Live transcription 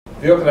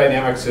Vehicle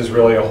dynamics is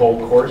really a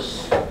whole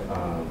course,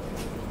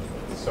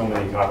 so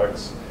many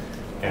topics,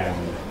 and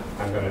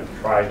I'm going to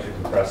try to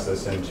compress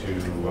this into,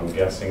 I'm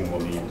guessing will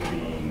need to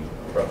be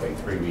roughly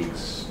 3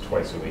 weeks,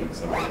 twice a week,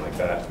 something like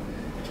that.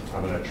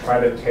 I'm going to try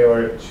to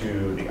tailor it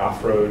to the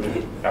off-road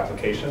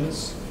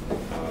applications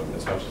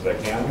as much as I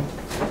can,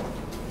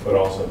 but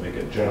also make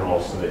it general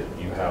so that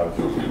you have,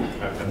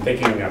 I'm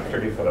thinking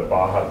particularly for the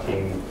Baja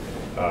team,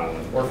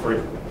 or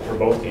for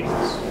both teams,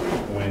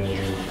 when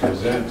you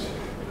present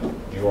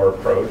your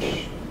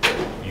approach,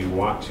 you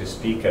want to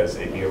speak as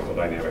a vehicle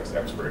dynamics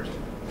expert,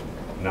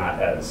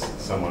 not as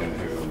someone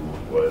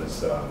who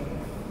was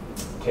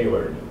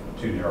tailored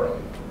too narrowly.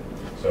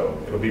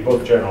 So it'll be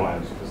both general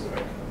and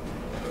specific.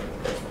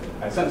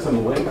 I sent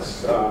some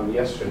links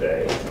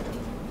yesterday,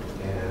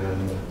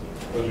 and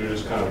those are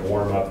just kind of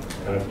warm-up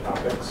kind of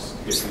topics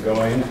to get you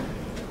going.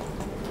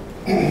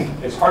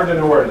 It's hard to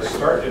know where to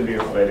start in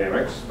vehicle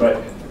dynamics,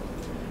 but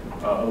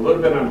a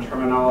little bit on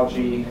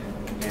terminology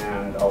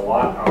and a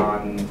lot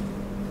on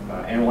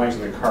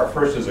analyzing the car.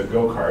 First is a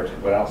go-kart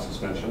without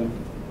suspension,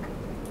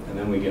 and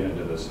then we get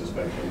into the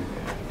suspension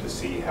to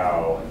see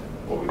how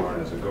what we learn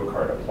as a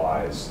go-kart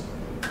applies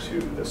to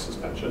the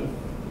suspension.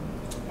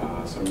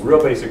 Some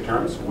real basic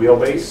terms: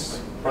 wheelbase,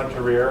 front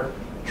to rear,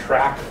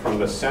 track from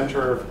the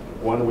center of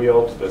one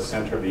wheel to the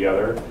center of the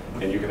other,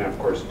 and you can have, of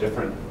course,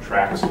 different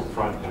tracks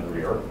front and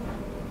rear.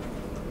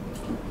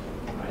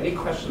 Any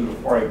questions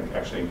before I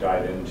actually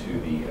dive into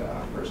the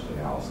first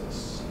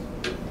analysis?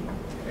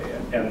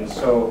 Okay, and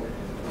so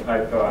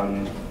I've,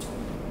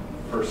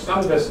 for some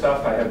of this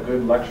stuff, I have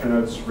good lecture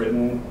notes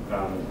written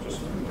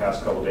just in the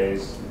past couple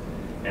days,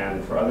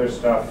 and for other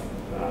stuff,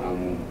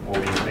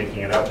 we'll be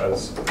making it up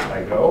as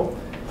I go.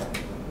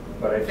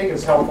 But I think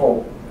it's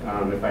helpful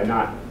if I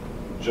not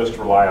just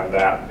rely on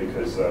that,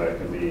 because it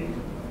can be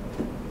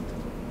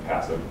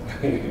passive,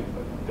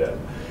 dead.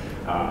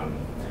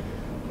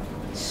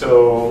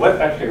 So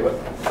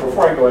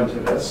before I go into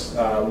this,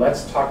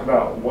 let's talk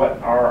about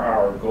what are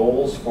our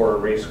goals for a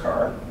race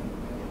car.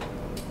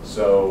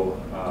 So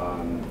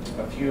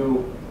a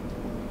few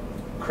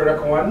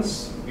critical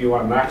ones. You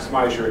want to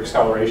maximize your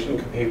acceleration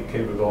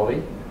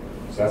capability.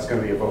 So that's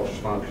going to be a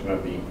function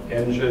of the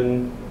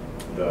engine,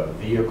 the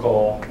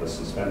vehicle, the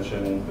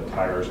suspension, the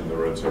tires, and the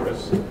road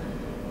surface.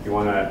 You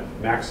want to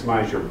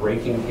maximize your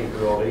braking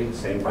capability,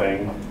 same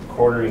thing,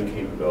 cornering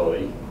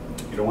capability.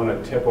 You don't want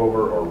to tip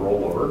over or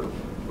roll over,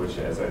 which,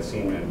 as I've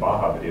seen in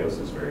Baja videos,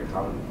 is very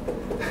common.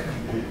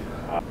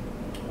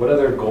 What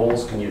other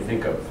goals can you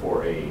think of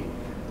for a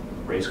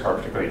race car,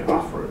 particularly an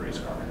off-road race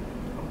car?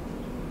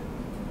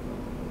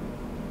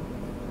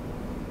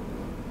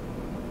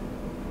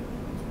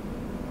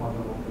 One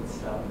that won't get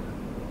stuck.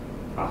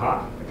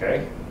 Aha,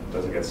 okay.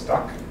 Doesn't get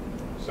stuck.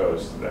 So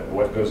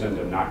what goes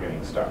into not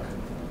getting stuck?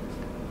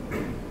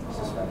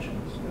 Suspension.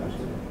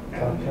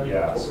 And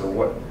yeah, so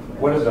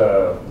what are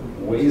the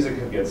ways it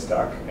could get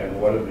stuck, and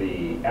what are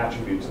the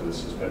attributes of the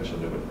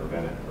suspension that would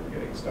prevent it from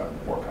getting stuck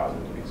or cause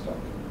it to be stuck?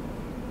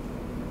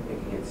 It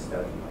can get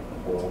stuck in like a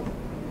hole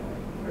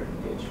or a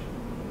ditch,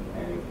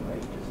 and it can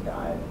like just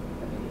dive,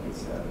 and then it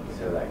gets stuck.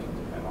 So that can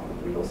depend on the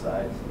wheel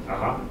size.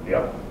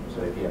 Yep.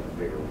 So if you have a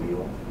bigger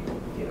wheel, you can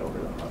get over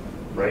the hump.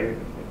 Right. If you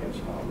have a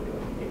small wheel,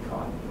 you can get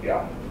caught.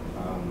 Yeah.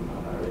 I'm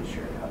not really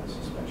sure how the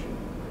suspension.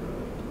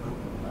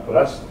 Well,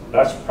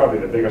 that's probably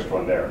the biggest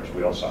one there, is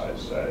wheel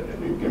size,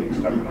 and getting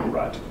stuck in a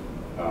rut.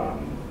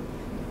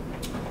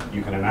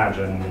 You can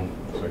imagine,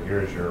 so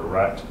here's your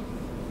rut,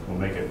 we'll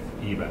make it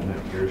even,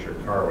 and here's your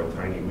car with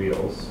tiny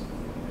wheels.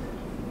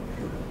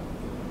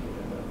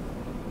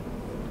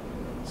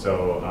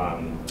 So,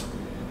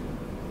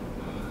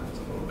 it's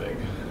a little big.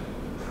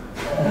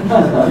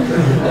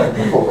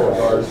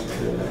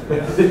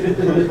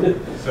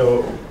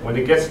 So when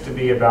it gets to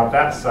be about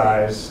that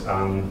size,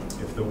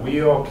 if the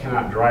wheel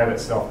cannot drive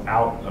itself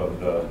out of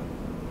the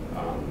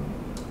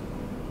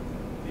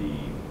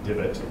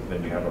divot,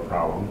 then you have a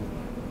problem.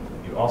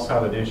 You also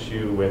have an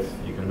issue with,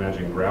 you can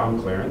imagine,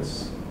 ground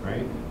clearance,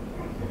 right?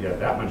 If you have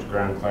that much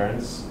ground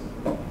clearance,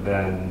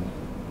 then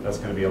that's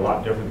going to be a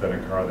lot different than a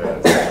car that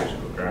has that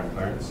much ground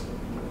clearance.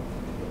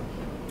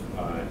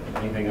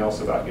 Anything else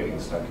about getting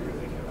stuck you were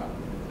thinking about?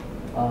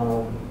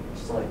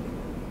 Just like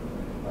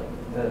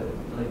the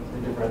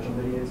differential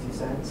videos you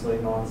sent, so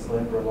like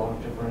non-slip or lock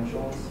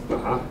differentials.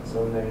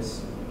 So when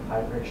there's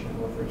high friction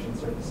or low friction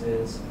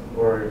surfaces,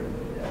 or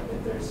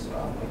if there's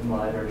like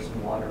mud or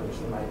some water, which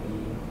there might be,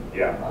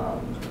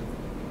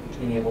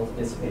 being able to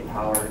dissipate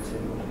power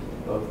to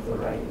both the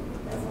right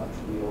and left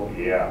wheel.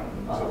 Yeah.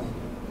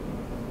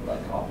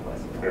 Like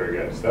optimizing. Very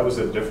good. So that was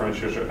a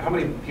differential. How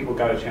many people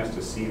got a chance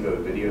to see the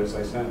videos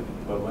I sent,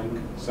 the link?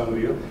 Some of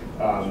you.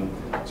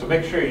 So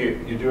make sure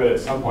you do it at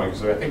some point,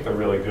 because I think they're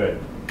really good.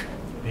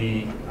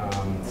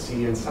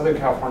 See, in Southern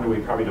California,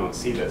 we probably don't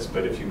see this,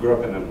 but if you grew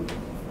up in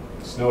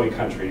a snowy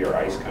country or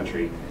ice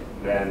country,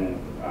 then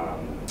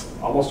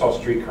almost all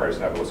street cars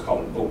have what's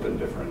called an open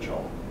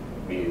differential,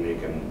 meaning they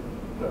can,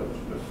 the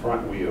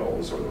front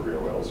wheels or the rear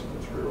wheels, if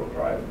it's rear wheel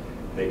drive,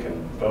 they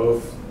can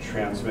both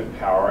transmit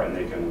power and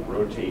they can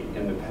rotate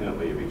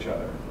independently of each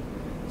other.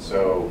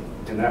 So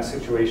in that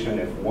situation,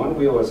 if one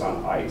wheel is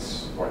on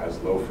ice or has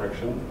low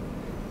friction,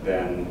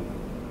 then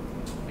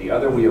the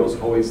other wheel is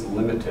always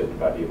limited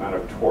by the amount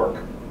of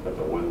torque that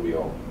the one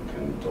wheel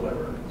can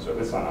deliver. So if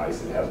it's on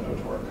ice, it has no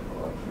torque,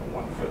 or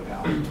 1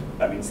 foot-pound.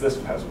 That means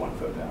this has 1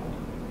 foot-pound,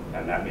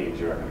 and that means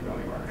you're not going to go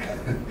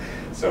anywhere.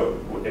 So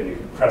if you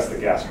press the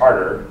gas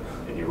harder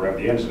and you rev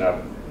the engine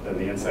up, then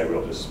the inside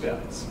wheel just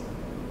spins.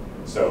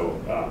 So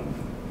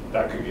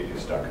that could get you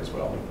stuck as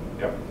well.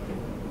 Yep.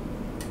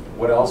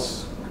 What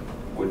else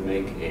would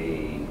make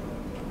a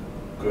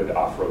good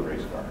off-road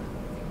race car?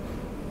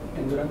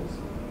 Endurance.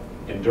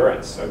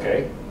 Endurance,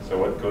 okay. So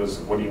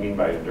what do you mean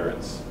by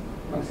endurance?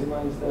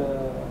 Maximize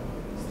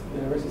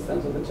the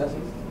resistance of the chassis.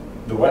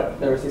 The what?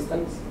 The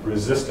resistance.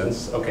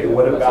 Resistance, okay. The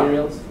What about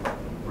materials.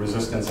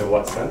 resistance in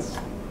what sense?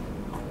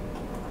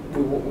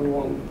 We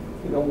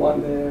don't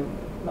want the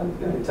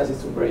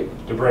chassis to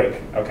break. To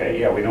break, okay,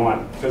 yeah, we don't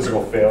want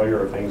physical failure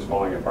or things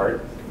falling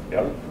apart.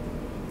 Yep.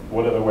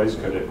 What other ways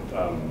could it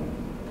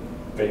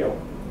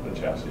fail, the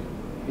chassis?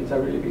 It's a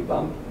really big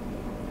bump.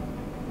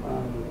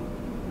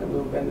 That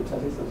will bend the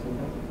chassis or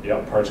something.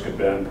 Yep, parts could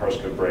bend, parts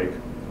could break,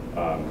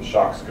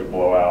 shocks could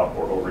blow out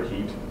or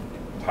overheat,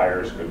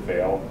 tires could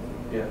fail.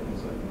 Yeah,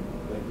 it's like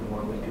the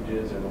more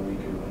linkages or the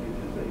weaker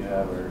linkages that you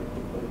have are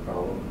like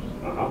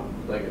problems. Uh-huh.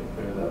 Like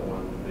there's that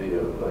one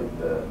video, like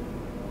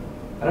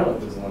I don't know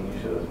if this is the one you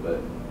showed us, but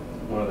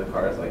one of the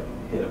cars like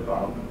hit a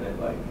bump and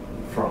like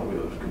front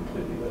wheel was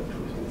completely like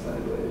twisted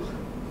sideways.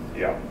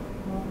 Yeah.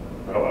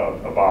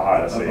 A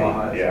Baja SE. A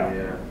Baja SE,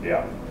 yeah.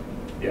 yeah.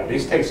 Yeah,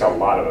 these takes a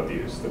lot of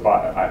abuse.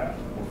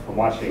 From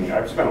watching,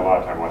 I've spent a lot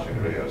of time watching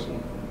the videos,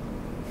 and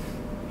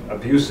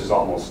abuse is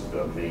almost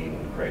the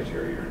main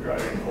criteria you're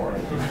driving for.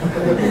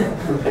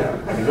 Yeah,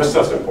 I mean, this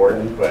stuff's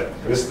important, but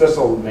this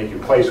will make you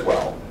place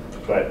well.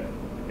 But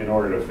in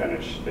order to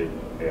finish, they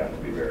have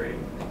to be very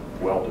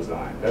well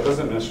designed. That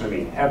doesn't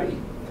necessarily mean heavy,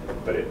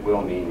 but it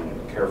will mean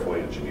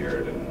carefully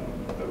engineered and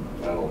the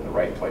metal in the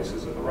right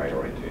places at the right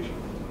orientation.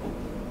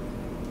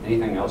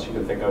 Anything else you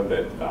can think of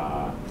that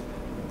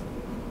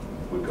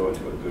would go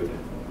into a good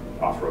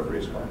off-road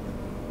race car?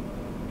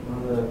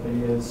 One of the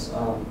videos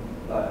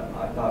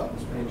I thought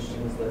was pretty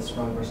interesting was the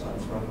sprung versus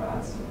unsprung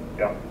mass.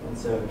 Yep. And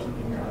so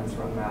keeping your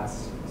unsprung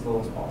mass as low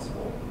as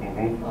possible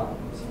Mm-hmm.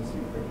 seems to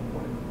be pretty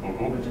important,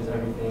 Mhm. which is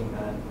everything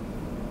that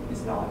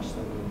is not just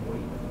the main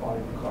weight of the body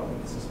of the car,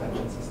 like the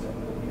suspension system,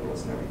 the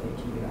wheels and everything,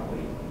 keeping that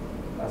weight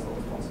as low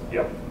as possible.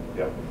 Yep,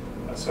 yep.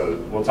 So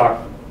we'll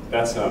talk,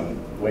 that's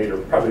later,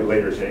 probably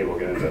later today we'll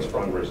get into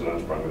sprung versus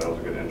unsprung, but that was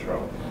a good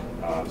intro.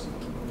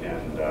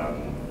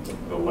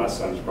 The less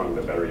unsprung,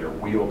 the better your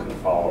wheel can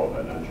follow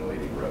an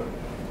undulating road.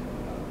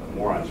 The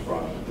more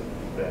unsprung,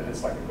 then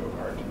it's like a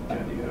go-kart,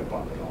 and you hit a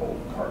bump and the whole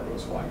car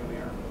goes flying in the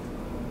air.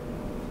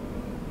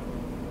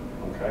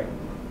 Okay,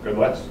 good,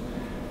 Les?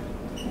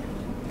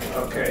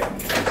 Okay,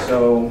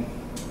 so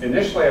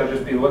initially I'll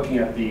just be looking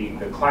at the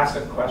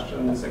classic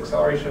questions: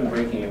 acceleration,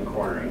 braking, and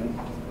cornering.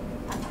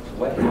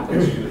 What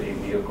happens to a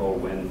vehicle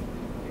when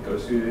it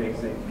goes through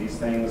these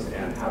things,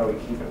 and how do we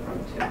keep it from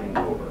tipping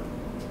over?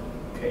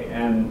 Okay,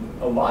 and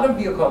a lot of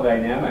vehicle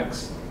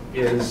dynamics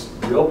is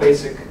real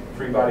basic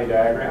free body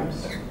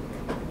diagrams,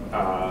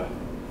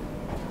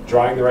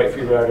 drawing the right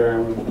free body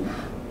diagram,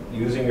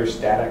 using your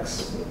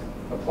statics,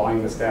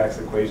 applying the statics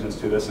equations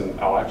to this, and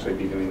I'll actually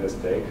be doing this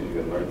today because you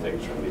can learn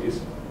things from these.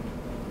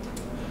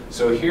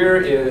 So here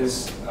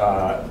is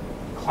a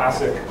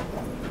classic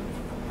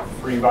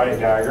free body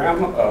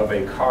diagram of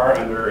a car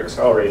under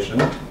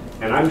acceleration,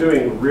 and I'm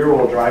doing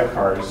rear-wheel drive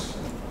cars.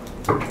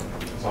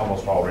 It's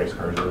almost all race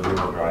cars are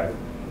rear-wheel drive.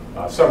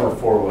 Some are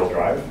four-wheel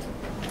drive.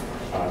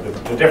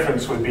 The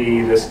difference would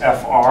be this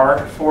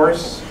FR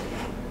force.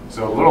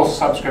 So little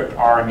subscript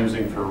R I'm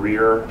using for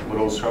rear,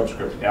 little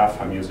subscript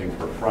F I'm using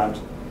for front.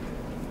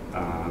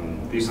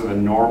 These are the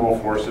normal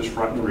forces,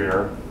 front and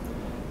rear.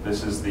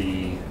 This is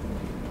the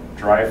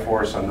drive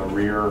force on the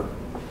rear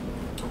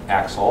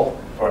axle,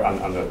 or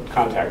on the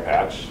contact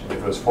patch. If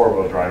it was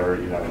four-wheel driver,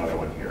 you'd have another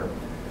one here.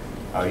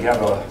 You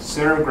have a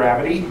center of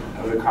gravity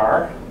of the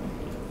car.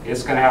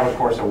 It's going to have, of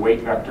course, a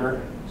weight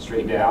vector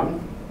straight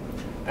down.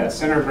 That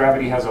center of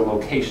gravity has a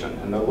location,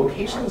 and the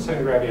location of the center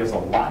of gravity has a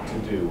lot to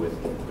do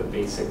with the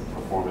basic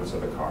performance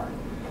of the car.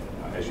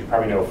 As you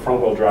probably know,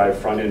 front-wheel drive,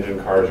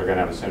 front-engine cars are going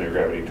to have a center of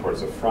gravity towards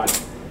the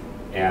front,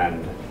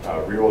 and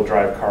rear-wheel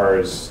drive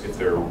cars, if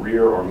they're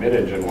rear or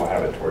mid-engine, will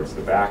have it towards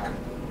the back.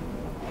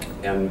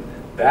 And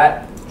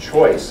that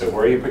choice of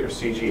where you put your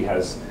CG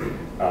has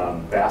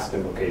vast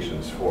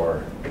implications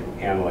for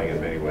handling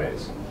in many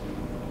ways.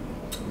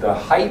 The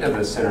height of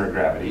the center of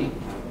gravity,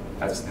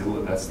 that's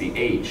the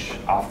H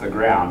off the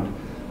ground,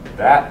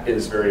 that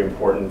is very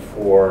important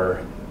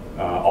for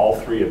all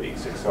three of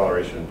these: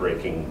 acceleration,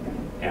 braking,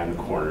 and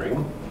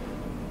cornering.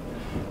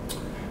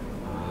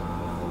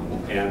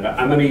 And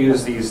I'm going to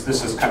use these,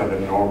 this is kind of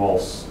the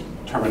normal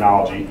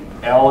terminology.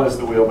 L is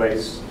the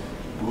wheelbase,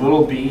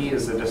 little b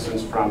is the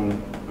distance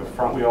from the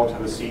front wheel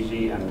to the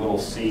CG, and little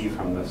c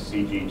from the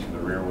CG to the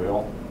rear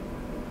wheel.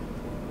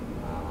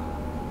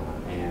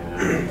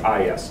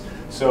 Yes.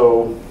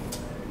 So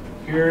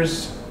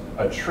here's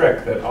a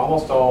trick that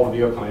almost all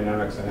vehicle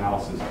dynamics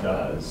analysis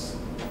does.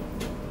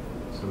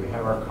 So we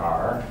have our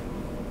car,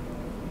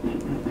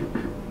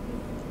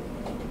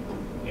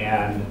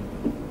 and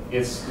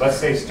it's, let's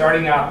say,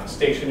 starting out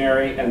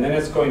stationary, and then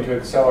it's going to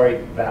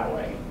accelerate that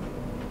way,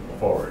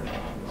 forward.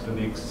 So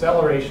the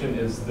acceleration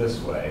is this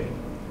way.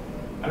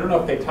 I don't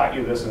know if they taught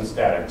you this in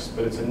statics,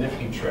 but it's a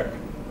nifty trick.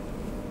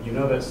 You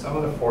know that sum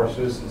of the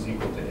forces is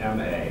equal to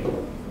ma,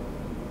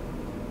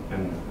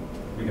 and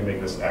we can make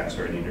this x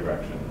or any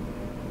direction.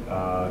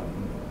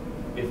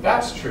 If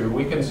that's true,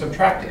 we can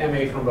subtract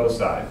ma from both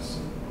sides.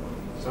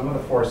 Sum of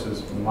the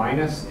forces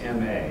minus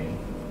ma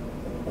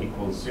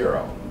equals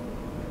 0.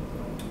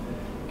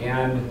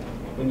 And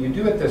when you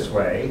do it this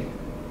way,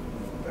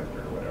 vector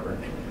or whatever,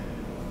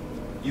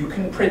 you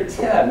can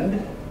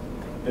pretend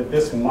that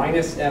this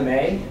minus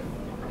ma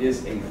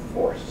is a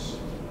force.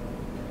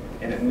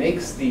 And it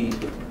makes the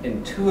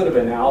intuitive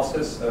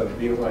analysis of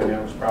vehicle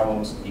dynamics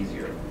problems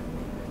easier.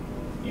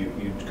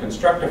 You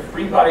construct a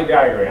free body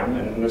diagram,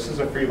 and this is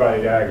a free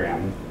body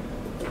diagram.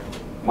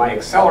 My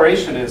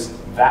acceleration is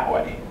that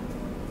way.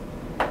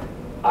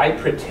 I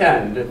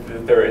pretend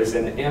that there is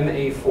an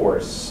ma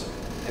force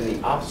in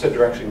the opposite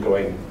direction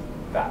going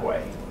that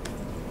way.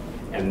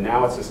 And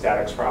now it's a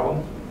statics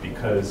problem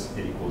because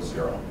it equals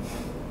 0.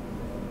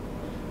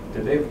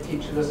 Did they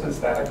teach you this in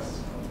statics?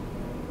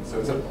 So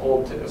it's an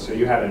old, so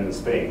you had it in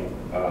Spain,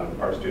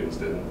 our students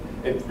didn't.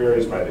 It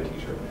varies by the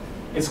teacher.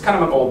 It's kind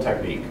of an old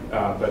technique,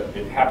 but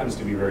it happens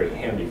to be very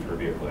handy for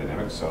vehicle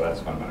dynamics, so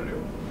that's what I'm going to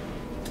do.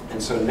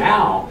 And so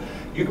now,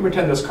 you can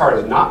pretend this car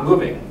is not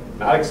moving,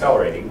 not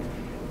accelerating,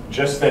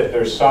 just that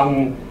there's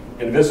some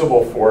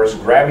invisible force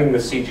grabbing the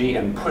CG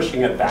and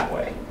pushing it that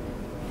way.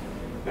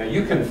 Now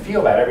you can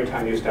feel that every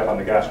time you step on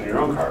the gas in your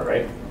own car,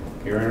 right?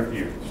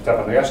 You step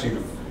on the gas,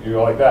 you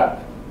go like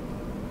that.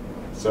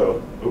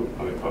 So,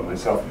 let me put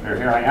myself here.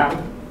 Here I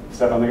am,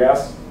 step on the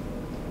gas.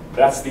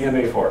 That's the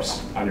MA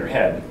force on your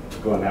head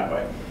going that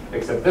way.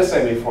 Except this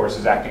MA force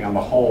is acting on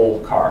the whole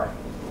car,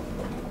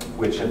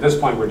 which at this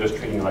point we're just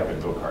treating like a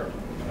go-kart,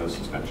 no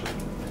suspension.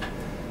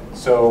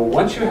 So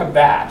once you have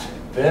that,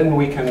 then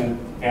we can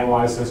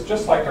analyze this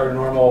just like our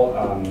normal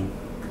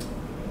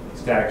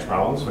statics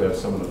problems. We have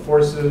some of the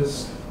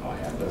forces. Oh, I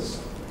have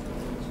this.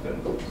 It's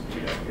been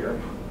speed up here.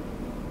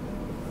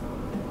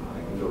 I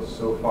can go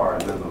so far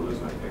and then I'll lose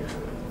my picture.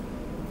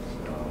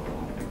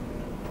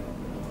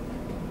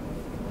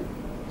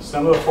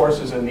 Some of the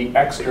forces in the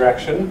x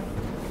direction.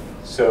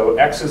 So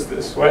x is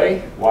this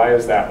way, y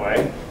is that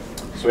way.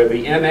 So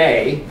we have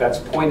the ma that's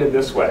pointed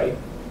this way.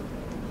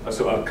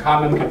 So a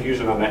common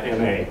confusion on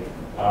that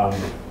ma,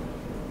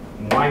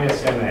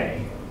 minus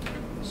ma.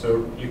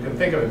 So you can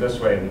think of it this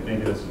way, and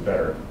maybe this is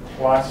better.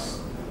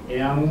 Plus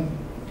m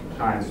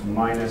times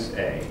minus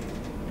a.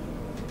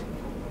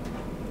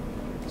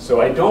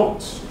 So I don't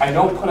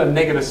put a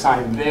negative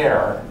sign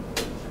there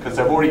because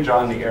I've already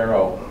drawn the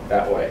arrow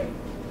that way.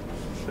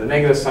 The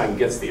negative sign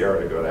gets the arrow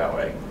to go that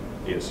way.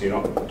 So you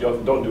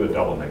don't do a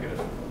double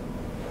negative.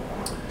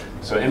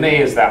 So ma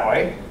is that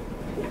way.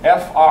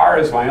 Fr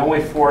is my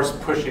only force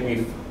pushing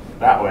me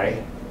that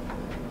way,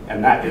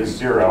 and that is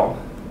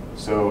 0.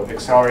 So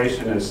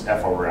acceleration is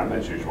F over m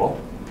as usual.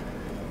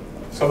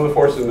 Some of the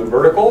forces in the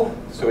vertical.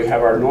 So we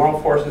have our normal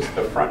forces,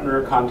 the front and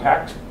rear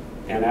contact,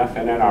 NF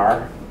and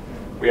NR.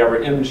 We have our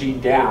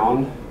mg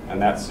down,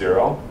 and that's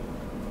 0.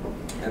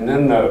 And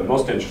then the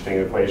most interesting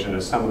equation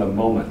is some of the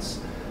moments.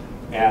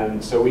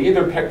 And so we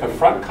either pick the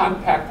front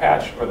contact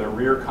patch or the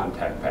rear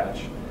contact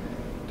patch.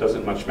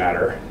 Doesn't much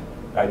matter.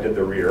 I did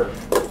the rear.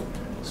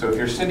 So if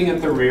you're sitting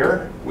at the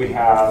rear, we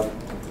have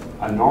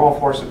a normal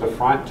force at the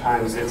front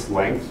times its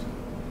length.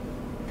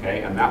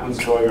 Okay, and that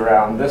one's going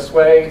around this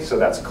way, so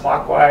that's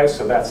clockwise,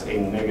 so that's a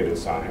negative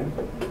sign.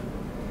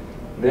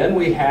 Then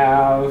we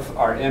have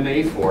our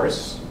ma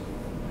force.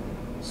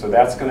 So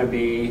that's going to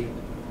be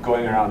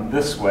going around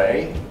this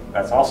way.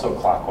 That's also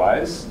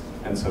clockwise,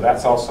 and so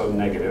that's also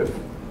negative.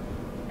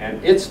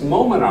 And its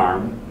moment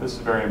arm, this is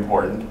very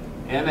important,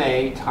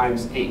 ma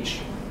times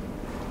h.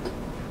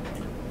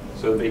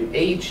 So the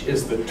h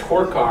is the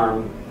torque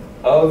arm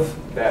of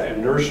that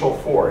inertial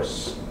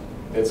force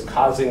that's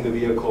causing the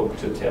vehicle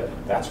to tip.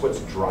 That's what's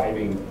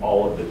driving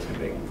all of the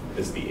tipping,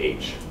 is the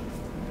h.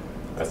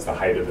 That's the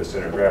height of the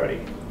center of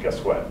gravity. Guess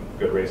what?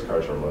 Good race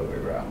cars are low to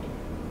the ground.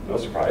 No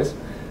surprise.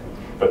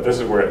 But this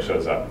is where it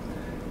shows up.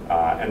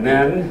 And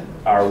then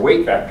our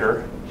weight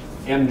vector,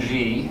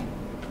 mg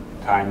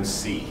times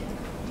c.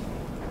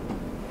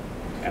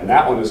 And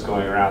that one is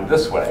going around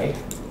this way.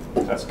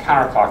 That's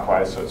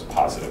counterclockwise, so it's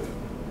positive.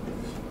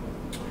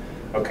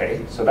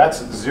 Okay, so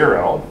that's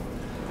 0.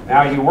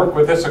 Now you work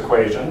with this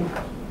equation,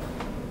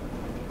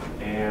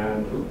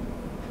 and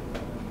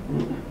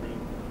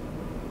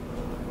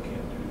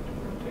can't do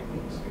different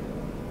techniques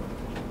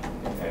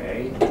here.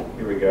 Okay,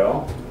 here we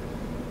go.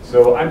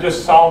 So I'm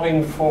just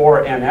solving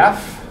for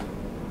NF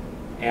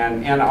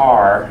and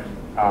NR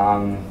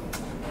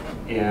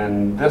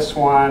in this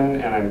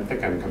one, and I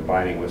think I'm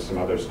combining with some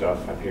other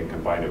stuff. I think I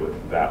combined it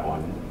with that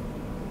one.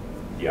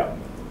 Yep.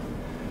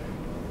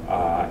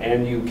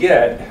 And you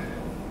get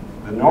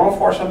The normal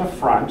force on the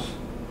front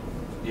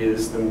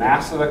is the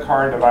mass of the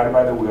car divided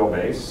by the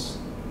wheelbase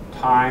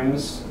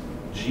times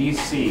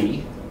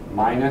GC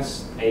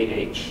minus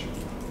AH.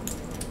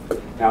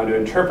 Now to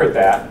interpret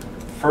that,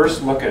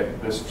 first look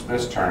at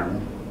this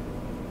term.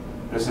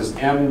 This is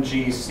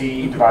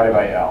mgc divided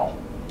by L.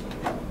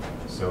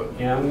 So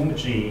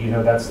mg, you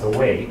know that's the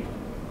weight,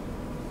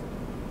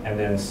 and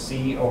then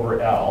c over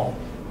L.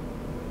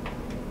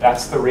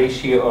 That's the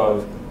ratio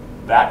of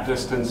that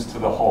distance to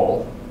the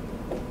hole.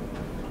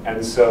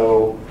 And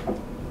so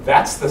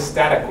that's the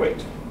static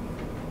weight,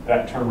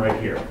 that term right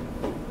here.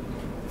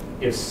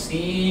 If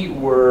c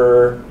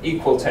were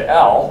equal to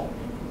L,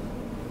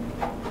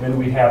 then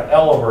we'd have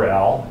L over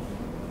L,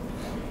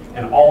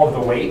 and all of the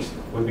weight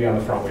would be on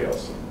the front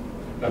wheels.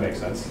 That makes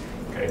sense.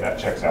 Okay, that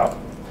checks out.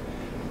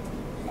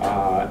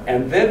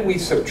 And then we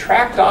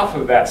subtract off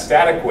of that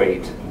static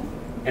weight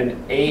an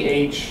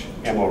AH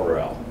M over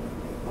L.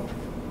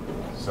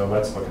 So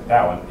let's look at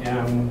that one.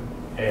 M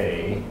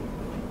A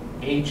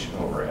H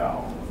over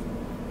L.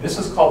 This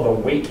is called the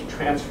weight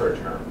transfer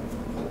term,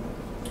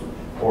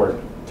 or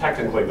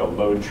technically the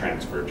load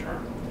transfer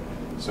term.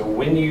 So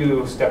when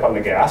you step on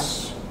the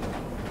gas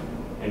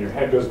and your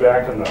head goes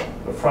back and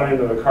the front end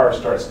of the car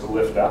starts to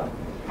lift up,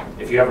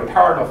 if you have a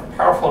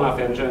powerful enough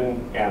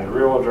engine and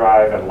rear-wheel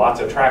drive and lots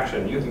of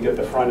traction, you can get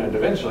the front end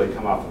eventually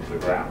come off of the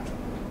ground.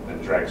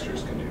 And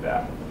dragsters can do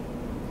that.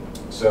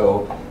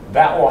 So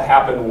that will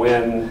happen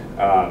when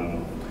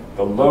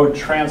the load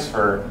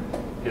transfer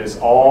is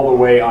all the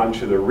way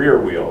onto the rear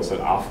wheels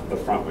and off the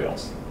front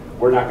wheels.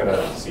 We're not going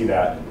to see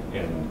that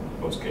in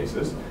most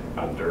cases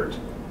on dirt,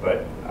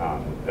 but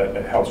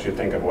that helps you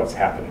think of what's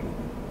happening.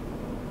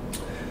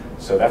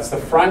 So that's the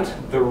front.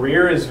 The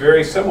rear is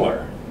very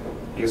similar.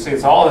 You can see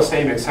it's all the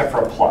same except for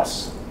a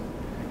plus.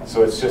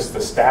 So it's just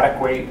the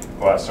static weight,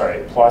 well,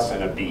 sorry, plus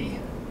and a B.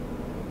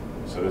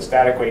 So the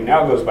static weight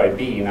now goes by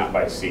B, not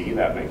by C.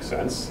 That makes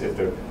sense.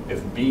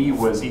 If B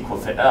was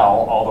equal to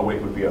L, all the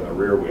weight would be on the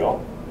rear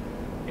wheel.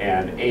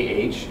 And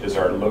AH is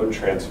our load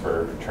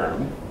transfer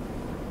term.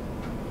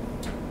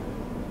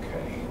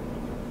 Okay.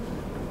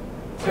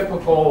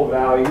 Typical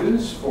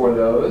values for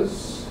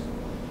those.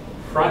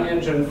 Front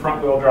engine,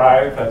 front wheel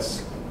drive,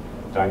 that's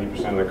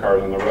 90% of the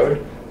cars on the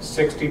road.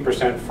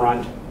 60%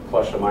 front,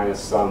 plus or minus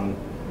some,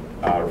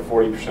 or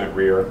 40%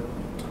 rear.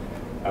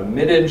 A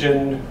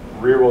mid-engine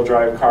rear-wheel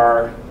drive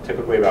car,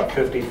 typically about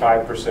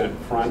 55%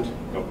 front.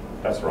 Oh,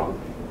 that's wrong.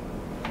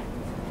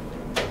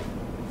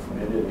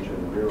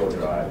 Mid-engine rear-wheel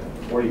drive,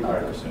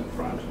 45%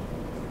 front,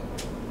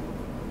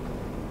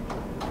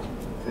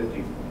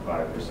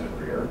 55%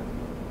 rear.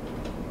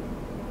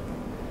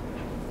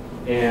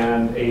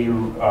 And a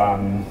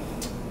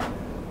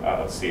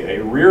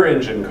rear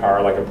engine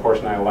car like a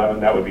Porsche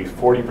 911, that would be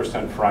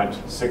 40% front,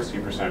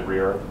 60%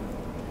 rear.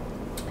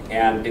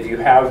 And if you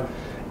have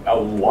a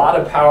lot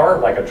of power,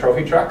 like a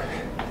trophy truck,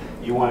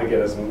 you want to get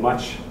as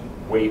much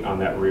weight on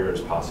that rear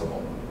as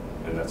possible.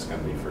 And that's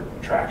going to be for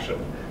traction.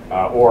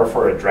 Or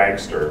for a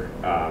dragster.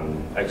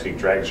 Actually,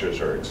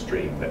 dragsters are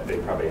extreme. That they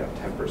probably have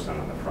 10%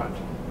 on the front,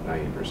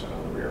 90%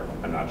 on the rear.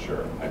 I'm not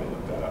sure. I haven't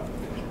looked that up.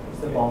 Is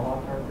the Baja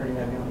car pretty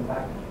heavy on the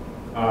back?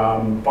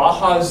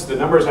 Bajas, the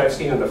numbers I've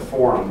seen in the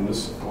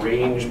forums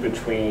range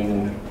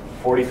between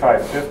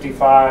 45,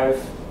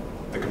 55,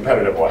 the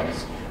competitive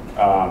ones,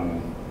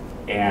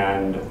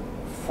 and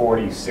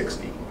 40,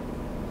 60.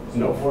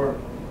 No,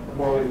 the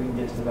more weight we can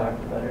get to the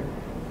back, the better.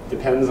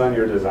 Depends on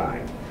your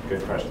design.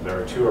 Good question. There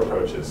are two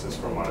approaches, is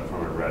from what I've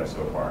read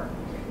so far.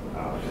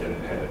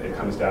 It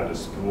comes down to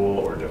spool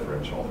or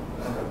differential.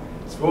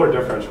 Spool or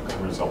differential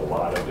covers a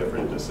lot of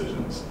different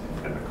decisions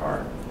in the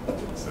car,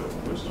 so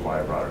which is why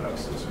I brought it up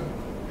so soon.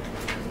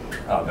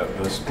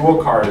 The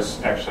spool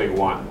cars actually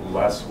want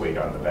less weight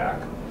on the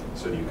back,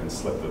 so you can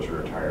slip those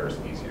rear tires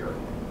easier.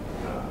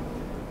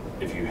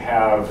 If you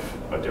have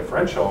a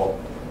differential,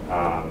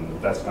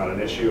 that's not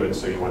an issue, and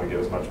so you want to get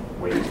as much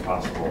weight as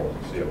possible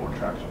so you have more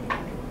traction.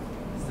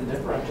 Does the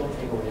differential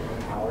take away from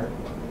power?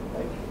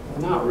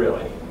 Not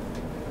really.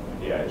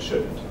 Yeah, it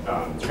shouldn't.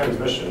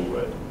 Transmission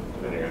would,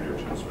 depending on your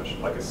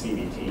transmission. Like a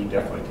CVT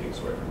definitely takes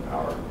away from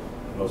power.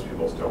 Most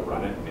people still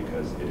run it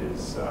because it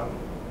is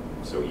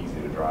so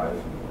easy to drive.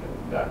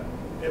 That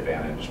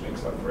advantage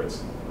makes up for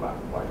its lack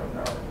of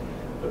power.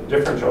 But the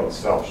differential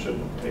itself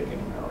shouldn't take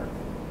any power.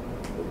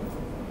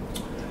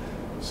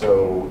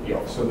 So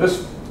yeah, so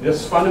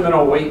this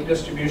fundamental weight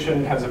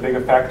distribution has a big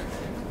effect.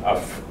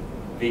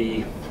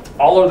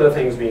 All of the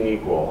things being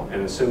equal,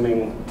 and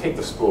assuming, take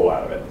the spool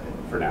out of it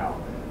for now.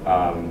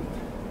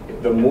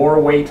 The more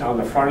weight on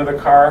the front of the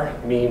car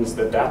means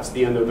that that's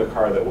the end of the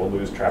car that will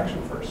lose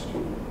traction first.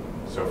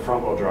 So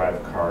front-wheel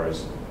drive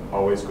cars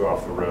always go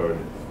off the road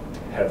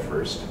head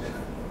first.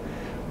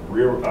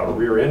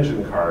 Rear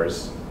engine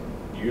cars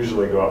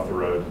usually go off the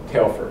road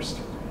tail first.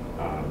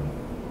 And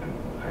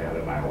I had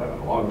a 911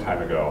 a long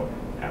time ago,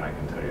 and I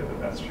can tell you that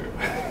that's true.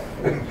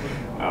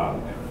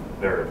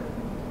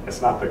 It's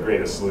not the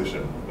greatest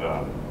solution.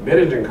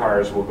 Mid-engine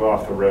cars will go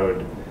off the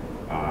road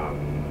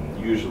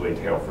usually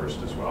tail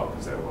first as well,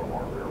 because they have a little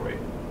more rear weight.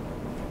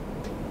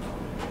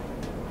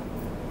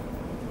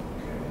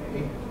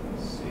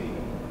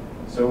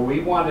 So we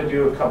want to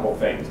do a couple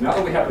things. Now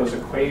that we have those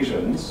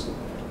equations,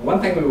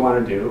 one thing we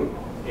want to do,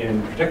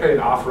 particularly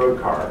an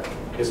off-road car,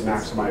 is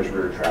maximize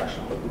rear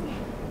traction.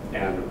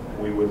 And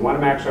we would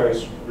want to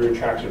maximize rear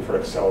traction for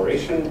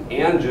acceleration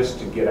and just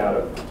to get out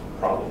of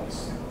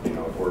problems. You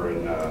know, if we're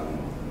in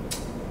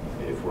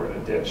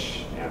a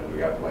ditch and we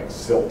got like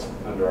silt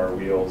under our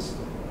wheels,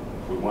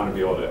 we want to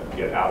be able to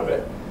get out of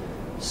it.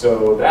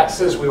 So that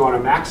says we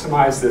want to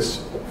maximize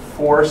this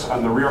force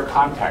on the rear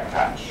contact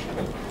patch.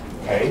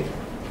 Okay.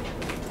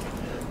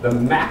 The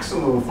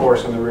maximum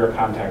force on the rear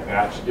contact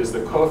patch is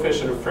the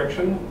coefficient of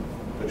friction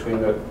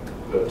between the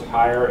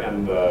tire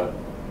and the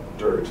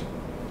dirt,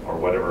 or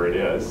whatever it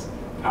is,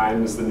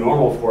 times the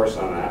normal force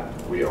on that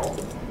wheel.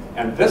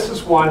 And this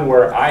is one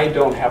where I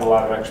don't have a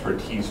lot of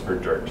expertise for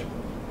dirt.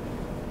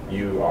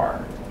 You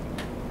are.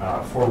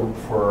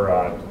 For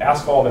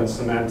asphalt and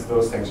cement,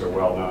 those things are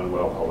well known,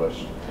 well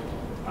published.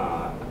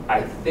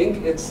 I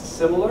think it's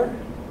similar,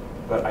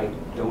 but I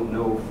don't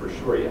know for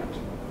sure yet.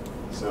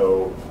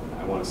 So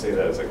I want to say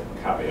that as a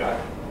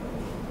caveat.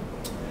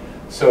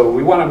 So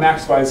we want to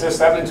maximize this.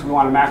 That means we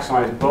want to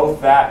maximize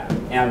both that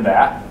and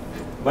that.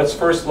 Let's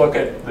first look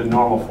at the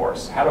normal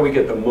force. How do we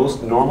get the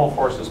most normal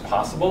forces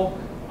possible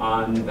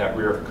on that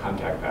rear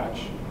contact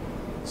patch?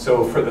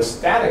 So for the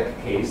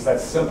static case,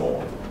 that's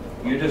simple.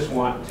 You just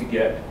want to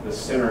get the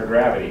center of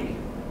gravity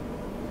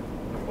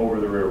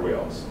over the rear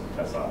wheels.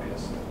 That's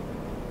obvious.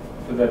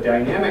 For the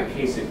dynamic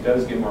case, it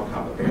does get more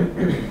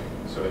complicated.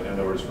 So in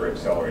other words, for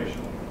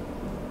acceleration.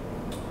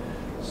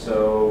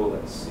 So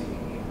let's see.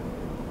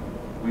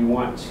 We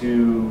want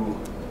to,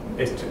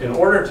 in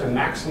order to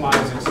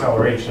maximize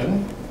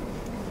acceleration,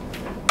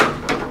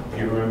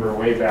 you remember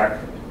way back,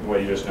 well,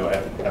 you just know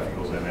F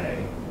equals ma.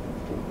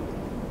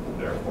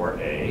 Therefore,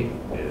 A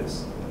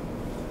is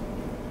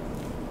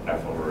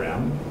F over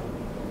m.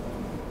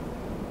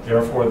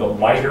 Therefore, the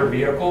lighter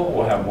vehicle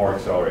will have more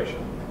acceleration.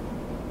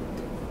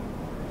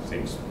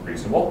 Seems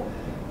reasonable.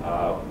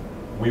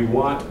 We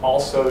want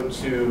also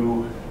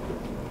to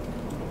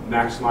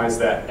maximize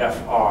that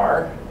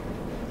FR.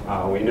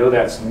 We know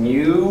that's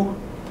mu,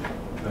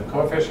 the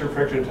coefficient of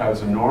friction times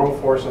the normal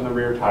force on the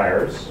rear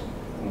tires.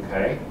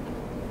 Okay.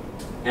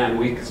 And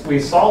we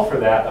solve for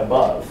that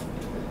above.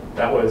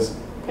 That was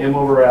m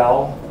over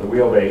L, the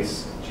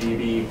wheelbase,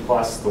 GB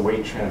plus the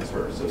weight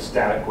transfer. So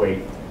static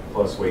weight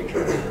plus weight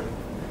transfer.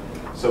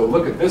 So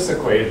look at this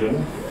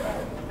equation,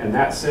 and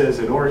that says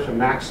in order to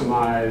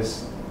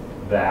maximize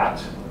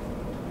that,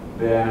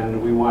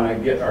 then we want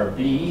to get our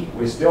B.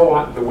 We still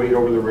want the weight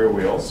over the rear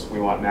wheels. We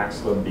want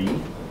maximum B.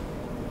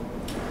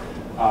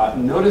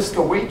 Notice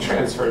the weight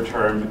transfer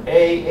term,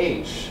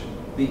 AH.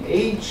 The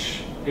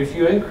H, if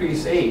you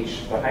increase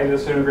H, the height of the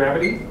center of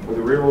gravity with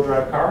a rear-wheel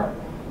drive car,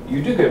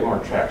 you do get more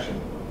traction.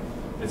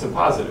 It's a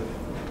positive.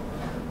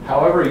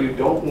 However, you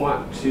don't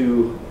want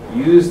to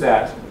use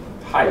that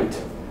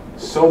height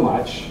so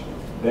much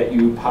that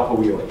you pop a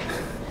wheelie.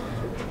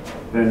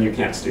 Then you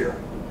can't steer.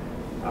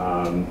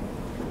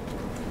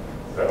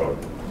 So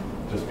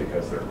just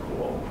because they're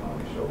cool, let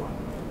me show one.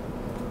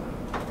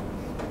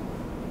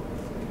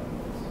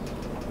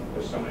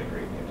 There's so many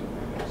great YouTube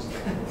videos.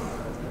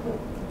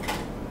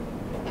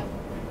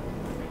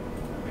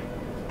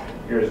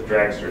 Here's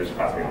dragsters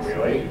popping a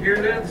wheelie. You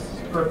hear that? This is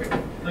perfect.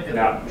 Look at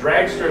Now, that.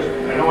 dragsters,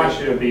 I don't want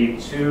you to be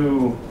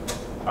too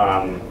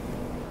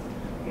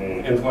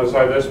influenced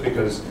by this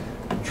because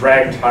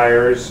drag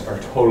tires are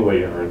totally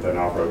different than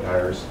off-road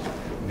tires.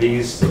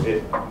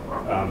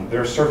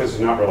 Their surface is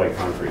not really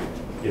concrete.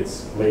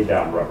 It's laid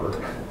down rubber.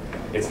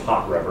 It's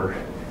hot rubber,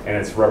 and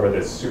it's rubber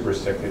that's super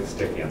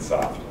sticky and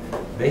soft.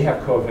 They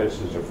have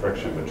coefficients of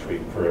friction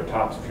for a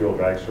top fuel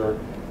dragster.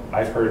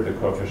 I've heard the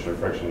coefficient of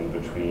friction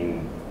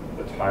between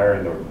the tire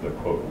and the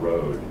quote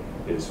road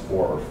is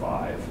 4 or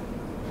 5.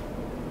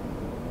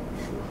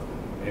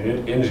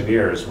 In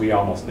engineers, we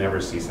almost never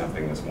see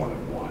something that's more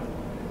than 1.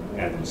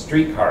 And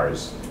street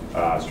tires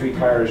are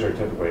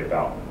typically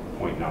about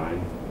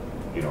 0.9.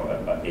 You know,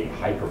 a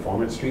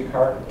high-performance street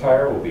car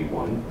tire will be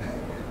 1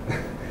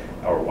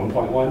 or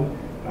 1.1.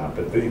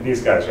 But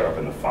these guys are up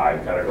in the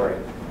 5 category.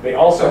 They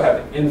also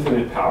have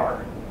infinite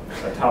power.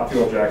 A top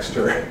fuel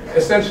dragster,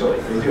 essentially,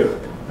 they do.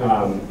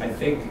 I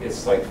think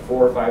it's like 4,000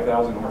 or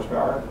 5,000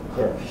 horsepower.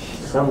 Yeah,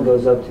 some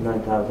goes up to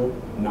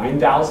 9,000.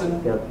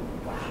 9,000? Yep.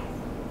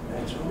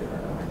 That's really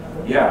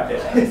hard. Yeah.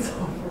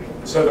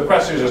 So the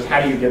question is just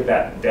how do you get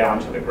that down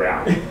to the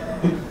ground?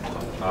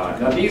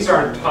 Now these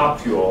aren't top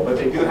fuel, but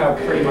they do have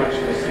pretty much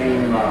the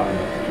same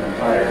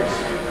tires.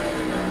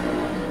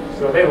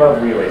 So they love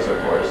wheelies, of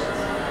course.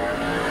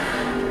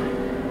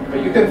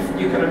 But you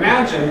can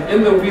imagine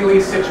in the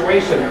wheelie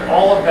situation,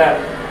 all of that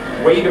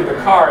weight of the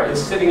car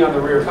is sitting on the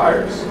rear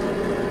tires.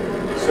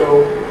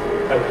 So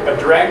a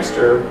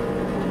dragster,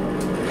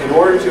 in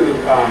order to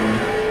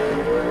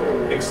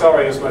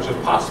accelerate as much as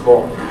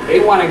possible, they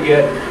want to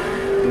get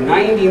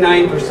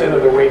 99%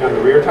 of the weight on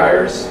the rear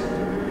tires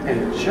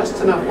and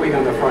just enough weight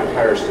on the front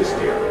tires to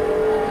steer.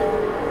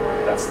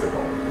 That's the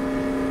goal.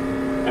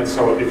 And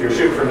so if you're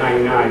shooting for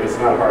 99, it's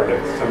not hard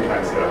to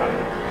sometimes hit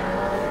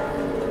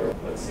 100.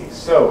 Let's see,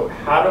 So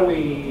how do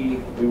we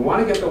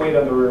want to get the weight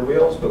on the rear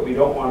wheels, but we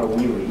don't want a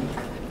wheelie.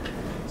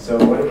 So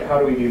how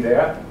do we do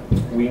that?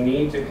 We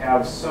need to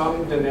have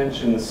some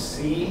dimension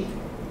C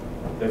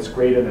that's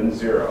greater than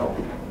 0.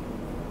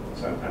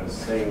 So I'm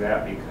saying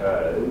that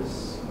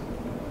because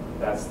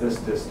that's this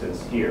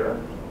distance here.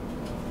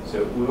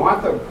 So we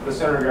want the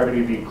center of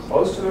gravity to be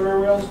close to the rear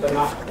wheels, but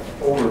not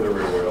over the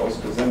rear wheels,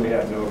 because then we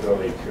have no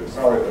ability to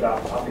accelerate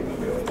without popping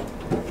the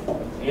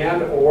wheelie.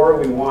 And or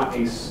we want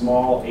a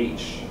small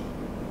h.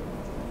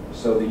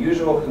 So the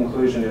usual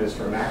conclusion is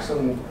for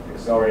maximum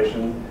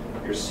acceleration,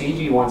 your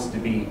CG wants to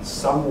be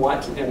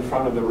somewhat in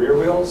front of the rear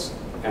wheels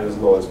and as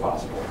low as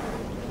possible.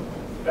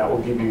 That will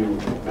give you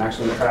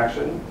maximum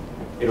traction.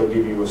 It'll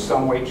give you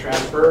some weight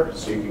transfer,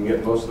 so you can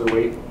get most of the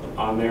weight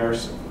on there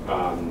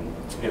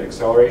in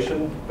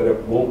acceleration, but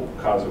it won't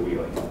cause a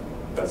wheelie.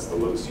 That's the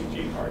low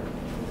CG part.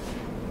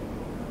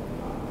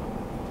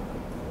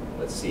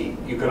 Let's see.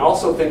 You can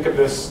also think of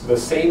this, the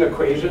same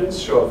equations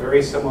show up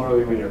very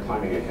similarly when you're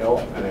climbing a hill,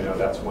 and I know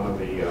that's one of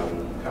the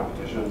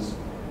competitions.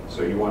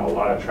 So you want a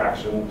lot of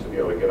traction to be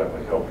able to get up a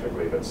hill,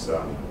 particularly if it's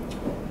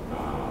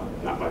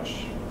not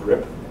much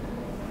grip.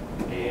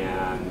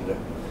 And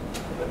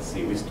let's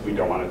see, we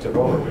don't want to tip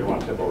over. We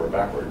want to tip over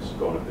backwards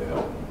going up the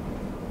hill.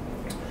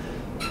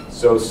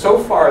 So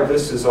far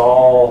this is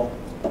all,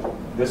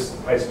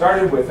 I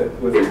started with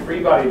a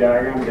free body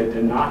diagram that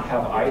did not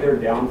have either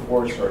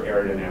downforce or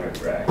aerodynamic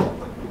drag.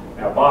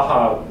 Now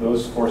Baja,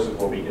 those forces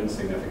will be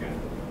insignificant,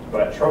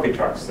 but trophy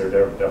trucks, they're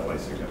definitely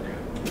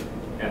significant.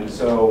 And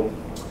so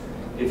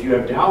if you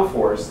have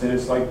downforce, then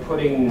it's like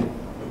putting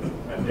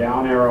a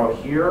down arrow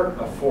here,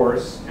 a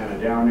force, and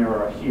a down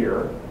arrow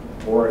here.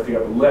 Or if you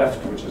have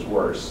lift, which is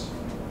worse,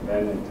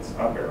 then it's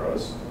up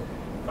arrows.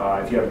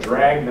 If you have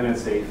drag, then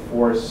it's a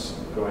force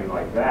going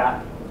like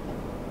that.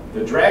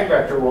 The drag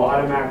vector will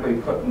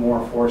automatically put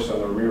more force on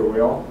the rear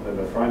wheel than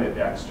the front. It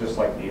acts just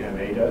like the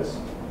MA does.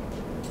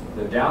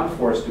 The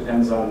downforce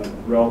depends on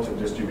relative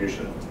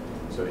distribution.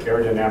 So the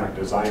aerodynamic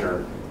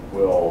designer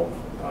will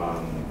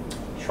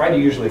try to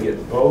usually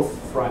get both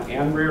front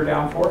and rear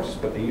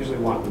downforce, but they usually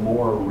want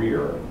more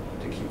rear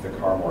to keep the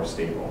car more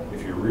stable.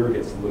 If your rear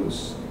gets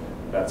loose,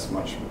 that's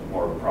much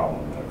more of a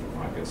problem than if the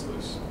front gets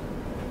loose.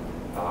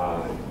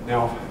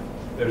 Now,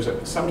 there's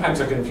sometimes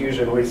a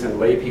confusion, at least in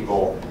lay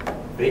people.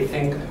 They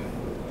think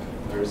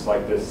there's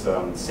like this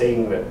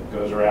saying that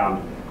goes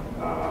around,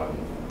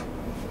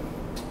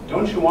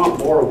 don't you want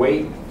more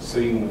weight so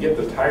you can get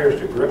the tires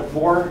to grip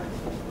more?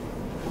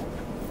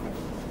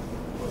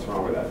 What's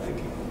wrong with that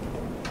thinking?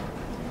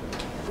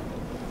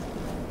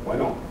 Why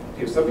don't?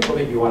 Some people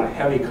think you want a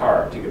heavy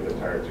car to get the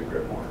tires to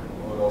grip more.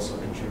 Well, it also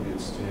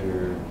contributes to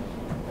your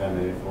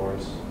MA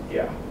force.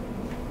 Yeah.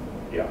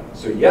 Yeah.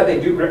 So yeah, they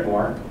do grip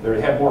more.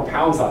 They have more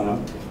pounds on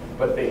them,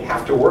 but they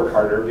have to work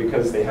harder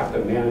because they have to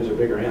manage a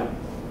bigger M.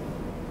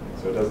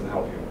 So it doesn't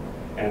help you.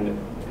 And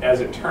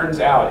as it turns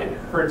out, it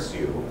hurts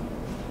you.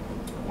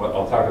 What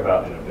I'll talk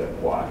about in a bit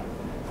why.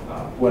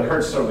 Well, it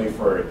hurts certainly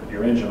for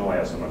your engine only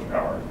has so much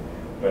power,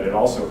 but it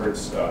also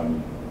hurts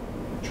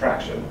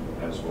traction,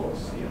 as we'll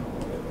see in a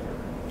little bit later.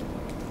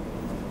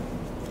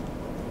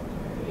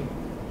 Okay.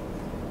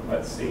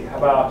 Let's see. How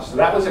about, so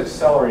that was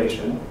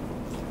acceleration.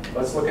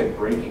 Let's look at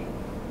braking.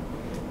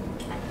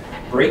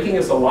 Braking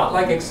is a lot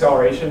like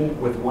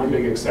acceleration with one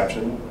big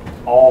exception.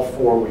 All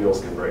four wheels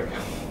can brake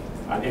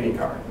on any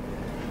car.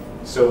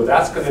 So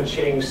that's going to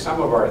change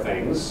some of our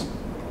things.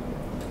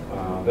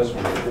 This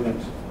one I didn't,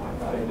 I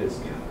thought I did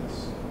scan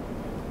this.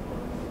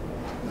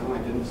 No, I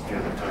didn't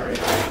scan it, all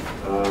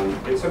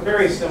right. It's a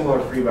very similar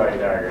free body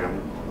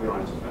diagram. We don't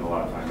have to spend a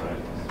lot of time on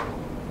it.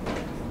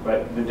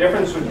 But the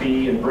difference would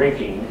be in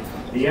braking,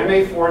 the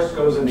MA force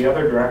goes in the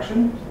other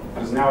direction,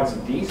 because now it's a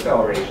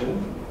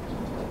deceleration.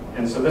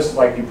 And so this is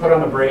like you put on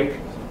the brake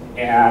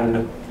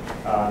and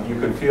you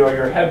could feel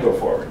your head go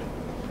forward.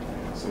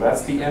 So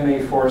that's the MA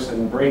force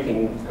in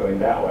braking going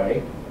that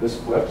way. This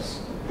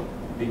flips.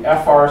 The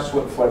FR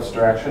flips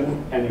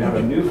direction, and you have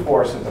a new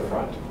force at the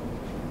front.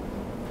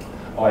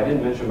 Oh, I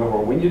didn't mention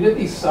before, when you did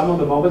these sum of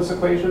the moments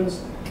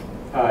equations,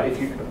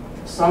 if you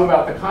sum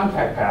about the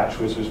contact patch,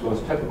 which is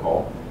most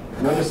typical,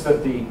 notice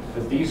that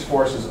these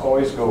forces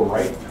always go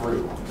right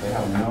through. They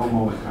have no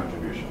moment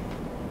contribution.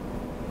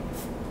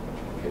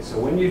 Okay, so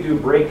when you do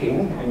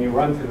braking and you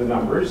run through the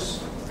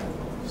numbers,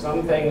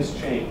 some things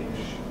change.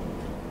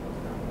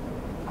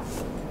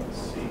 Let's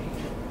see.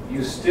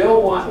 You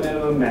still want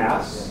minimum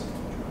mass.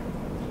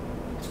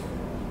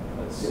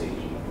 Let's see.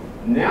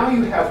 Now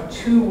you have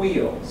two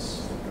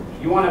wheels.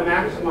 You want to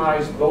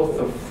maximize both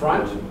the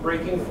front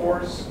braking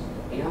force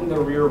and the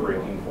rear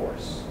braking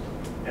force.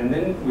 And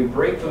then we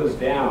break those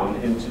down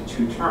into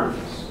two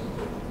terms.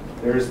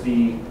 There's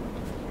the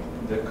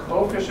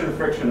coefficient of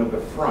friction of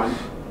the front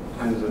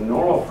times the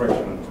normal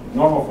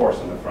force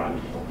on the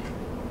front,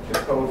 the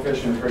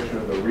coefficient of friction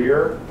of the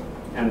rear,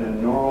 and the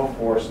normal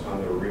force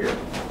on the rear.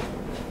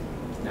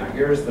 Now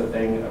here's the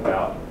thing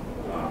about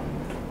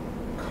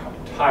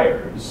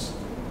tires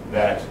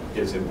that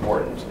is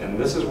important, and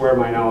this is where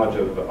my knowledge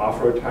of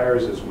off-road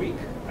tires is weak.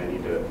 I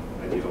need to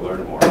need to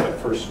learn more. But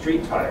for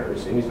street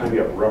tires, anytime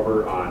you have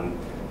rubber on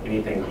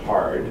anything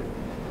hard,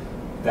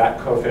 that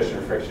coefficient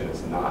of friction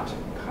is not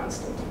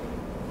constant.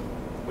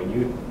 When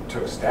you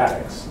took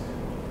statics,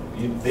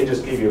 they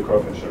just gave you a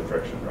coefficient of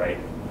friction, right?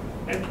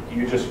 And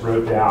you just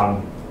wrote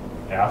down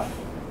F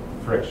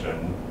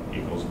friction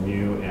equals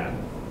mu n.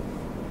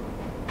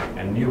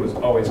 And mu is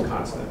always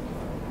constant.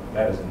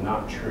 That is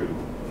not true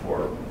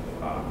for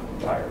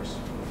tires.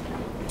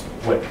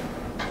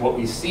 What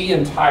we see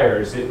in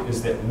tires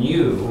is that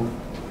mu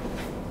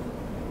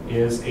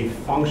is a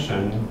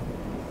function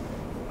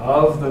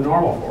of the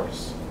normal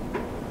force.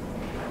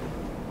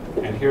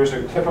 And here's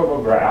a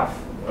typical graph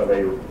of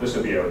this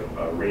would be a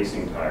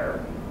racing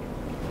tire.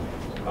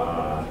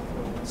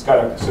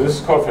 So this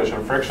is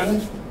coefficient of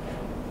friction.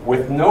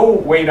 With no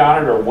weight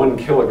on it or 1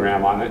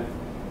 kilogram on it,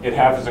 it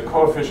has a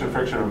coefficient of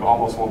friction of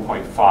almost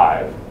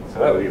 1.5. So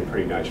that would be a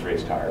pretty nice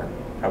race tire.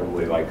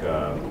 Probably like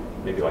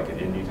maybe like an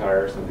Indy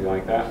tire or something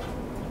like that.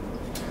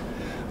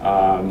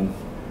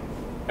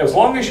 As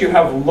long as you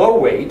have low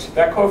weight,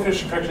 that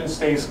coefficient of friction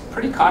stays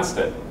pretty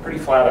constant, pretty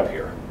flat up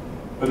here.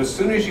 But as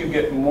soon as you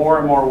get more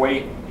and more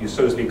weight, you,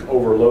 so to speak,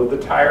 overload the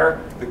tire,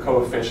 the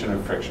coefficient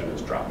of friction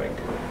is dropping.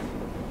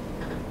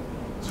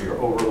 So you're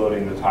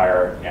overloading the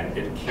tire, and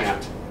it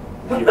can't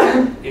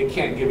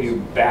give you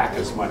back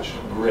as much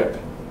grip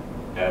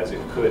as it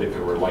could if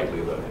it were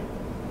lightly loaded.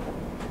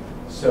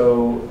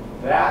 So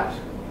that,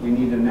 we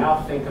need to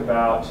now think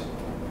about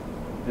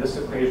this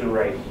equation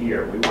right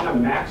here. We want to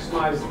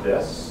maximize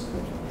this,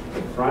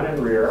 front and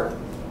rear,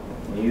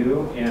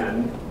 mu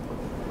n,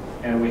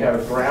 and we have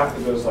a graph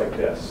that goes like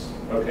this.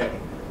 Okay,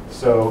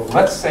 so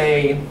let's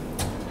say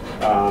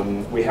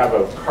we have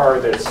a car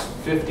that's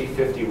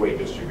 50-50 weight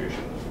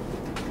distribution.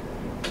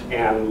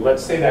 And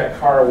let's say that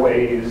car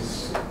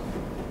weighs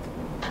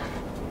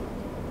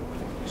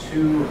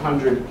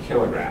 200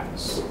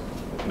 kilograms.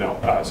 No,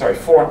 sorry,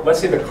 let's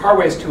say the car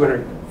weighs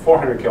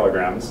 400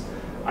 kilograms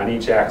on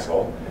each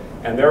axle,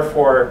 and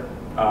therefore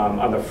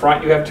on the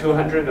front you have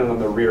 200 and on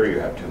the rear you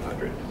have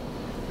 200.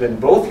 Then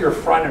both your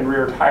front and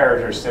rear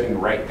tires are sitting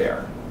right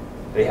there.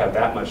 They have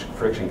that much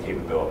friction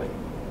capability.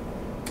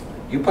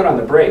 You put on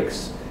the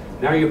brakes,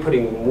 now you're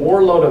putting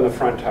more load on the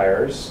front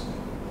tires,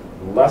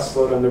 less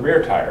load on the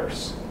rear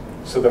tires.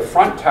 So the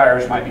front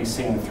tires might be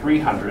seeing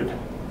 300,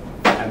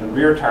 and the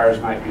rear tires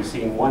might be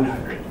seeing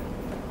 100.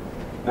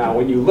 Now,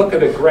 when you look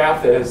at a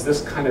graph that has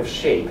this kind of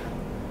shape,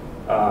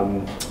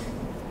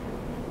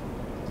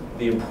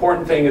 the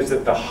important thing is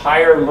that the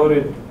higher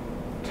loaded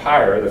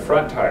tire, the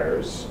front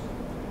tires,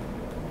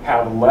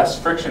 have less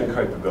friction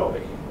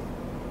capability.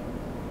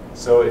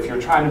 So if you're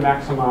trying to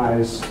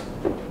maximize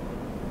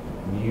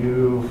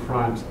mu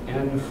front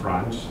n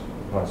front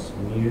plus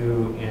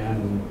mu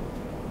n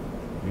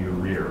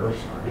rear,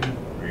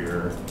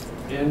 rear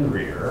in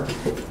rear.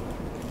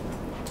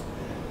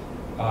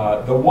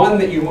 The one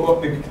that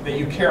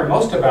you care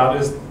most about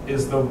is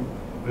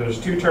there's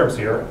two terms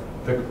here.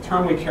 The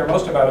term we care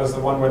most about is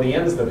the one where the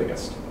end's the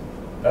biggest.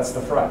 That's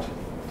the front.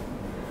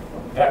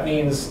 That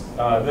means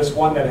this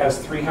one that has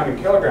 300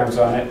 kilograms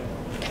on it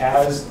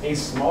has a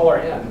smaller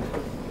end.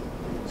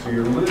 So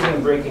you're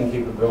losing braking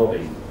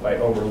capability by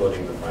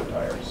overloading the front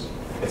tires.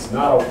 It's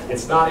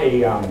not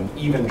a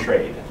even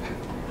trade.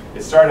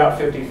 It started out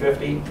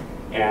 50-50,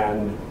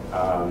 and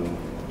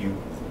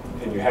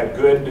you had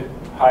good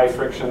high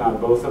friction on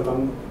both of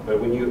them.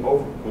 But when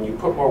you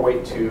put more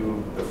weight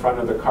to the front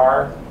of the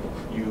car,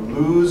 you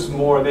lose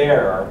more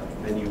there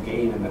than you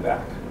gain in the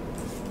back.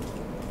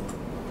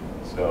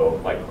 So,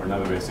 like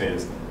another way to say it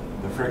is,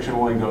 the friction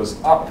only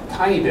goes up a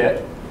tiny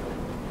bit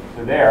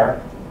to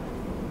there,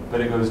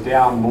 but it goes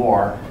down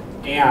more,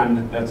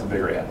 and that's a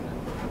bigger end.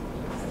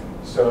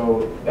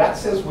 So that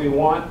says we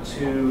want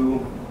to,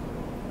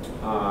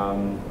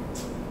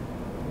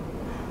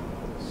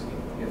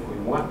 if we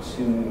want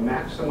to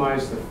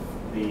maximize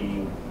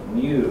the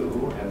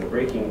mu and the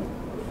braking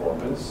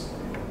performance,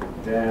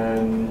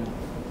 then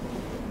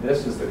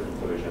this is the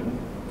conclusion.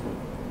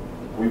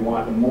 We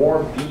want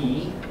more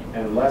B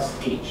and less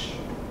H.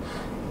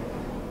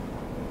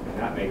 And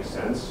that makes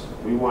sense.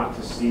 We want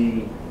to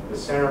see the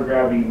center of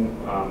gravity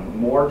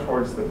more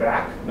towards the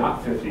back,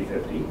 not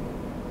 50-50.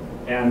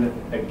 And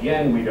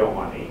again, we don't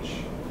want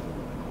H.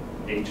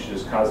 H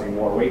is causing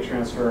more weight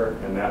transfer,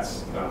 and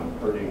that's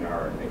hurting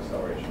our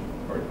acceleration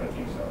or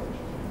deceleration.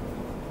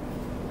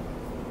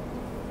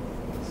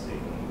 Let's see.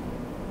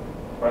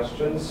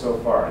 Questions so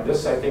far? I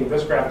think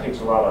this graph takes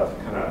a while to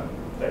kind of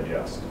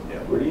digest. Yeah.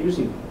 Where do you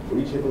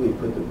typically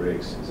put the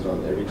brakes? Is it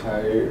on every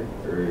tire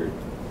or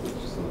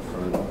just on the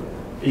front? Or?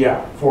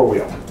 Yeah,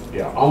 four-wheel.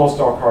 Yeah, almost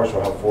all cars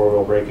will have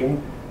four-wheel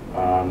braking.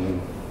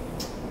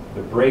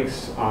 The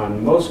brakes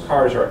on most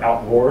cars are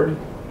outboard,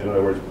 in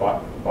other words,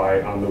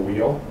 by on the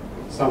wheel.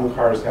 Some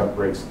cars have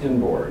brakes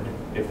inboard.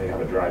 If they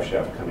have a drive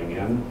shaft coming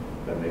in,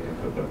 then they can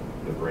put the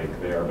brake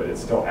there, but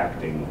it's still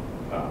acting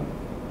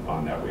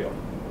on that wheel.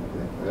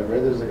 Okay. I've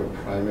read there's like a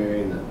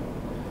primary and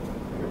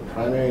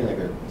like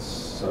a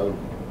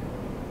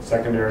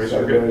secondary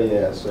circuit.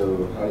 Yeah.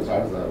 So how does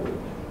that work?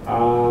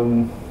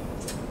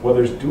 Well,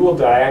 there's dual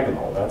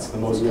diagonal. That's the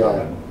most Yeah.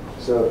 common.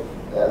 So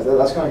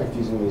that's kind of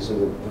confusing me. So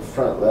the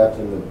front left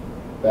and the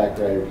back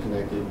right are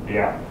connected.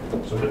 Yeah.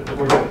 So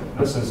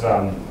this is,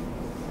 let's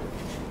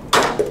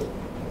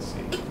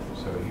see.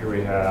 So here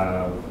we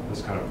have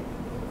this kind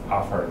of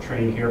off our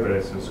train here, but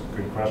it's a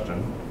good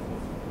question.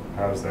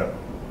 How does that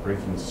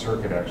braking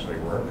circuit actually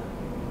work?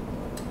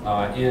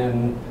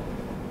 In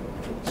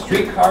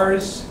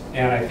streetcars,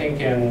 and I think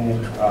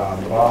in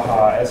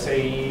Baja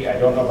SAE, I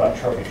don't know about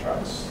trophy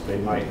trucks. They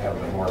might have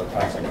the more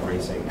classic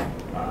racing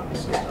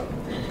system.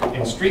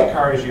 In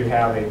streetcars, you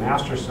have a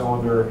master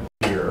cylinder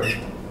here,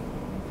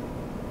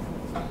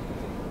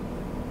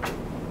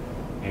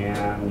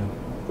 and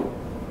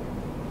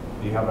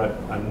you have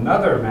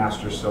another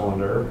master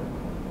cylinder.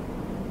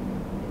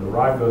 The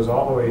rod goes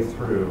all the way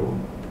through.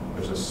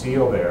 There's a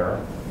seal there,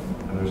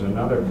 and there's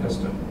another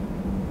piston.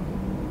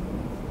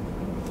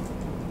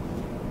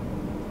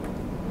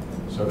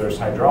 So there's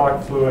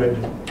hydraulic fluid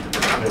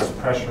that's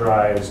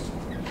pressurized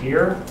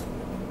here,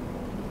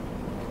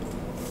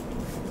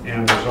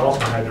 and there's also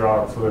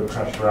hydraulic fluid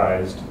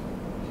pressurized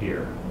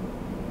here.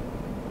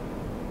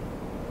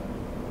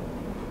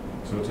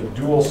 So it's a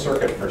dual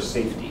circuit for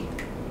safety.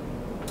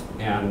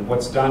 And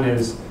what's done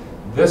is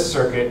this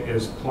circuit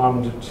is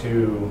plumbed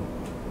to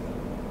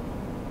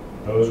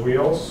those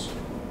wheels,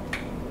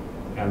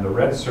 and the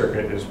red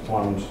circuit is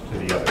plumbed to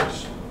the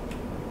others.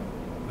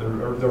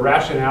 The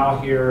rationale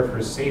here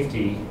for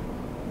safety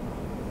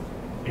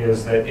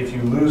is that if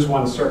you lose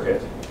one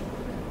circuit,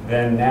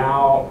 then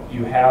now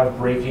you have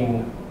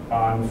braking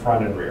on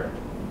front and rear.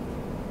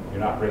 You're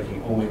not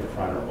braking only the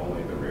front or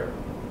only the rear.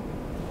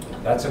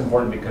 That's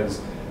important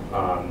because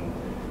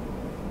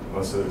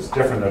well, so it's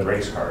different than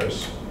race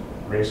cars.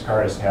 Race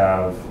cars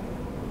have,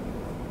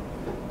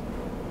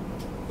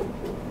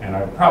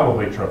 and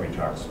probably trophy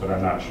trucks, but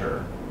I'm not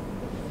sure.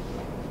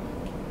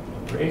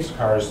 Race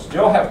cars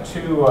still have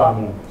two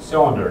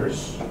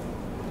cylinders,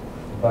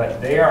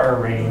 but they are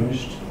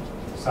arranged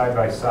side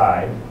by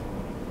side.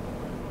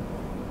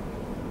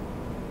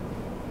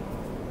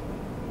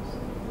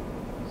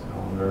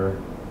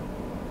 Cylinder,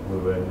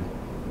 fluid.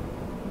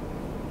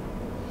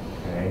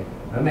 Okay.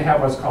 Then they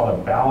have what's called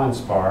a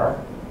balance bar,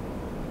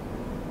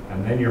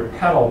 and then your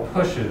pedal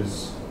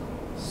pushes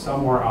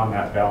somewhere on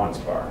that balance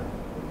bar.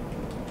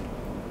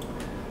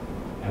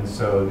 And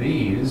so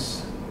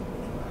these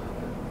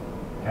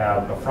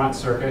have a front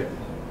circuit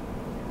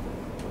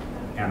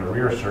and a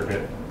rear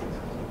circuit.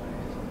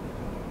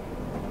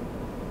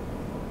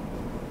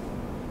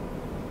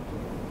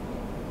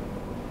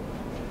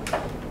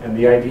 And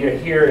the idea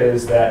here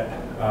is that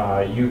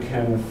you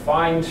can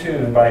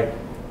fine-tune by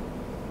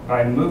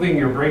moving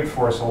your brake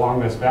force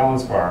along this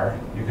balance bar,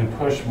 you can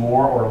push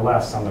more or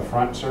less on the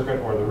front circuit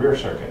or the rear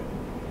circuit.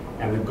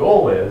 And the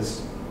goal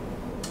is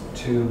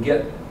to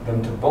get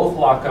them to both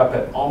lock up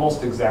at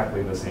almost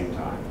exactly the same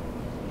time.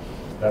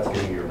 That's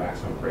giving you your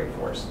maximum brake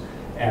force.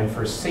 And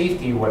for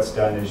safety, what's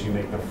done is you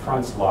make the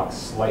fronts lock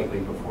slightly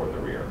before the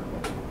rear.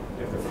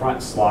 If the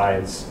front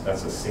slides,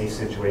 that's a safe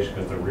situation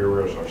because the rear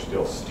wheels are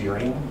still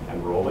steering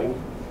and rolling.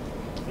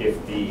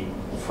 If the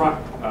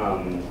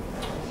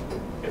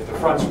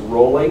front's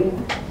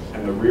rolling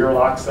and the rear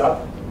locks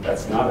up,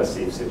 that's not a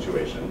safe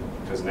situation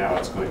because now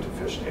it's going to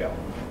fishtail.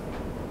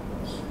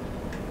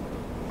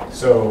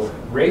 So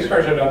race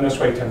cars are done this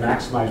way to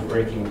maximize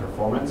braking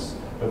performance,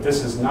 but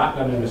this is not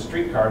done in a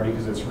street car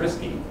because it's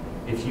risky.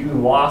 If you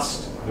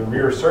lost the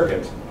rear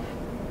circuit,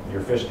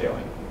 you're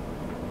fishtailing.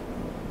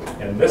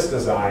 In this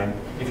design,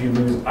 if you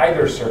lose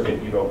either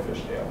circuit, you don't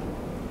fishtail.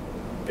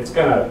 It's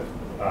going to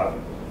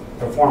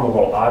perform a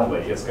little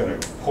oddly. It's going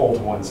to pull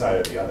to one side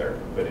or the other,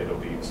 but it'll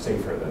be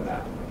safer than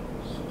that.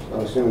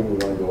 I'm assuming we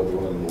want to go with the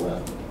one on the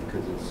left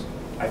because it's.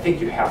 I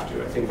think you have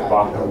to. I think the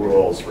Baja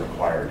rules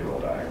require dual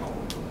diagonal,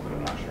 but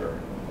I'm not sure.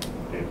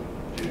 Have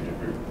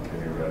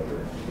you read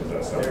or is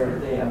that something?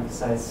 They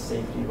emphasize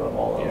safety above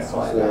all else. Yeah. So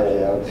I Yeah,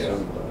 imagine- I would Yeah.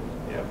 assume.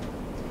 Yeah.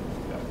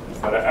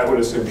 But I would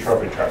assume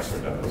trophy trucks are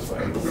done this way.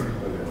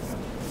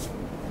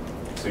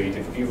 So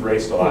if you've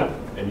raced a lot,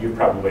 and you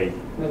probably,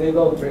 No, they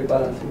go brake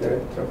balance in their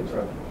trophy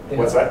truck. They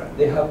What's have, that?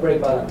 They have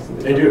brake balance in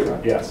the they trophy do,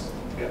 truck. yes,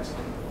 yes.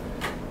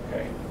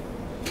 Okay,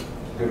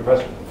 good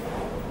question.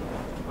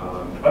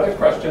 Other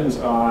questions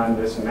on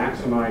this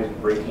maximized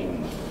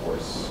braking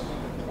force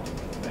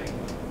thing?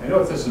 I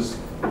know this is,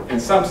 in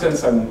some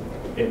sense,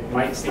 it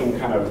might seem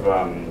kind of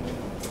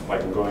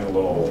like I'm going a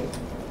little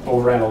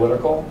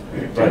over-analytical,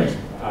 but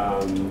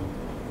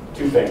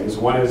two things.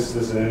 One is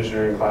this is an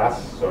engineering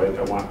class, so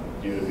I want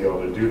you to be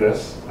able to do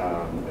this.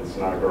 It's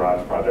not a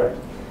garage project.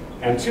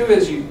 And two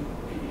is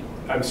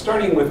I'm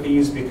starting with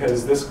these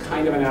because this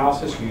kind of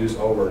analysis you use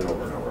over and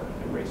over and over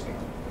in racing.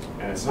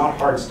 And it's not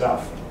hard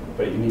stuff,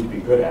 but you need to be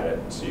good at it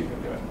so you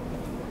can do it.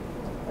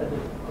 I have a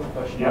quick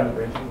question Yeah. on the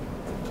braking.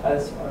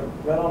 As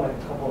I read on a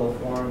couple of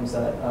forums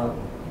that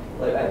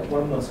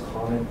one of the most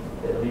common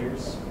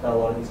failures that a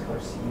lot of these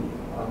cars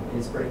see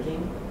is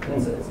braking.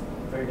 It's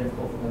very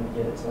difficult for them to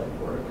get it to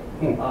work.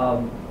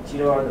 Do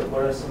you know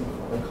what are some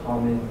of the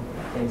common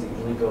things that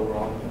usually go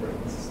wrong with the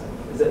braking system?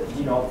 Is Do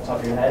you know off the top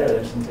of your head, are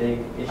there some big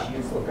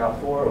issues to look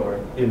out for, or?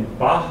 In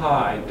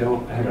Baja, I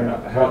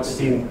haven't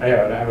seen, I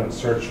haven't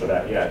searched for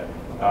that yet.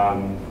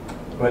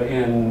 But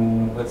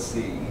in, let's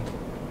see,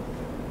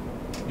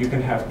 you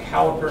can have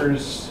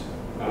calipers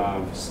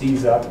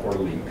seize up or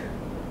leak.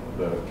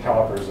 The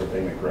caliper is the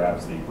thing that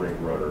grabs the brake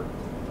rotor.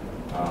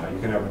 You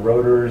can have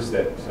rotors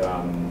that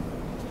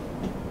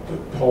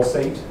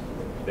pulsate.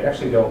 They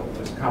actually don't,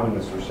 it's a common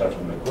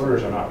misperception, the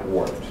rotors are not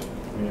warped.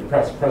 When you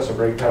press a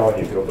brake pedal and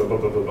you feel blah, blah,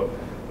 blah, blah, blah.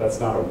 That's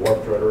not a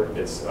warped rotor.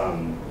 It's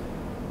that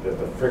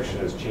the friction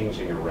is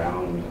changing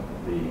around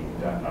the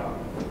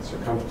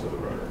circumference of the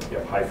rotor. You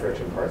have high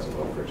friction parts and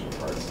low friction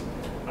parts.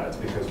 It's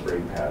because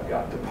brake pad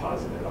got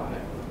deposited on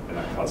it, and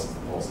that causes the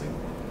pulsing.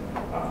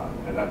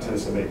 And that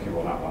tends to make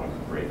people not want to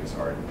brake as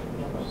hard.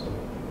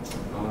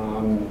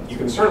 You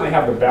can certainly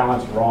have the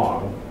balance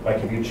wrong.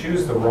 Like if you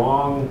choose the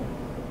wrong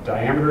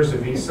diameters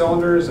of these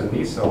cylinders and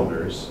these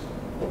cylinders,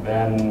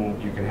 then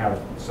you can have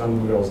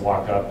some wheels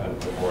lock up and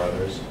before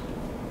others.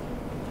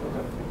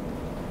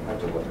 I have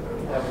to look at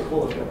it. Yeah,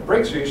 we'll look at it.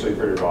 Brakes are usually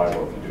pretty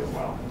reliable if you do them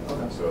well.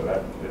 Okay. So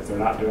that if they're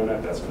not doing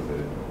it, that's because they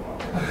didn't do it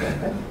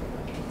well.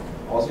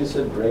 Also, you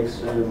said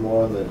brakes are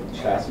more on the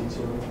chassis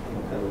too. Can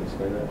you kind of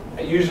explain that?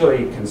 I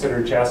usually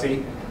consider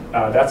chassis.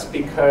 That's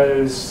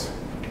because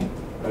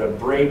the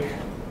brake,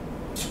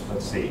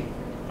 let's see,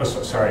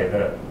 sorry,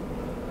 they're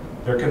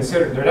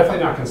definitely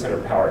not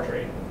considered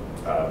powertrain.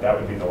 That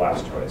would be the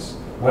last choice.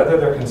 Whether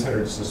they're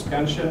considered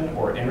suspension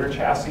or inner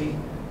chassis,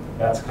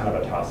 that's kind of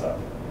a toss-up.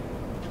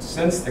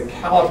 Since the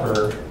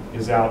caliper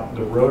is out,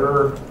 the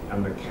rotor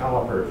and the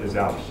caliper is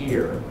out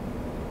here,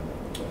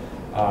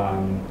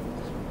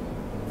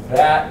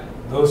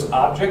 those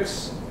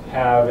objects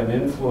have an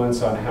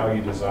influence on how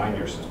you design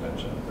your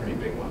suspension, a pretty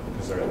big one,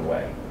 because they're in the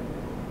way.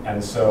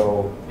 And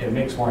so it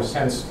makes more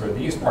sense for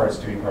these parts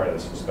to be part of the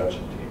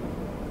suspension team.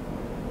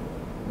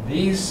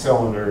 These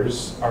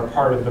cylinders are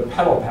part of the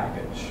pedal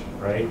package,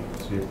 right?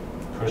 So you're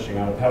pushing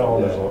on a pedal,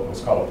 there's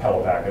what's called a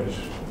pedal package,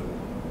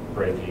 the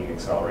braking,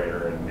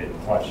 accelerator, and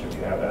mid-clutch if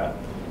you have that.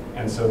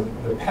 And so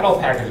the pedal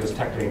package is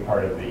technically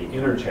part of the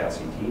inner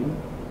chassis team.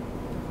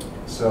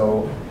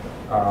 So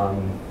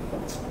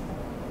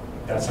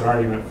that's an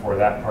argument for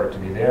that part to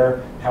be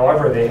there.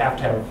 However, they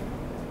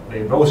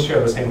both share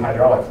the same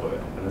hydraulic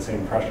fluid and the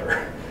same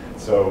pressure.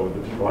 So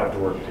the people have to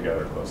work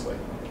together closely.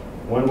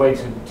 One way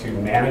to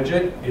manage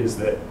it is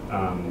that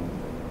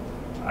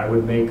I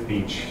would make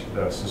the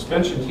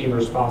suspension team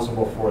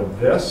responsible for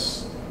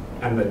this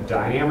and the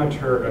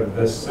diameter of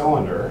this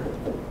cylinder,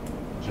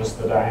 just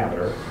the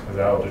diameter, because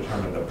that will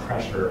determine the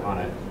pressure on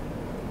it.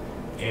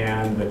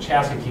 And the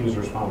chassis team is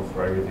responsible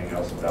for everything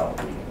else about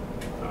the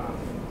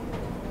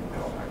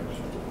pedal package.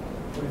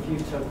 What if you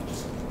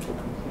just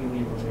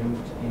completely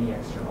removed any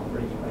external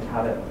braking, like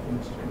had it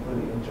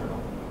completely internal?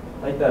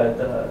 Like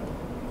the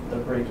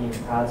braking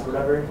pads or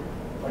whatever,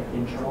 like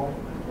internal,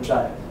 would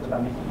that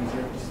make it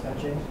easier for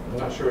suspension? I'm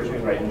not sure what you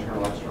mean by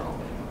internal, external.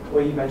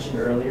 What you mentioned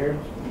earlier,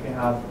 you can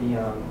have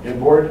the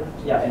Inboard?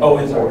 yeah.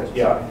 Inboard,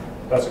 yeah,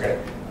 that's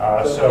okay.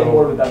 So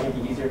inboard, would that make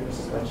it easier for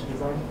suspension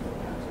design?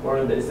 Or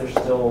is there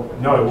still?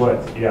 No, it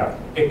would, yeah.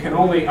 It can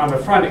only, on the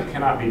front, it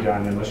cannot be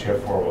done unless you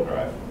have four-wheel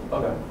drive.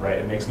 Okay. Right,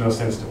 it makes no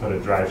sense to put a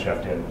drive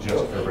shaft in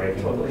just for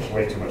braking. Totally.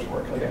 Way too much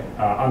work. Okay.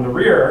 On the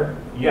rear,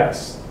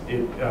 yes,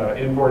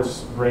 inboard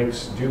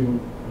brakes do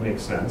make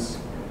sense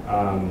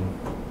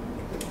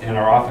and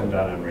are often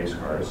done in race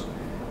cars.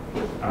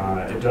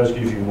 It does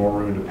give you more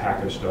room to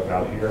package stuff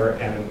out here,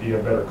 and you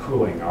have better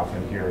cooling.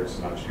 Often here, it's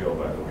not shielded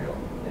by the wheel.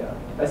 Yeah.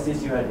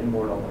 SDSU had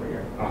inboard on the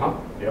rear.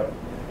 Yep.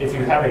 If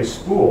you have a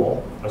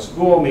spool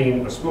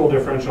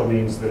differential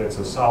means that it's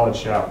a solid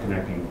shaft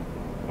connecting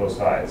both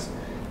sides.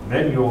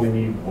 Then you only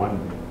need one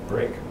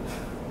brake.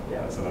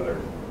 Yeah. That's another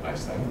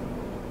nice thing.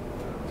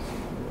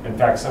 In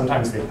fact,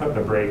 sometimes they put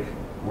the brake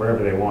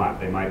wherever they want.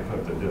 They might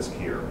put the disc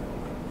here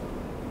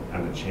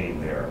and the chain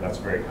there. That's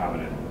very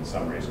common in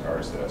some race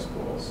cars that have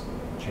spools.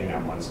 Chain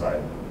on one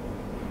side,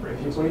 brake.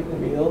 If you put it in the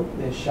middle,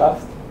 the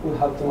shaft will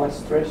have too much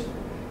stress.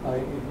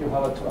 If you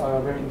have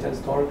a very intense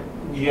torque.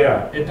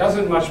 Yeah, it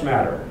doesn't much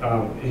matter.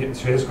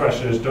 His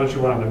question is, don't you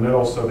want it in the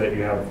middle so that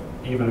you have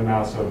even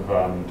amounts of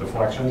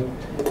deflection?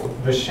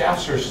 The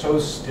shafts are so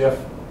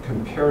stiff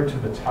compared to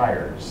the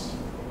tires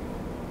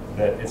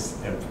that it's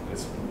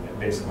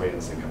basically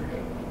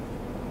insignificant.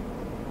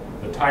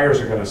 The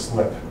tires are going to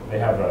slip.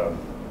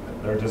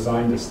 They're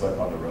designed to slip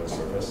on the road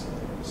surface.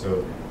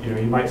 So you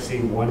might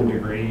see 1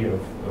 degree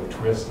of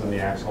twist in the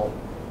axle,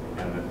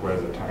 and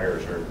whereas the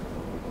tires are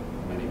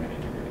many, many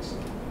degrees.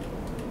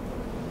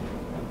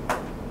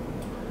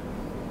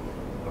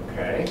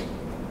 Okay.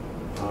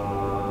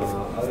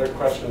 Other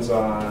questions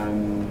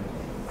on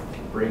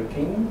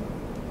braking?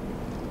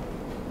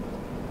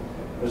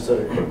 I just had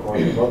a quick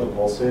one about the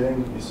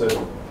pulsating. You said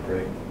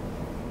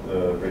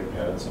the brake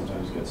pad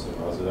sometimes gets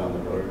deposited on the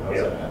rotor. How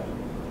does that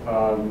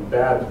happen?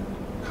 Bad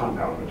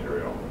compound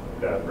material,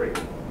 bad brake.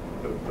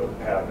 The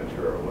pad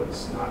material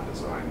was not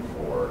designed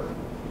for,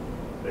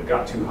 it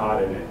got too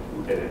hot and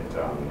it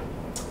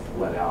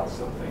let out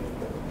something.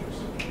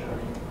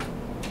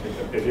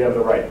 If you have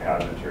the right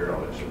pad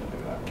material, it shouldn't do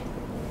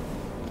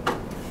that.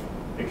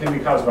 It can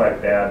be caused by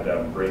bad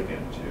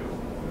break-in too.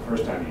 The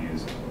first time you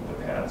use the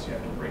pads, you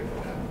have to break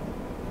them in.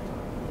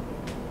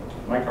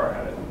 My car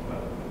had it,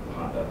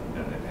 Honda,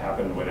 and it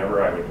happened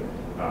whenever I would,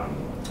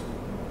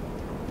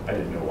 I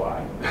didn't know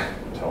why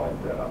until I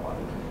read up on it.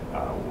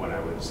 When I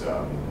was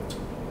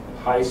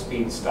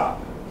high-speed stop,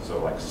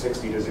 so like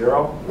 60 to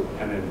 0,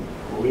 and then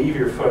leave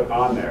your foot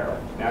on there.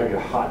 Now you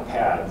have hot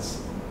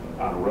pads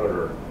on a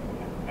rotor,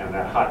 and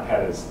that hot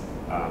pad is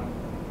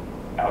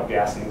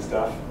outgassing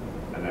stuff,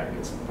 and that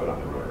gets put on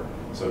the rotor.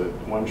 So the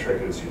one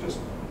trick is you just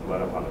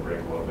let up on the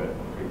brake a little bit,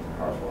 creep the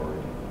car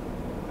forward,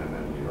 and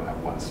then you don't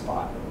have one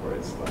spot where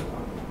it's let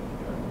on.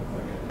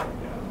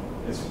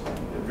 Yeah. It's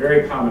a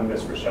very common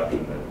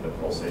misperception that the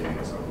pulsating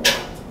is a warp.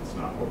 It's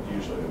not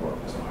usually the warp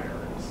is minor.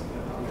 It's the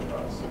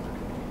does.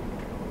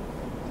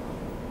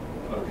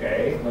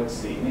 Okay, let's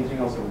see. Anything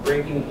else in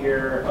braking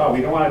here? Oh,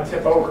 we don't want to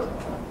tip over.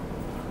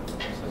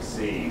 Let's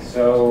see.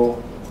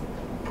 So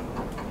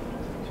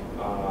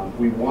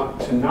we want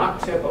to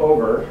not tip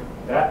over.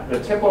 The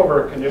tip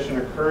over condition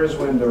occurs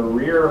when the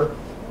rear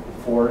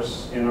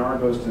force in R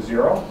goes to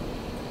 0,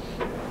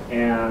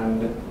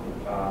 and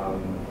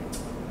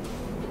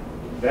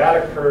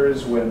that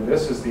occurs when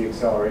this is the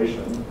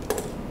acceleration.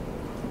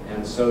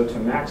 And so to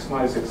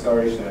maximize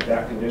acceleration at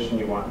that condition,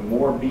 you want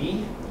more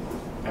B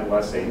and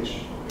less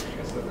H.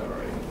 I said that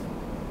already.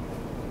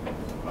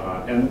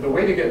 And the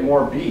way to get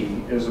more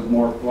B is a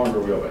longer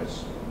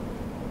wheelbase.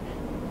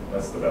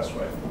 That's the best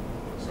way.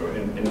 So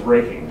in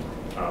braking,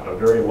 a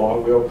very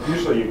long wheel,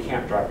 usually you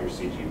can't drop your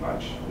CG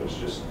much. There's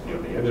just,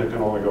 the engine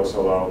can only go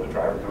so low, the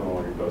driver can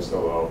only go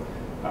so low.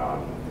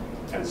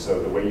 And so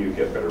the way you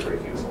get better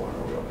braking is a longer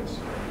wheelbase.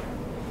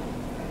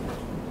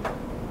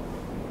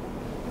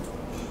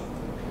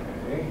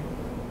 Okay.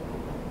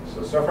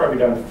 So far we've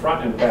done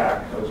front and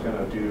back. I was going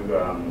to do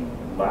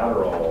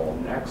lateral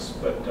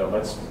next, but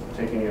let's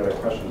take any other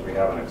questions we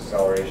have on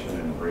acceleration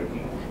and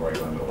braking before I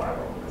go into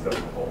lateral, because that's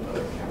a whole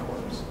other can of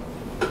worms.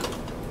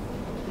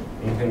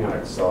 Anything on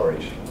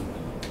acceleration?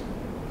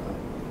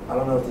 I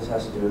don't know if this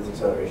has to do with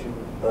acceleration,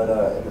 but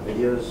in the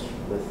videos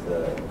with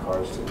the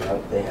cars sitting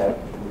up, they have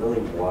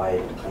really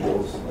wide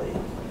wheels, like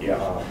in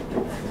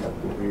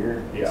the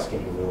rear,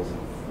 skinny wheels in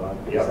front.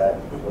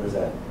 What is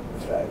that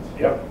effect?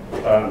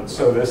 Yep.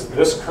 So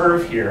this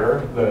curve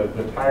here, the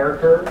tire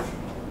curve,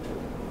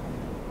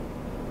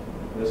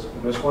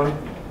 this one,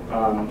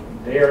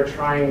 they are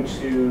trying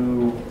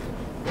to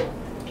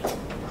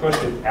push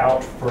it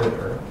out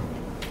further.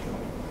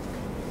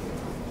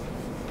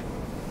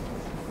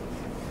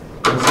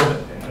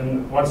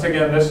 And once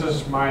again, this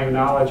is my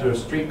knowledge of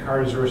street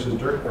cars versus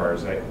dirt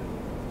cars. So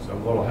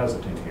I'm a little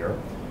hesitant here.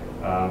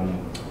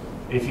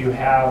 If you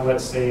have,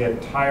 let's say, a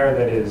tire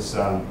that is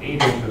 8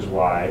 inches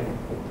wide,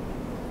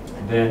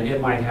 then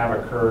it might have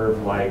a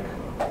curve like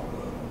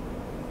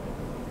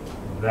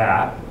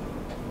that.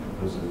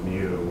 This is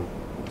mu,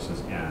 this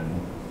is n.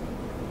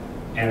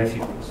 And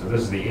so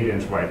this is the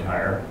 8-inch wide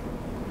tire.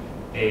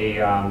 A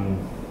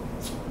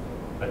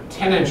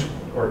 10-inch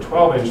or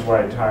 12-inch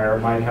wide tire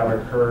might have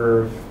a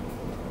curve.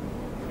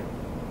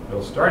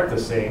 It'll start the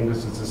same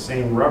because it's the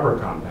same rubber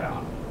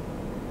compound.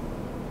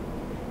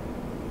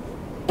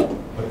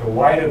 But the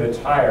wider the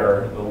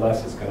tire, the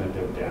less it's going to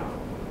dip down.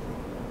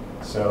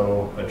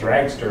 So a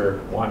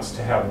dragster wants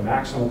to have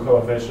maximum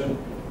coefficient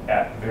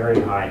at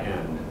very high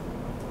end.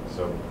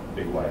 So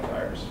big wide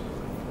tires.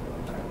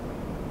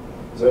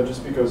 Is that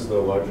just because the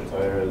larger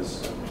tire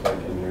is like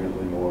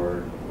inherently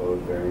more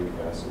load-bearing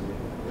capacity?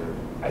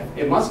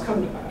 It must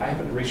come, I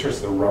haven't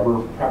researched the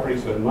rubber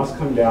properties, but it must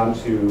come down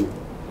to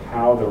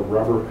how the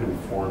rubber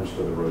conforms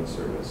to the road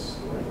surface.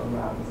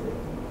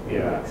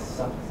 Yeah.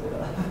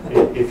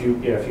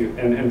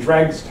 And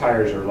drags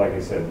tires are, like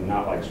I said,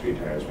 not like street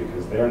tires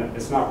because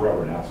it's not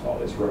rubber and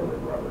asphalt, it's rubber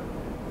and rubber.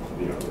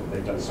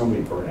 They've done so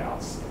many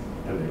burnouts,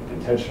 and they've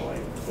intentionally,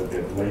 that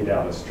they've laid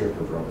down a strip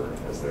of rubber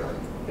as their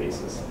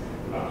basis.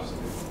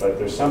 But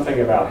there's something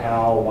about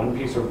how one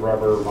piece of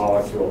rubber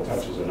molecule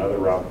touches another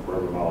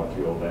rubber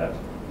molecule that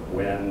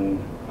when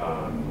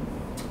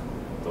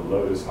the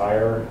load is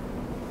higher,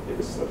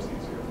 it slips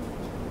easier.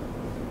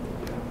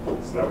 Yeah.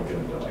 So that would get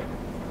into like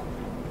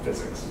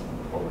physics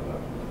over the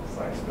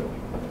science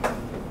building.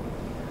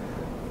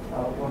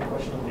 One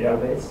question on the Yeah.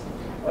 wheelbase.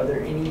 Are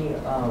there any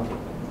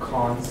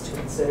cons to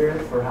consider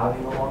for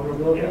having a longer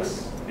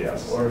wheelbase?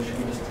 Yes. Or should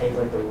we just take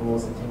like the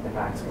rules and take the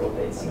max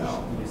wheelbase and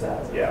No. use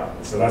that as a... Yeah,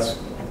 so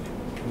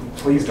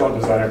please don't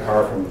design a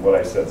car from what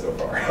I said so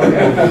far.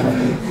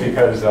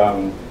 Because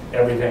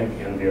everything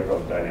in vehicle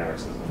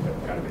dynamics is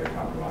going to be a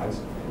compromise.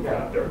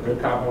 There are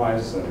good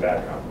compromises and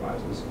bad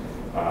compromises.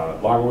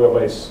 Long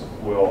wheelbase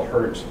will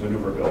hurt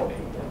maneuverability.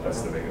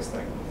 That's the biggest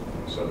thing.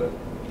 So that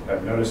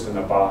I've noticed in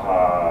the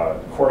Baja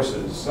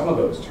courses, some of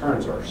those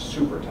turns are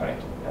super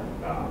tight.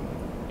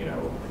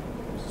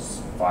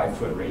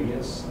 5-foot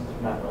radius.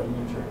 Not like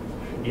U-turn.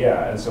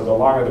 Yeah, and so the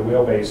longer the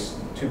wheelbase,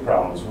 two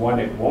problems. One,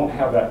 it won't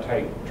have that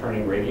tight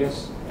turning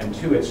radius, and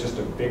two, it's just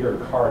a bigger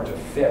car to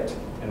fit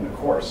in the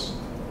course.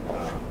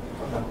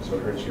 So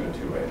it hurts you in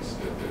two ways.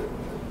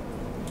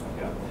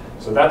 Yeah.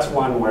 So that's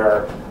one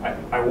where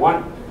I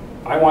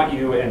want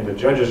you, and the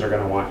judges are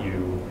going to want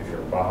you, if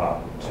you're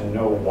Baja, to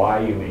know why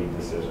you made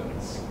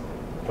decisions.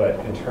 But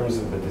in terms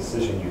of the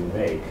decision you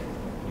make,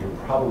 you're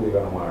probably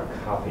going to want to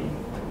copy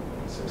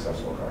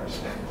successful cars.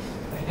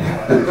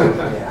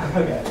 Yeah.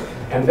 Okay.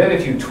 And then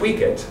if you tweak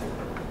it,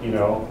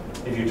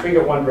 if you tweak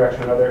it one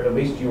direction or another, at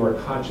least you are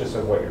conscious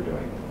of what you're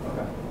doing.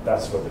 Okay.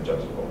 That's what the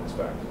judges will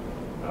expect.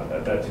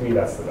 To me,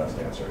 that's the best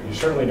answer. You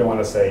certainly don't want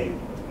to say,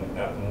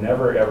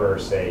 never ever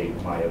say,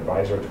 my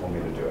advisor told me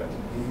to do it.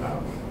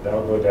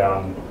 That'll go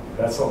down,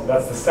 that's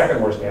the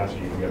second worst answer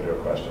you can give to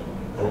a question.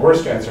 The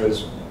worst answer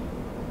is,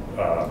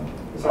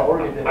 It's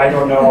already there. I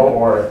don't know,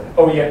 or,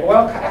 oh yeah,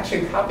 well,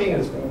 actually copying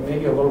is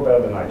maybe a little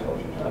better than I told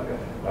you. Okay.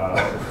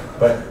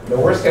 But the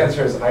worst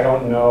answer is, I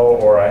don't know,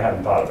 or I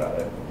haven't thought about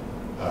it.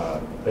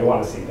 They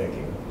want to see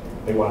thinking.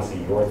 They want to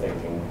see your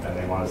thinking, and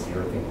they want to see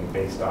your thinking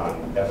based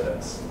on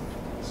evidence.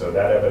 So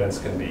that evidence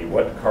can be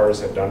what cars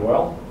have done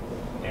well,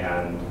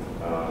 and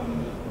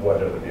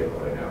what are the vehicle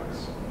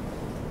dynamics.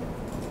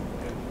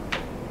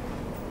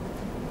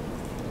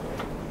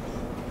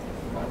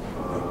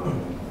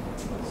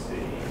 Let's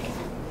see.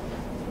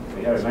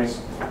 We had a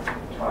nice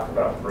talk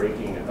about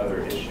braking and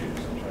other issues.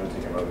 I'm trying to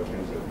think of other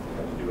things that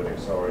have to do with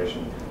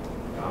acceleration.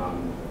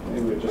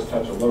 Maybe we'll just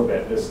touch a little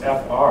bit. This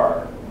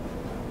FR,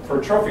 for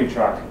a trophy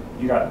truck,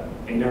 you got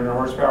 800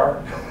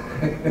 horsepower.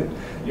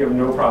 You have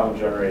no problem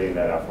generating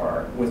that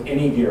FR with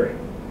any gearing.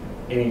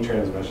 Any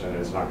transmission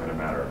is not going to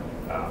matter.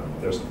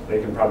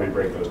 They can probably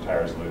break those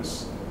tires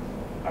loose,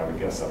 I would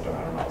guess, up to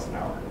 100 miles an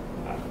hour.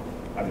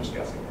 I'm just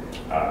guessing.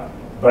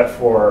 But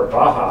for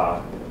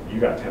Baja, you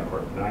got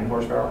 9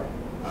 horsepower.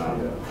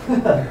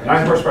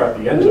 9 horsepower at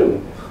the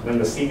engine, then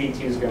the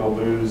CVT is going to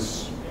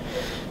lose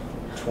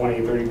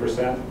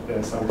 20–30%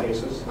 in some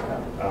cases.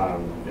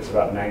 It's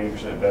about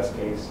 90% best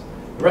case.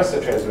 The rest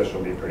of the transmission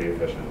will be pretty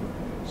efficient.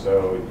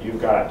 So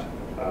you've got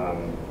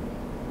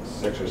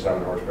 6 or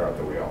 7 horsepower at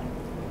the wheel.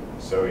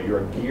 So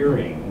your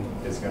gearing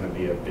is going to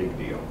be a big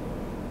deal.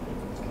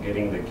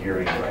 Getting the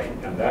gearing right.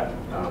 And that,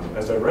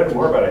 as I read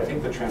more about it, I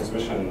think the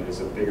transmission is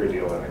a bigger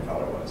deal than I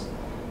thought it was.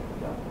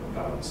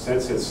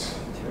 Since it's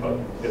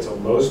a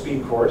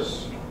low-speed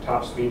course,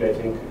 top speed I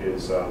think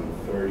is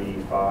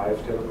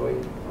 35 typically,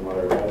 from what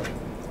I read.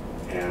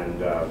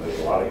 And there's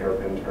a lot of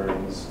hairpin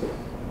turns.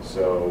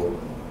 So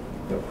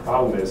the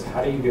problem is,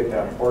 how do you get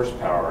that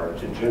horsepower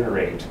to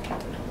generate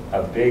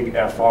a big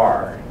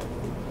FR?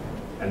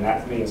 And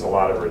that means a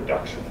lot of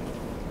reduction.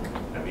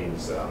 That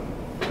means,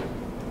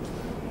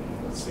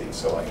 let's see,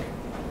 so like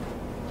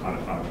on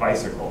a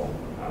bicycle,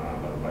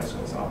 the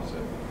bicycle's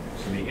opposite.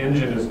 So the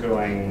engine is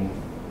going,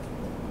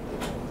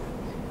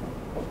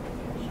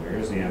 so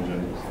here's the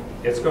engine.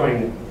 It's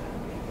going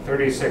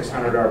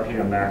 3,600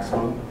 RPM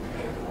maximum.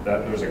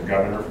 There's a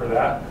governor for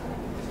that.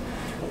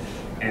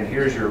 And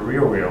here's your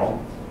rear wheel.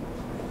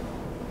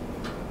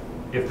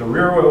 If the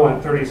rear wheel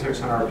went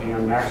 3,600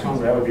 RPM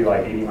maximum, that would be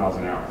like 80 miles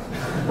an hour.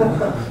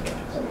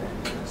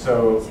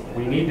 So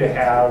we need to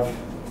have,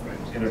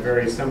 in a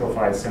very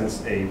simplified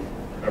sense, a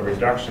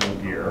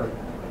reduction gear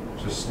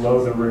to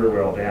slow the rear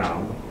wheel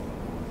down.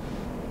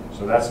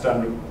 So that's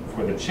done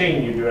for the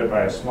chain. You do it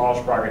by a small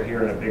sprocket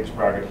here and a big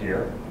sprocket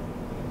here.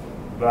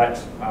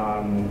 But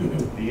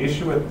the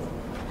issue with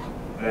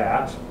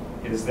that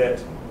is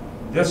that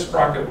this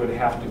sprocket would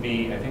have to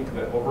be, I think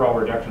the overall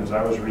reductions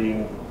I was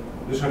reading,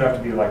 this would have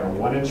to be like a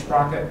 1-inch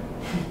sprocket,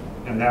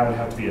 and that would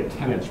have to be a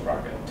 10-inch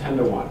sprocket, 10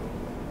 to 1.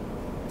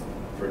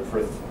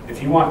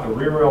 If you want the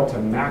rear wheel to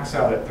max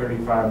out at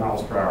 35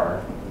 miles per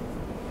hour,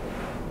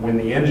 when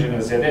the engine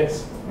is at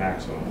its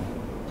maximum,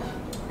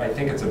 I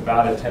think it's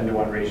about a 10 to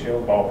 1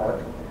 ratio,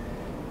 ballpark.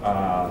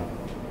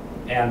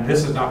 And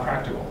this is not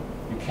practical.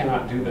 You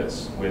cannot do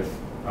this with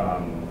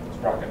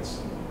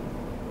sprockets.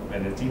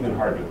 And it's even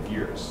hard with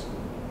gears.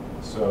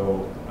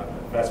 So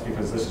that's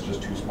because this is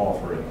just too small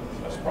for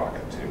a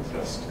sprocket to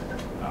exist.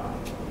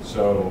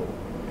 So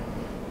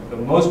the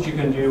most you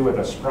can do with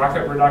a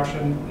sprocket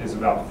reduction is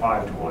about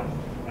 5 to 1.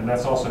 And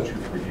that's also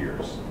true for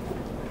gears.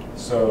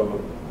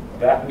 So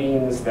that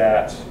means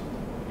that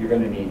you're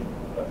going to need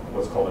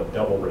what's called a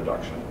double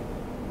reduction.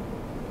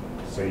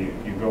 So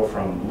you go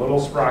from little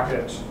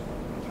sprocket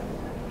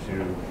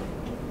to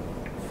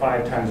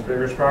 5 times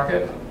bigger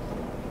sprocket.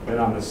 Then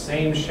on the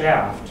same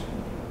shaft,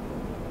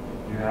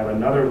 you have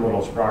another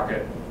little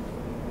sprocket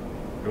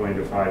going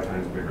to 5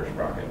 times bigger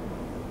sprocket.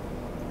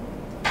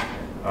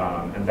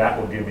 And that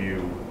will give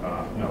you,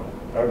 no,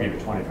 that will give you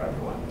 25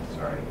 to 1,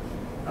 sorry.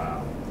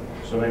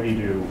 So maybe you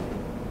do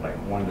like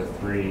 1 to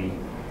 3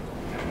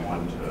 and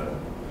 1 to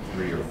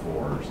 3 or 4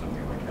 or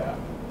something like that.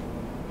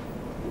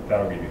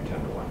 That'll give you 10 to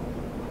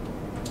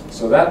 1.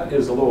 So that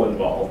is a little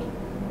involved.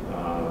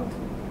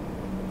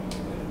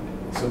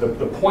 So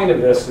the point of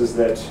this is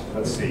that,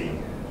 let's see,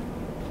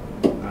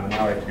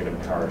 now I have to get a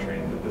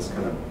powertrain, but this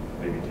kind of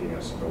maybe taking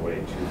us away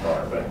too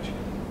far, but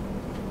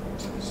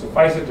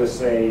suffice it to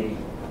say,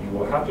 you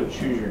will have to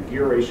choose your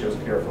gear ratios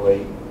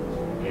carefully,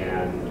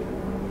 and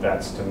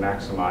that's to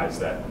maximize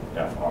that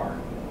FR.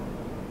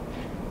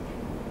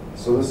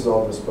 So this is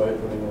all despite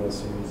putting in a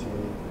CVT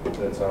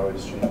that's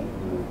always changing?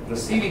 The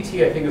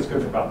CVT, I think, is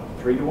good for about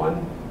 3 to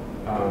 1.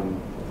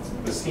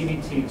 The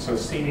CVT, so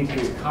CVT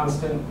is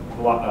constant,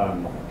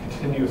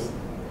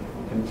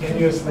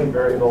 continuously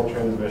variable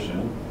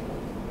transmission.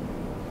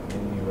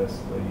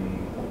 Continuously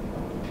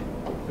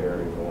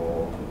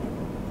variable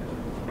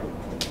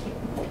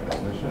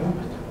transmission,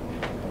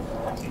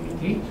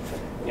 CVT.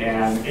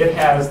 And it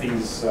has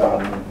these,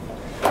 maybe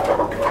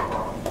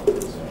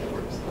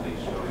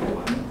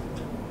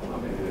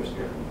there's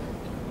here,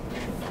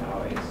 how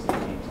a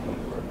CVT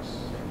works.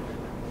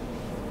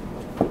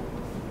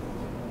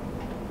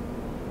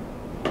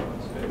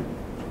 That's good.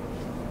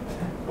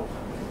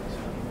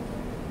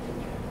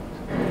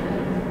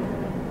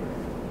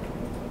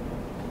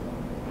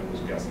 I'm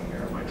just guessing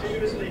there.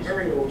 Continuously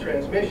variable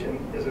transmission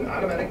is an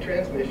automatic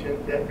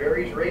transmission that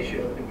varies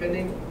ratio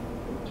depending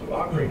to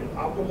operate at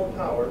optimal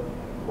power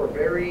for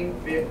varying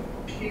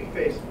sheave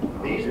faces.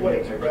 These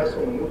weights press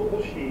on the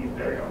movable sheave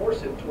and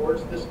force it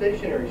towards the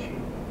stationary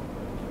sheave.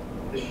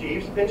 The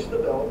sheaves pinch the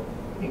belt,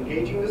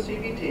 engaging the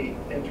CVT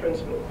and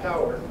transmit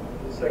power to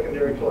the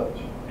secondary clutch.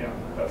 Yeah,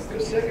 that's The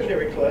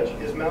secondary clutch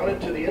is mounted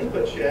to the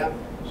input shaft.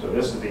 So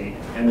this is the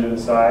engine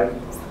side,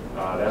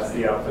 that's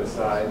the output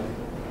side.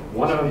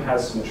 One of them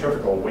has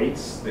centrifugal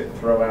weights that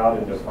throw out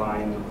and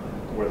define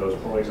where those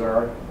pulleys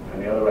are,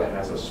 and the other one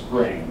has a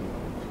spring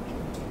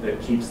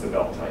that keeps the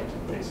belt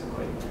tight,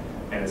 basically.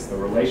 And it's the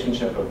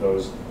relationship of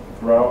those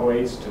throw-out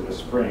weights to the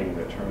spring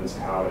that determines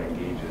how it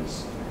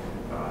engages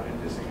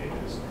and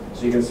disengages.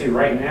 So you can see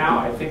right now,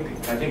 I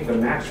think the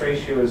max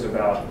ratio is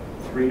about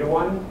 3 to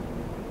 1.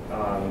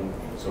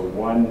 So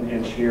 1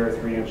 inch here,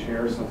 3 inch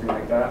here, something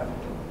like that.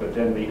 But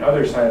then the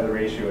other side of the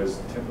ratio is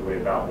typically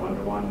about 1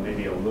 to 1,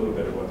 maybe a little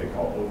bit of what they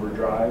call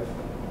overdrive,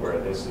 where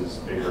this is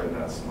bigger and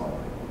that's smaller.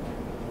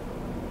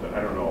 But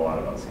I don't know a lot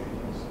about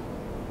CVTs.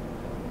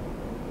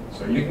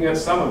 So you can get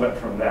some of it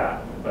from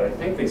that, but I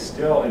think they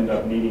still end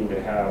up needing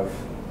to have,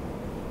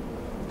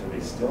 do they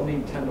still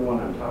need 10 to 1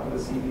 on top of the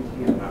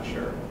CVT? I'm not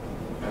sure.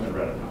 I haven't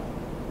read enough.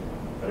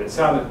 But it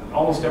sounded,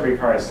 almost every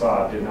car I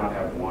saw did not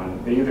have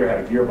one. They either had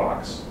a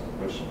gearbox,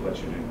 which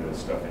lets you do this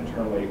stuff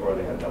internally, or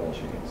they had double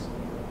chains.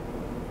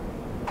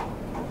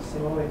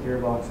 Same with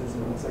gearboxes,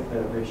 it looks like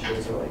the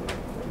ratios are like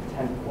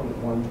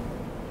 10.1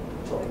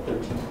 to like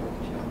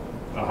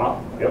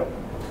 13.2. Yep.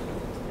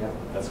 Yeah.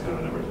 That's kind of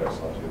the numbers I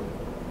saw too.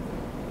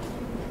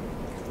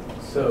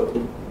 So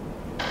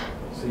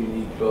you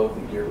need both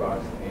the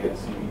gearbox and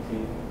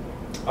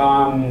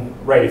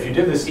CVT? Right, if you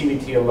did the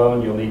CVT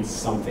alone, you'll need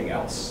something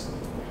else.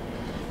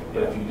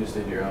 But if you just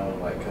did your own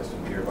like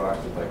custom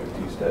gearbox with like a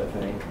 2-step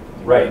thing,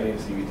 you Right. don't need a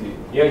CVT?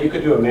 Yeah, you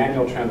could do a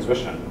manual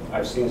transmission.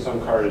 I've seen some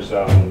cars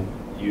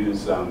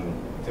use,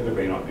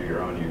 typically you don't do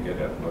your own, you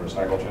get a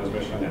motorcycle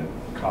transmission and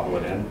cobble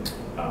it in.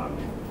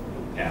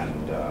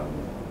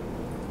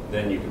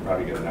 Then you could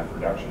probably get enough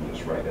reduction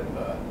just right in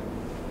the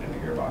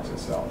gearbox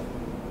itself.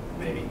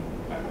 Maybe.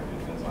 I don't know, it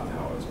depends on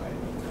how it's made.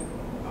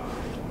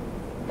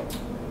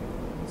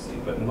 Let's see,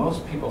 but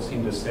most people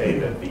seem to say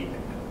that the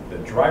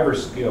driver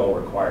skill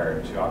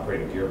required to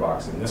operate a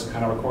gearbox in this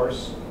kind of a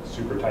course,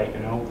 super tight,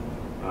 you know,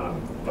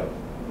 but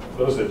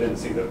those that didn't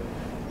see the,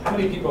 how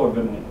many people have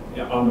been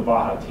on the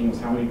Baja teams?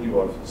 How many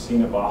people have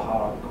seen a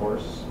Baja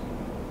course?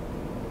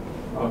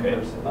 Okay.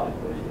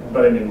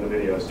 But I mean the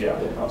videos, yeah.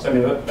 So I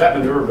mean that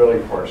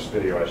maneuverability course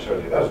video I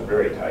showed you, that was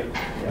very tight.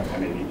 Yeah. I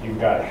mean you've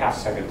got a half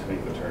second to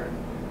make the turn,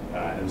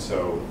 and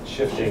so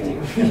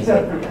shifting.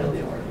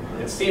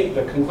 It seemed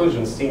the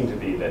conclusion seemed to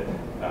be that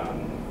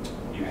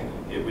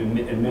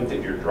it meant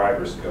that your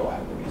driver skill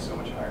had to be so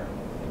much higher.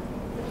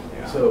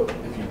 Yeah. So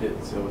if you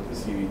did so with the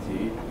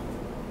CVT,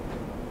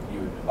 you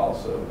would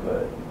also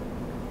put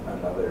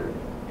another.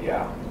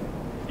 Yeah.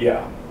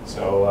 Yeah.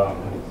 So.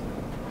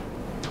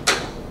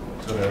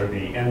 So there would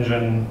be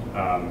engine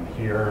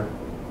here.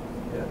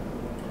 Yeah.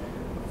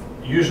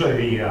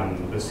 Usually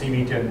the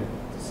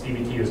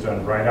CVT is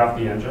done right off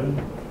the engine.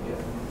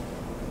 Yeah.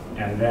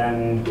 And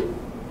then,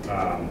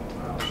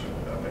 I'll show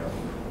it up there.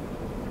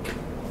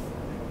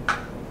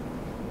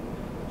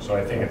 So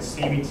I think it's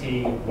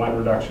CVT, 1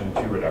 reduction,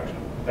 2 reduction.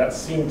 That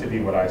seemed to be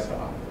what I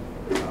saw.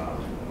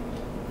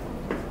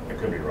 I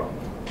could be wrong.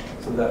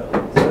 So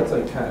that's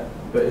like kind of,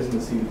 but isn't the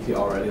CVT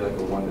already like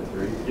a 1 to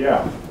 3?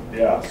 Yeah,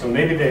 yeah. So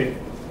maybe they,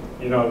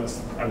 you know,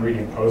 I'm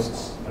reading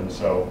posts, and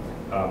so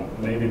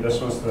maybe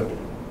this was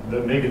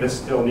maybe this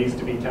still needs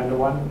to be 10 to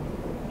 1,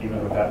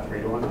 even with that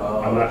 3 to 1.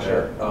 Oh, I'm not okay.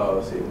 sure. Oh,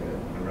 I see. Okay.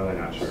 I'm really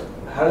not sure.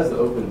 How does the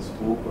open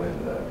spool play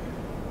into that?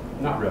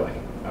 Not really.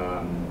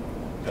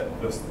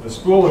 The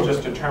spool will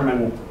just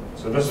determine,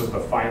 so this is the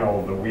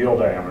wheel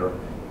diameter.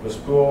 The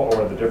spool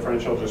or the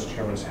differential just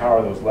determines how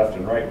are those left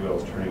and right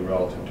wheels turning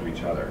relative to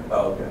each other.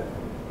 Oh, okay.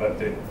 But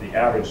the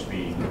average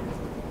speed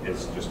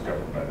is just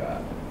governed by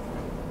that.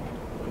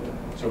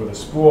 So with a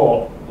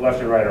spool, left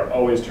and right are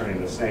always turning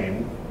the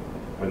same.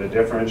 With a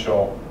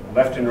differential,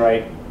 left and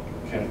right,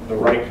 the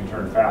right can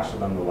turn faster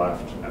than the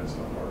left, and so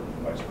forth,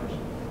 vice versa.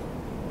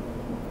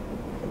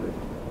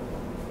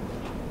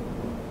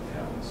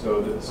 Yeah.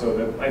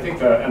 I think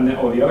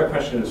the other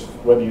question is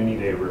whether you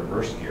need a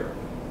reverse gear.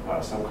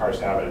 Some cars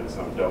have it and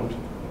some don't.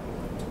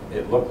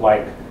 It looked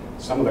like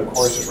some of the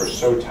courses were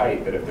so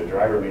tight that if the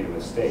driver made a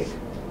mistake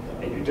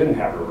and you didn't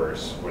have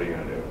reverse, what are you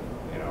going to do?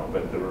 You know,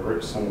 but the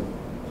reverse, some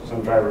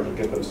drivers would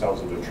get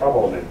themselves into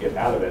trouble and they'd get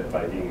out of it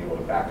by being able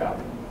to back up.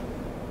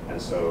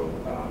 And so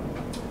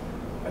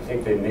I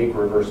think they make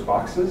reverse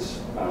boxes.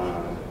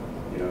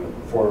 You know,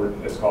 forward,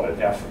 it's called an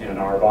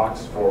FNR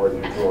box, forward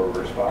neutral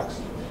reverse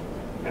box.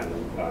 And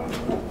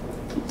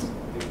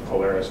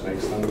Polaris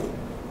makes them,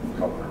 a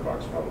couple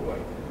 $100 probably,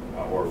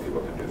 or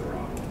people can do their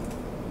own.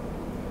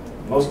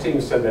 Most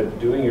teams said that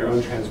doing your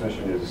own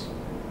transmission is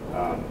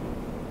a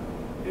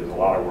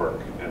lot of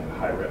work and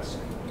high risk.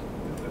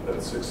 The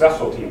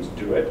successful teams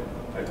do it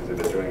because they've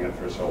been doing it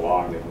for so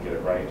long they can get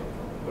it right.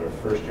 But a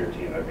first-year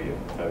team, that'd be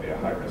a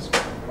high risk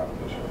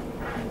proposition.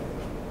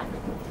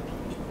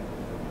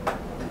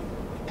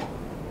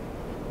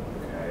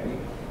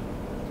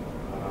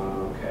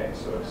 Okay,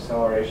 so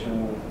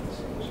acceleration. Let's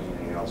see if there's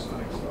anything else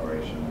on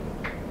acceleration.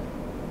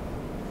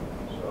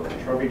 So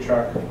trophy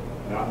truck,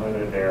 not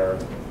limited air.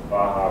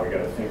 Baja, we got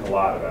to think a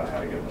lot about how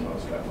to get the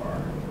most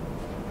FR.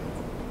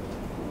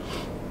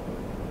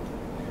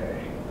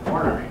 Okay,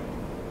 cornering.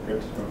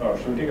 Good. Oh,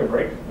 should we take a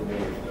break?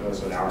 It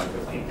was an hour and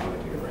 15. I'm going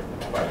to take a break.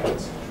 5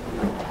 minutes.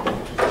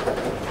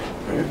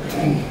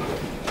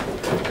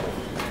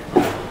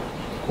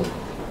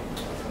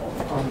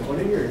 What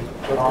are your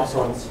thoughts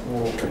on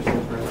spool versus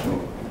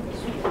differential?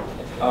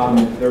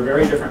 They're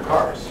very different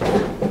cars.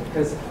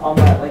 Because on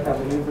that, like that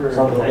maneuver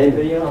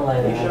video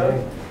you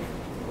showed,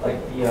 like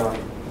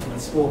the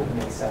spool can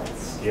make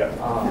sense. Yeah.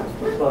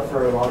 But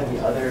for a lot of the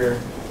other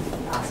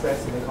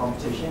aspects of the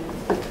competition,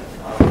 I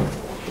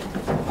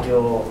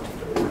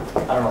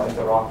don't know, like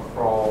the rock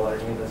crawl or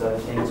any of those other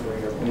things where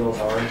your wheels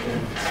are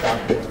getting stuck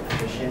in different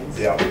positions.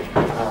 Yeah.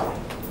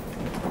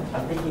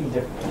 I'm thinking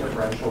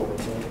differential would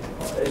be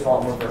is a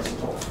lot more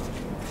versatile.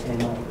 And,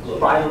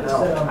 but I don't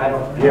know. I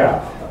don't.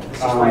 Yeah. This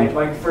is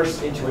my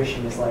first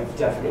intuition is like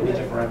definitely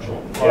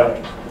differential.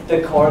 But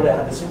the car that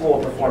had the spool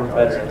performed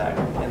better in that.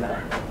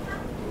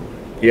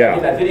 Yeah.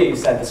 In that video you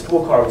said the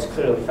spool car was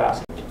clearly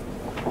faster.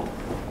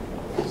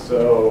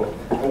 So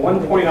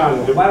one point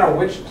on, no matter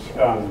which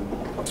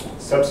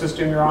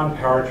subsystem you're on,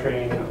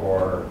 powertrain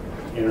or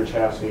inner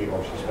chassis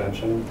or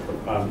suspension,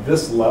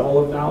 this level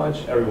of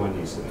knowledge everyone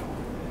needs to know.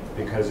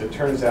 Because it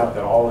turns out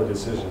that all the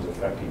decisions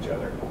affect each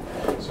other.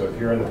 So if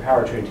you're in the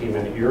powertrain team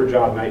and your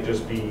job might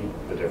just be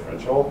the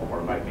differential or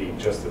it might be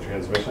just the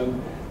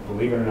transmission,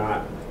 believe it or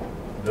not,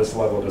 this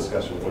level of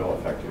discussion will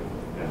affect you.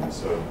 And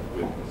so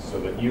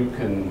that you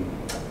can,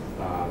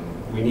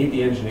 we need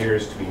the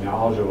engineers to be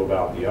knowledgeable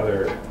about the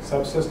other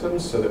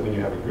subsystems so that when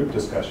you have a group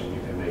discussion, you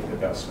can make the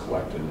best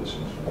collective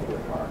decision for the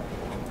car.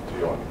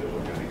 So there's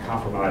going to be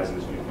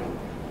compromises.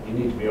 You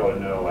need to be able to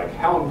know, like,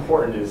 how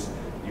important is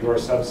your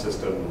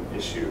subsystem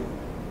issue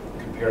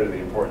compared to the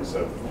importance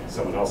of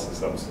someone else's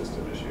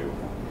subsystem issue.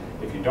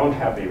 If you don't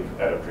have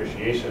that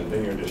appreciation,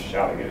 then you're just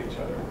shouting at each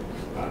other.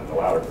 The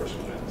louder person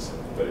wins.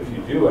 But if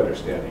you do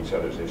understand each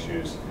other's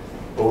issues,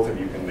 both of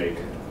you can make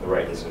the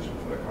right decision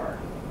for the car.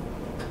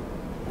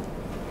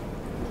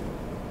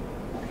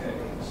 Okay,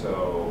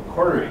 so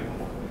cornering.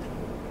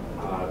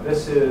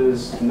 This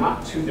is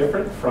not too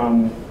different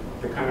from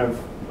the kind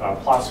of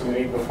plots we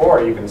made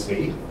before, you can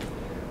see.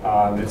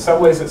 In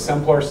some ways it's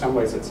simpler, some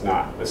ways it's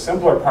not. The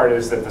simpler part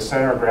is that the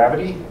center of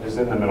gravity is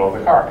in the middle of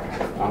the car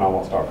on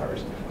almost all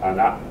cars,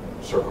 not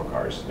circle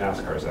cars.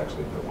 NASCARs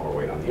actually put more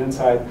weight on the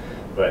inside,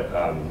 but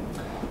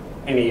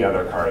any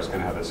other car is going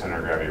to have the center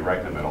of gravity right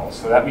in the middle.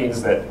 So that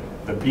means that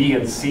the B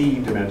and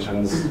C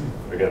dimensions,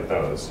 forget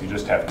those. You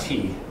just have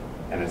T,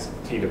 and it's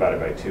T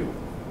divided by 2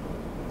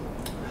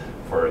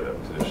 for the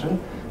position.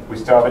 We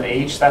still have an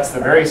H. That's the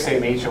very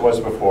same H it was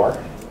before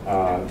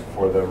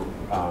for the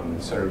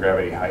center of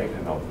gravity height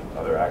and the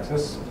other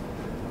axis.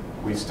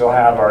 We still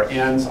have our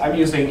ends. I'm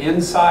using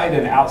inside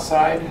and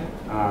outside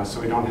so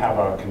we don't have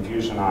a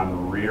confusion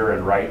on rear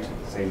and right,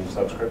 same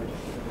subscript.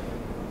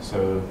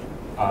 So,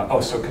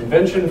 so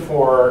convention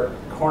for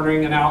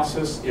cornering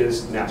analysis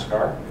is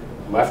NASCAR,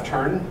 left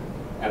turn,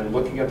 and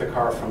looking at the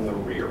car from the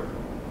rear.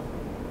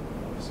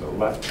 So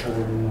left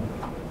turn.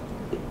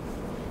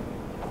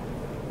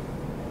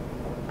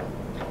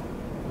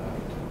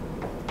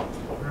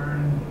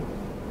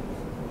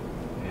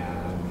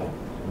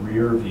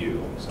 Rear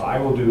view. So I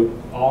will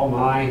do all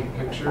my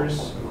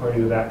pictures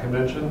according to that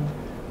convention.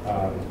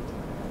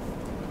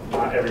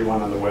 Not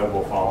everyone on the web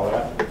will follow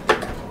that,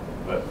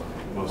 but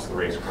most of the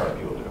race car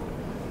people do.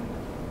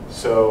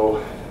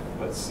 So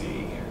let's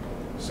see.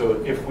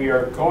 So if we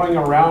are going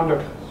around,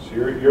 so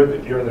you're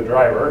the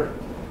driver,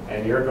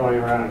 and you're going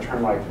around a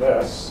turn like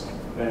this,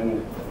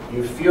 then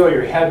you feel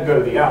your head go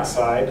to the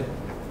outside.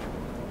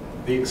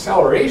 The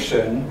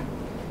acceleration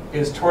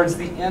is towards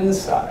the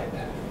inside.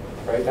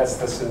 Right? That's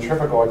the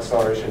centrifugal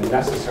acceleration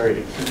necessary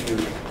to keep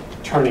you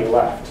turning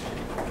left.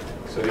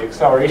 So the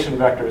acceleration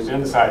vector is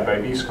inside by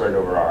v squared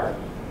over r.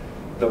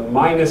 The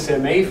minus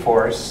ma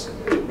force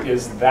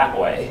is that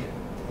way.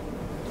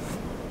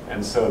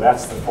 And so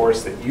that's the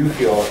force that you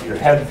feel, your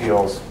head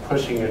feels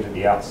pushing you to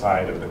the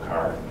outside of the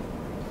car.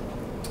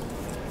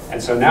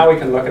 And so now we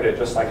can look at it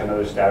just like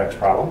another statics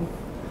problem.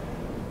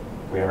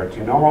 We have our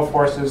two normal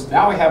forces.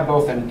 Now we have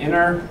both an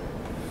inner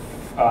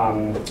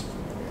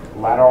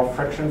lateral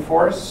friction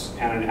force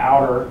and an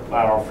outer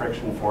lateral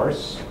friction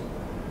force.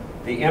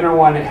 The inner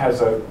one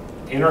has an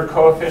inner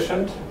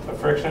coefficient of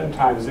friction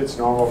times its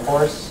normal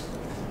force,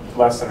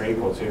 less than or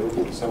equal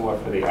to, similar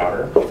for the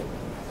outer.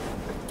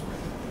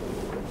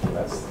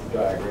 That's the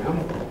diagram.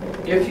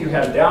 If you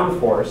had down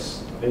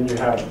force, then you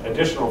have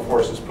additional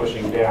forces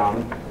pushing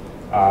down.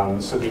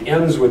 So the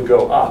M's would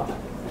go up,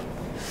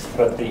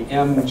 but the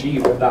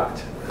mg would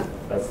not.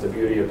 That's the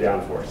beauty of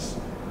downforce,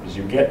 is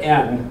you get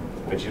N,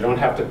 but you don't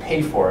have to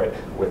pay for it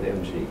with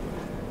mg.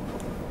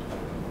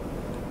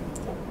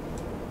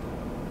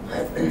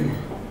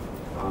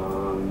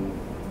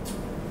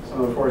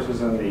 Some of the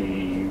forces in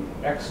the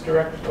x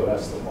direction, so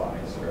that's the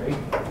y's, right?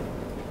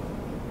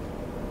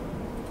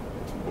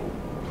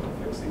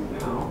 Fix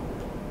these now.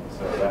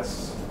 So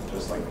that's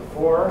just like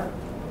before.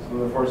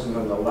 Some of the forces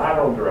in the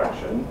lateral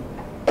direction,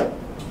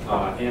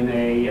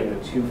 NA and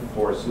the two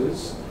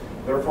forces.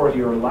 Therefore,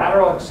 your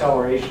lateral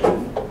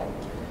acceleration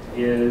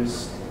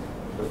is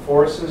the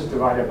forces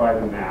divided by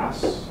the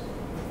mass.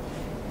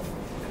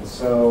 And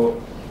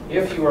so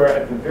if you are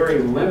at the very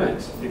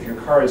limit, if your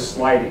car is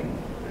sliding,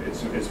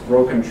 it's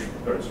broken,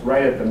 or it's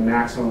right at the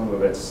maximum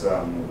of its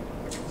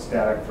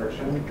static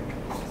friction,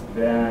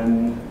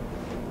 then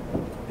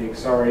the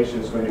acceleration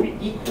is going to be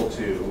equal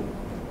to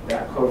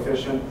that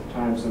coefficient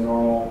times the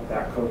normal,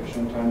 that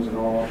coefficient times the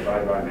normal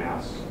divided by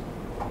mass.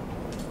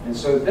 And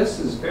so this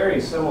is very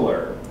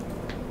similar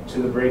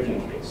to the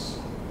braking case.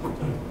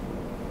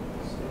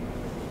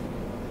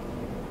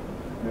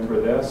 Remember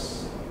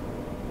this?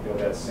 You have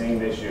that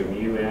same issue,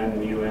 mu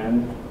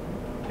n,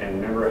 and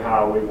remember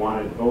how we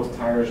wanted both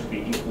tires to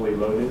be equally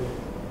loaded?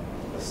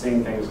 The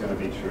same thing is going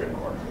to be true in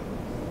core.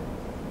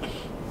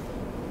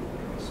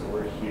 So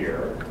we're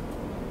here.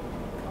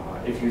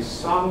 If you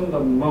sum the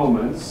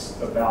moments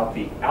about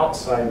the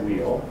outside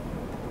wheel,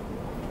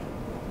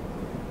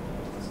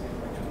 let's see if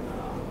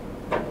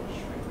I can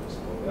shrink this a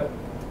little bit.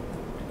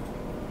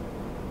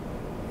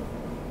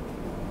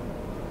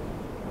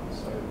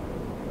 Outside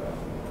wheel, look at that.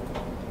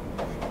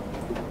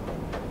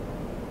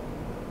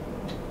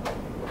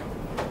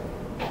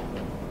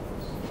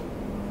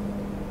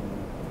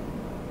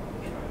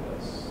 Try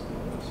this.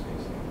 No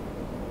spacing.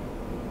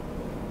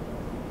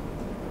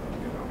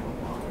 Get on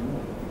one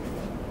line.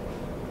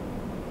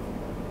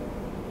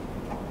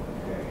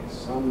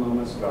 Some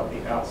moments about the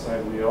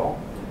outside wheel,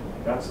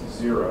 that's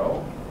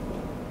 0.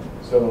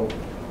 So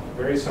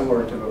very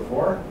similar to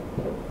before.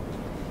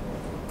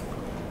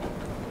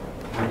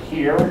 And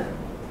here,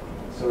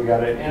 so we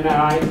got an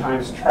NI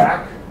times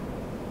track.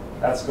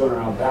 That's going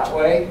around that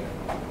way.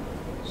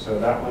 So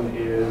that one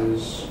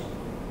is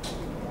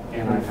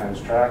NI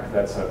times track.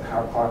 That's a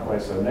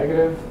counterclockwise, so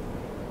negative.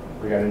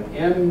 We got an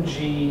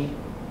mg,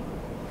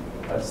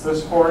 that's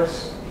this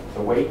force,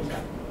 the weight.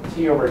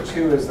 T over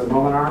 2 is the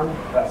moment arm.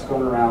 That's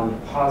going around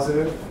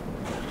positive.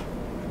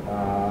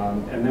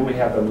 And then we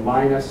have the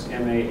minus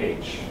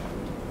MAH.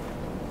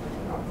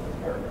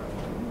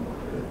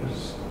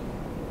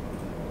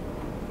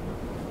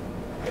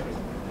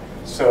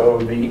 So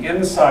the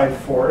inside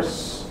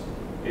force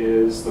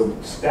is the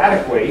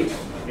static weight,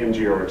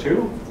 mg over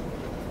 2,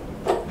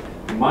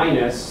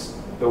 minus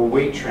the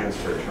weight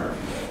transfer term.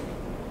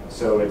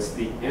 So it's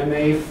the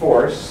MA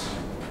force,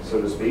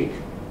 so to speak,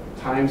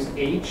 times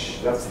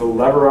h, that's the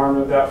lever arm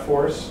of that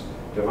force,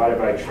 divided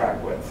by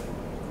track width.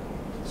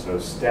 So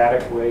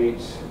static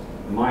weight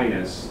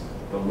minus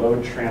the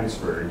load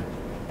transferred.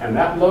 And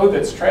that load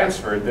that's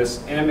transferred,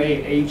 this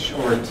MAH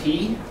over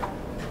T,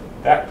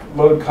 that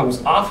load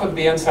comes off of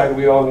the inside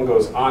wheel and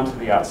goes onto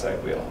the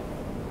outside wheel.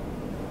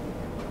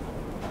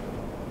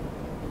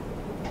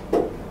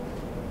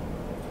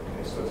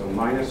 Okay, so it's a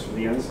minus for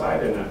the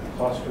inside and a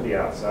plus for the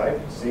outside,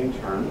 same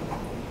term.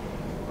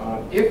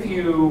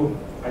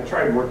 I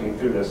tried working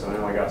through this and I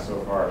only got so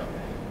far.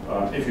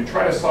 If you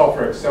try to solve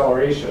for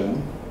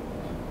acceleration,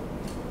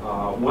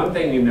 one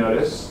thing you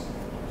notice,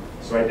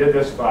 so I did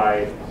this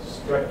by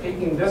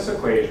taking this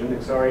equation,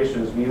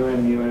 acceleration is mu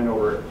n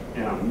over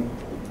m,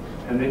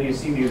 and then you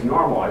see these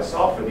normal. I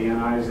solve for the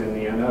ni's and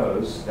the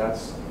no's.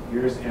 That's,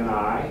 here's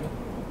ni,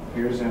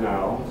 here's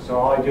no. So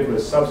all I did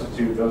was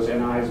substitute those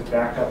ni's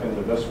back up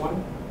into this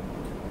one.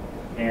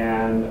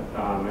 And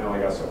I only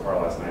got so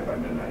far last night by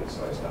midnight,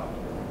 so I stopped.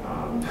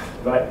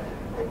 But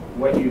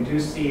what you do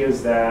see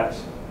is that,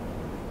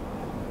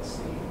 let's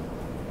see,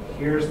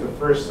 here's the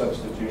first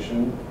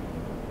substitution.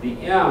 The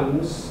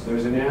m's,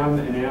 there's an m,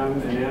 an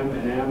m, an m,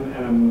 an m, and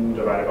m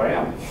divided by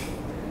m.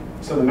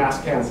 So the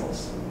mass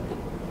cancels.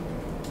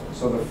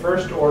 So the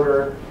first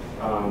order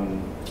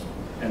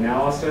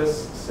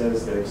analysis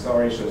says that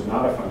acceleration is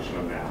not a function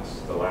of mass,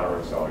 the lateral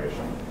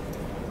acceleration.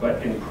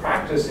 But in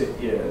practice it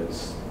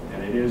is,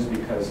 and it is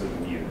because of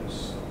the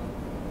mu's.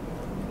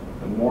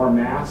 The more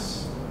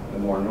mass, the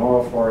more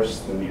normal force,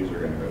 the mu's are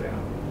going to go down.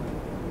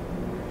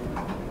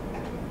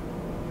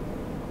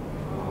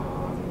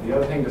 The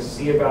other thing to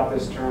see about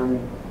this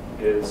turn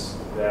is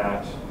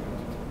that,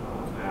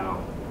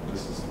 now,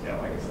 this is, yeah,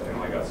 like I said, I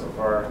only got so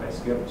far. I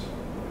skipped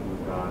and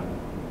moved on.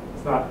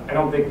 It's not, I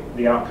don't think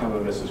the outcome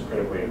of this is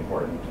critically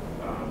important.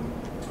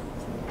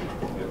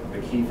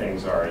 The key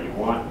things are you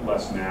want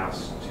less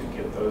mass to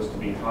get those to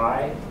be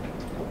high.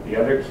 The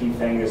other key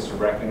thing is to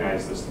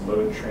recognize this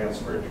load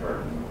transfer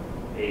term,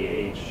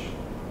 AH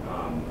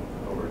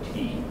over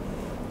T,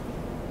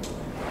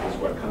 is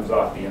what comes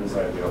off the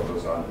inside wheel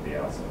goes onto the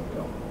outside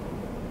wheel.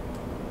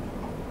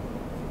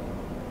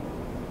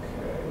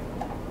 Okay,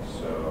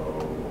 so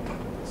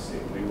let's see.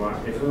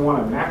 If we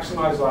want to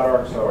maximize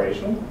lateral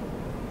acceleration,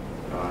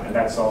 and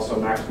that's also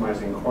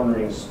maximizing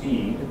cornering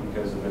speed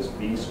because of this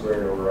v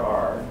squared over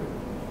r.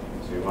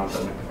 So you want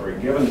them for a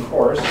given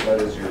course,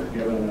 that is your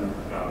given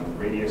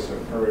radius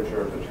of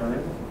curvature of the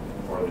turn,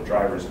 or the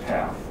driver's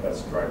path.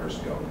 That's driver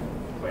skill.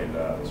 Played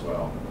that as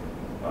well.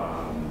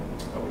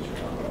 We should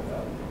talk about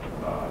that.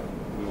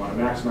 We want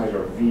to maximize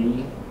our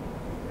v,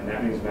 and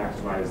that means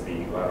maximize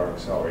the lateral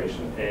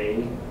acceleration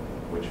a,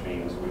 which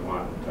means we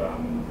want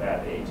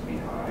that a to be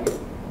high.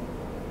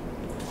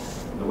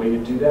 The way to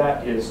do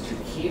that is to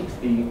keep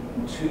the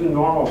two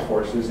normal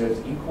forces as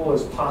equal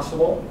as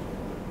possible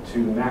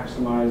to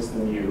maximize the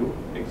mu,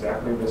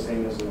 exactly the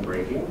same as in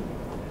braking.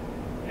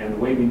 And the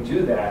way we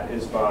do that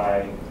is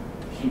by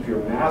keep your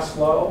mass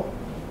low,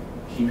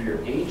 keep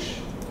your h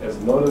as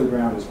low to the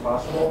ground as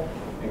possible,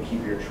 and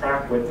keep your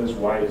track width as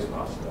wide as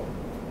possible.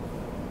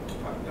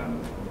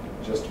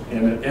 Just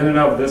in and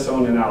of this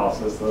own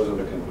analysis, those are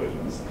the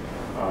conclusions.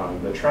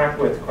 The track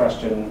width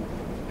question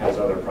has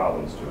other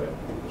problems to it,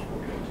 which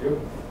we'll get into.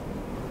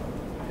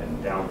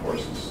 And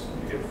downforces,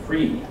 you get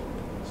free,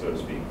 so to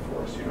speak,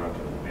 force. You don't have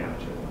to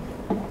manage it.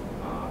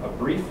 A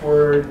brief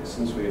word,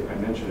 since I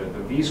mentioned it,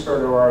 the v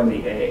squared over r and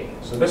the a.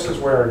 So this is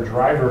where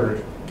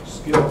driver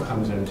skill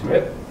comes into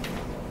it,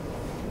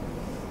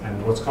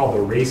 and what's called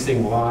the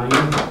racing line.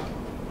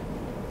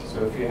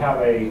 So if you have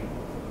a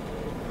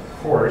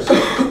course,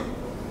 I'll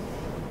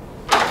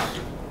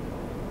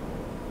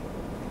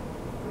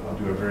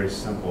do a very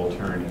simple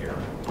turn here.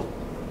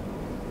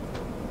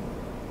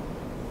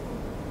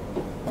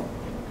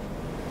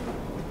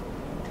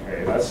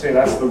 Okay, let's say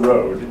that's the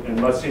road,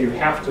 and let's say you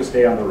have to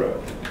stay on the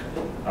road,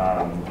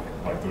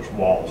 like there's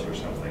walls or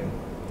something.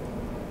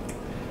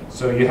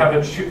 So you have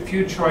a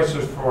few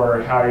choices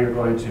for how you're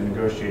going to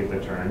negotiate the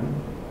turn.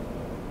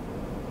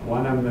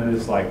 One of them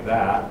is like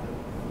that.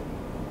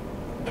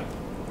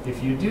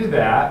 If you do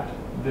that,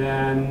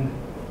 then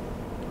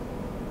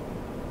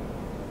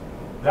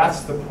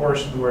that's the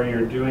portion where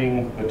you're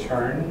doing the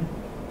turn,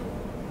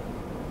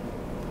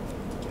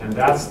 and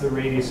that's the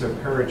radius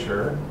of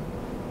curvature.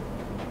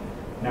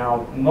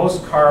 Now,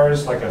 most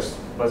cars, like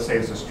let's say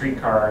it's a street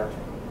car,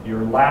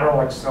 your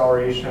lateral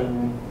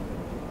acceleration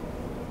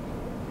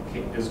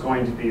is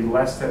going to be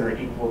less than or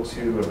equal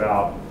to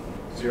about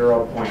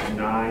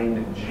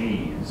 0.9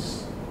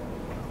 G's,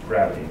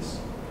 gravities.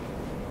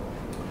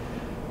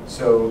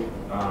 So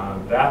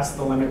that's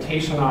the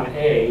limitation on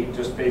A,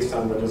 just based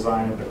on the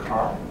design of the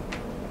car.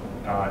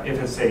 If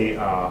it's a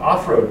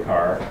off-road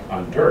car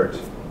on dirt,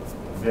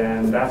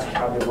 then that's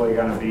probably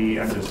going to be,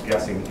 I'm just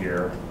guessing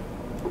here,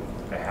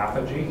 a half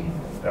a G.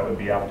 That would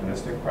be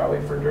optimistic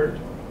probably for dirt.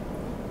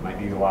 Might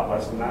be a lot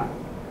less than that.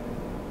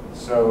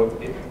 So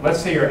let's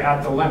say you're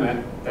at the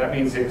limit. That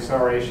means the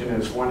acceleration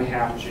is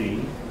 1/2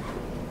 G.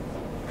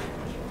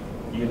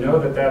 You know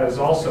that that is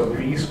also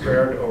v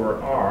squared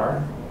over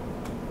r.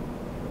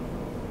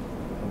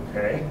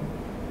 Okay.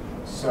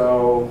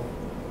 So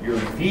your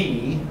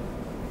v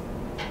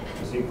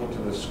is equal to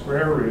the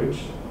square root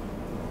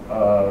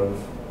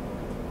of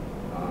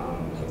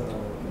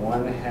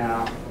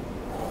 1/2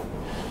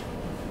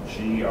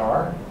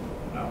 GR?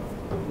 No.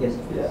 Yes,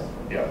 please.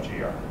 Yeah,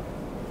 GR.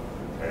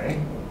 Okay.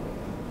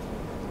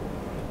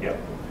 Yep.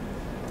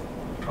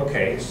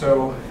 Okay,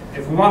 so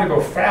if we want to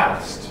go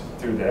fast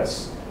through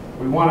this,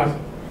 we've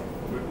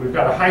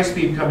got a high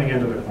speed coming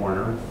into the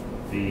corner.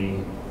 V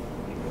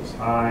equals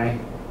high.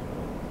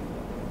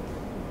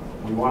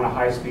 We want a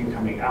high speed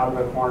coming out of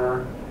the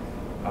corner.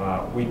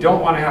 We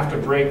don't want to have to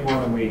brake more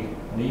than we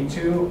need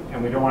to,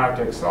 and we don't want to have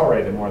to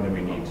accelerate it more than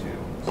we need to.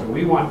 So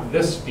we want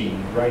this speed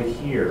right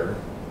here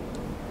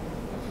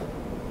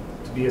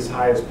to be as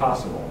high as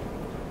possible.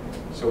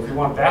 So if we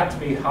want that to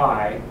be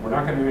high, we're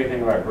not going to do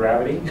anything about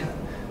gravity,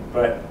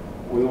 but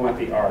we want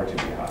the R to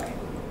be high.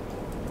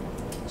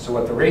 So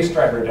what the race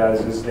driver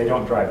does is they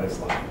don't drive this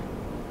line.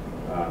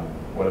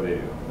 What do they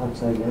do?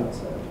 Outside,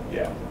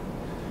 yeah.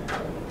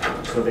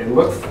 Yeah. So they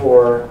look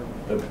for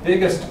the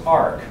biggest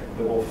arc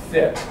that will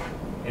fit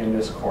in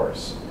this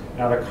course.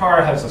 Now the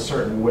car has a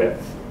certain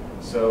width.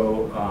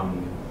 So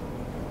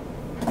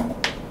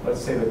let's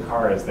say the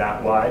car is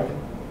that wide.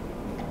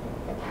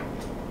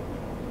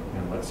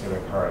 And let's say the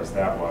car is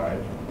that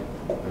wide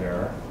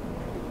there.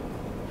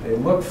 They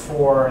look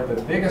for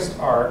the biggest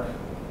arc.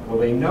 Well,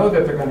 they know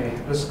that they're going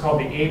to, this is called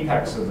the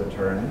apex of the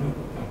turn.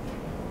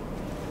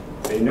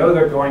 They know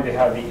they're going to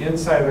have the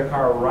inside of the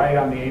car right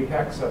on the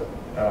apex at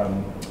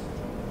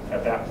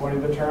that point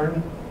of the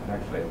turn.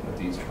 Actually, but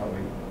these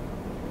probably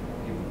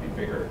even be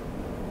bigger.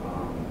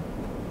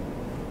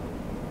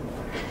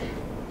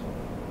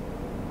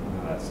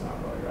 No, that's not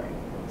really right.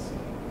 Let's see.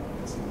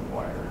 It's even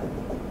wider.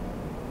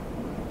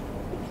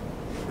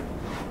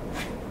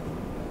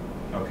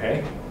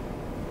 Okay.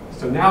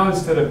 So now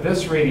instead of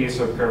this radius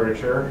of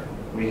curvature,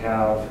 we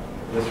have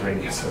this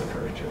radius of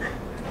curvature.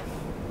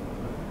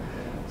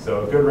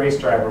 So a good race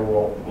driver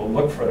will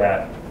look for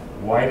that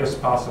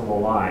widest possible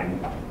line,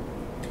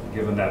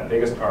 given that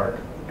biggest arc,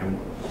 and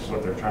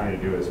what they're trying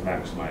to do is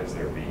maximize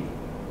their V.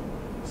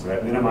 So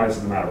that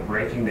minimizes the amount of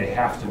braking they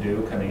have to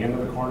do coming into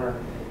the corner,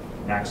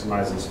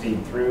 maximizes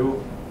speed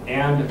through,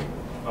 and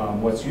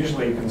what's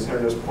usually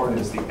considered as important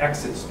is the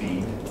exit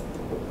speed,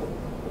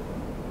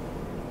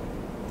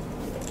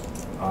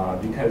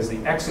 because the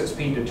exit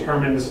speed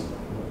determines,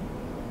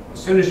 as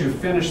soon as you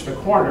finish the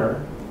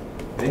corner,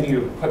 then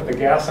you put the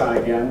gas on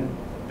again,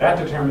 that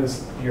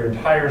determines your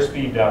entire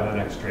speed down the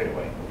next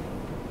straightaway.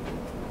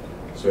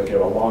 So if you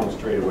have a long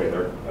straightaway,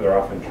 they're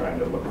often trying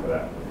to look for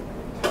that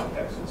top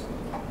exit speed.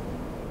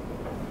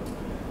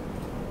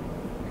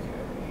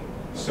 Okay.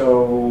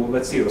 So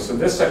let's see, so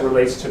this set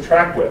relates to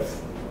track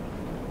width,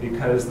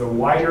 because the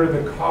wider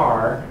the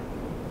car,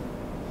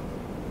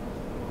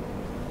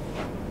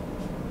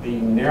 the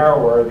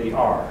narrower the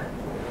R.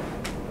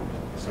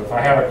 So if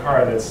I have a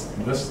car that's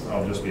this,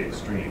 I'll just be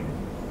extreme.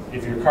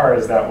 If your car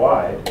is that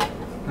wide,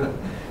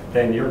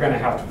 then you're going to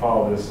have to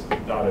follow this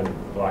dotted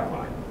black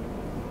line.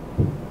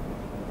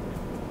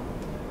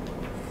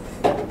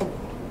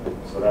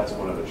 So that's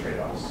one of the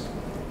trade-offs.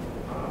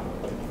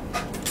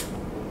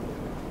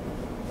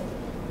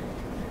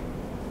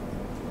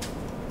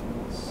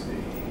 Let's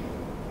see.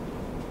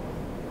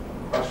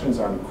 Questions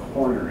on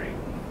cornering,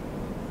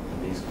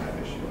 these kind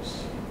of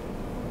issues.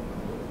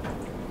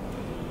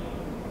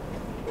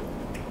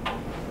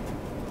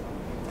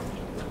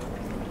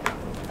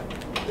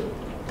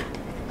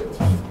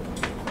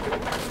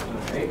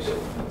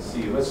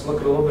 Let's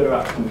look a little bit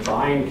about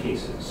combined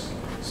cases.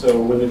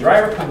 So when the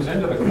driver comes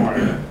into the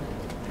corner,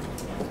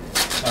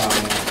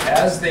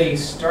 as they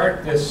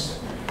start this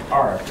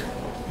arc,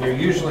 they're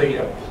usually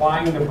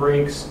applying the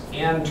brakes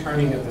and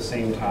turning at the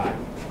same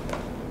time.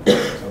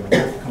 So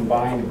both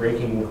combined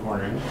braking and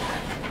cornering.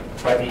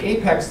 By the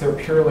apex, they're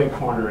purely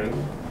cornering.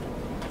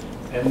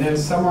 And then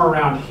somewhere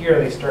around here,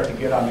 they start to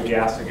get on the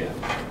gas again.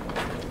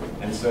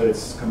 And so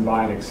it's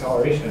combined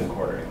acceleration and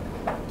cornering.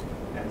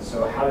 And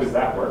so how does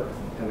that work?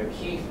 And the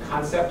key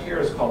concept here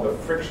is called the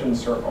friction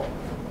circle.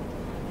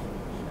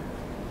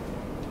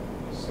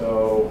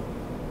 So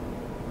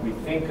we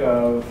think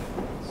of,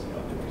 let's see,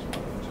 I'll do these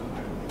one at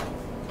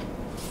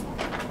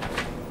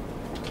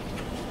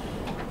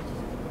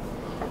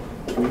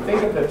a time. We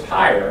think of the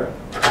tire,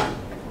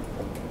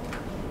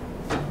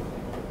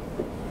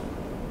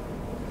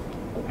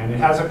 and it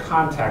has a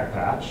contact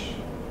patch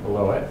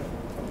below it,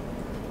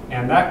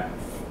 and that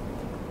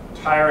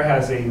tire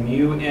has a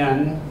mu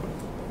n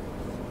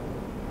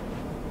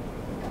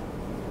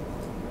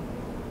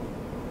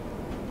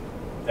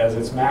as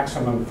its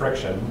maximum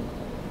friction.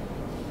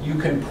 You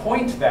can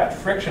point that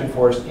friction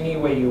force any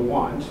way you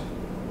want.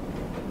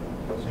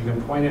 So you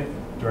can point it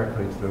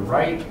directly to the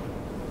right,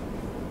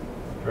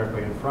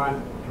 directly in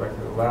front, directly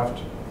to the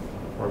left,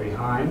 or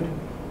behind.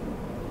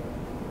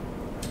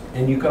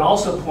 And you can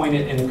also point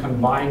it in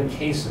combined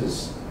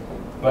cases,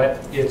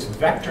 but its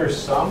vector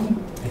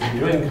sum, if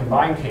you're doing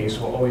combined case,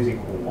 will always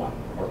equal 1,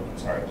 or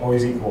sorry,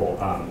 always equal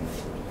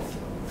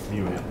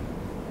mu n.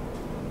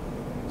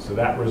 So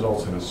that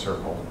results in a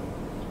circle.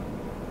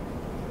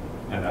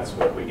 And that's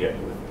what we get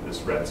with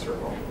this red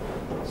circle.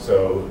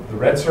 So the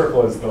red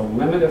circle is the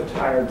limit of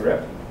tire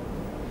grip,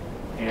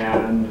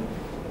 and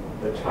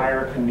the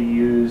tire can be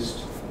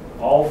used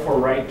all for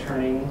right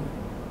turning,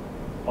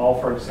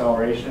 all for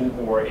acceleration,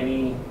 or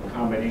any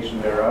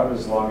combination thereof,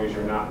 as long as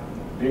you're not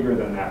bigger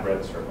than that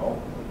red circle.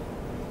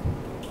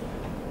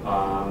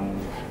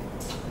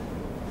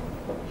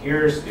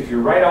 If you're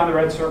right on the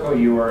red circle,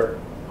 you are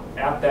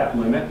at that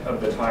limit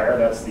of the tire.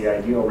 That's the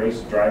ideal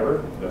race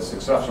driver. The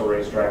successful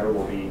race driver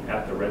will be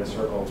at the red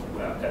circle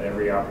at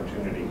every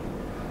opportunity.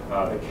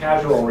 The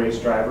casual race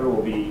driver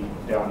will be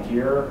down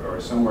here or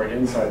somewhere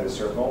inside the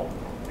circle.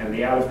 And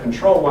the out of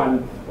control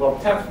one, well,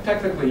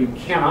 technically you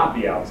cannot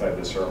be outside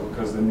the circle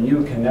because the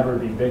mu can never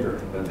be bigger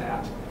than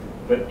that.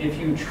 But if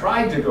you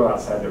tried to go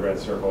outside the red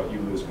circle, you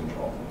lose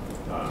control.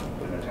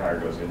 And the tire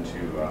goes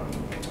into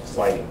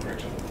sliding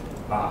friction.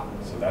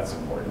 So that's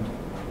important.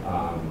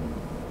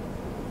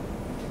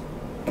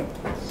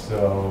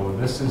 So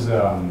this is, do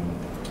I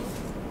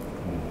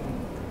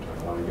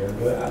want to get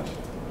into that?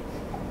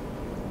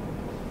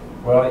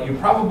 Well, you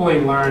probably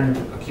learned,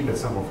 I'll keep it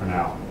simple for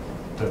now,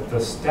 that the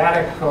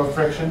static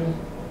coefficient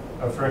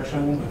of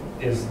friction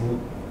is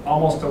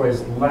almost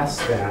always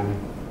less than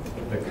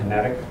the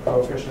kinetic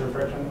coefficient of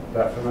friction. Is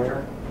that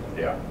familiar?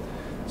 Yeah.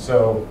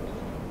 So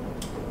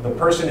the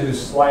person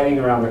who's sliding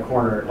around the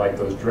corner, like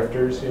those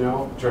drifters, you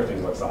know,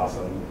 drifting looks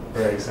awesome,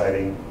 very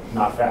exciting,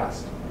 not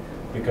fast,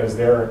 because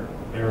they're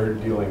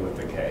dealing with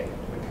the K,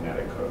 the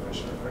kinetic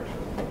coefficient of friction.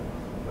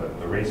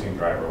 The racing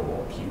driver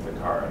will keep the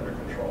car under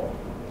control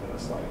in a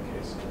sliding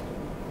case.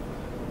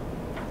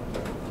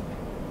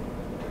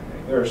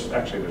 There's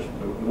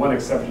one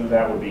exception to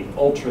that would be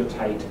ultra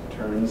tight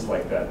turns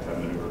like that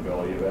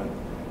maneuverability event,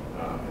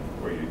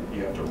 where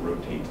you have to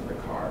rotate the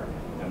car,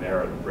 and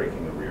there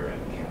braking the rear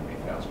end can be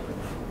faster.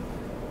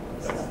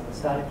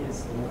 Static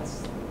is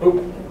less.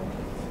 Oop.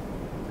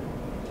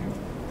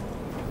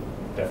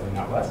 Definitely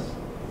not less.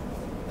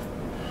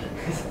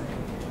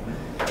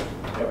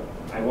 Yep,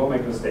 I will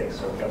make mistakes,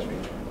 so catch me.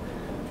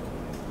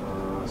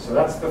 So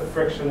that's the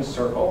friction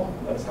circle.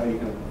 That's how you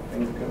can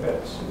think of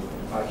it.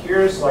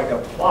 Here's like a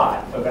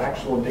plot of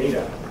actual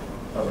data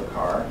of a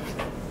car.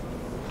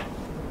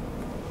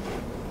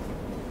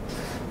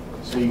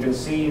 So you can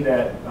see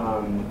that,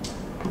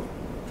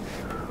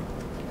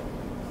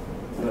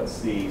 let's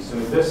see, so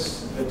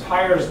the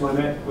tires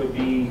limit would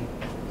be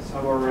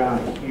somewhere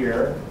around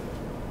here.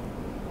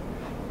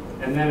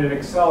 And then in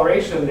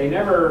acceleration, they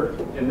never,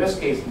 in this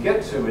case,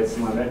 get to its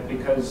limit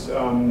because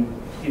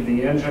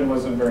the engine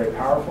wasn't very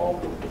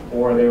powerful,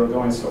 or they were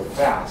going so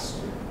fast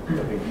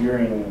that the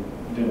gearing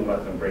didn't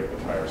let them break the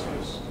tires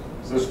loose.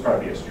 So this would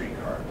probably be a street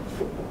car.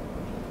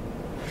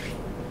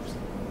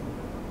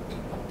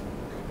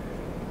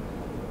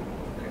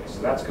 Okay, so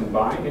that's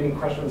combined. Any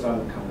questions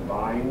on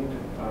combined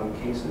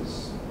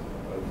cases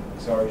of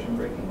acceleration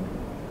braking?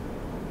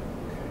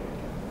 Okay.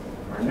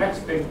 Our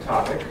next big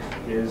topic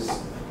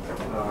is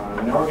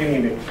now we're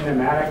getting into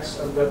kinematics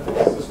of the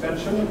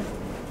suspension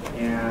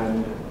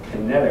and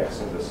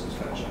kinetics of the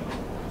suspension.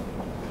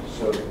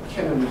 So do you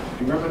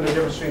remember the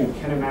difference between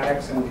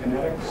kinematics and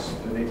kinetics?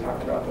 Did they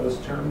talk about those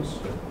terms?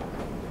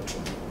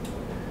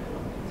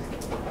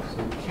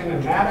 So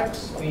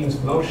kinematics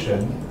means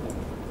motion.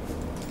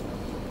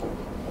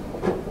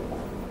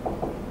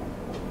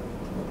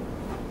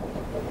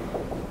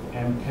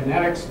 And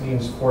kinetics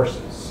means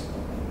forces.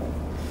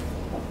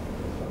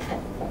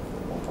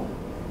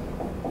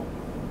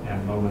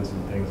 And moments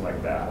and things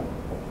like that.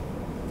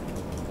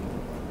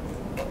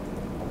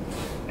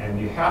 And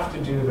you have to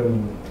do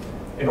them,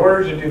 in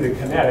order to do the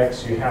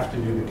kinetics, you have to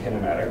do the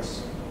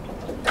kinematics.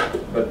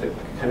 But the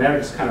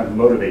kinetics kind of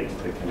motivate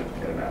the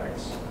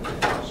kinematics.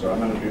 So I'm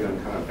going to do them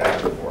kind of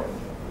back and forth.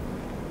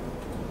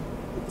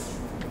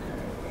 Okay.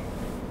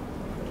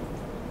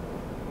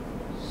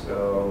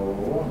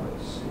 So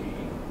let's see.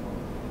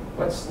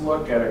 Let's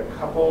look at a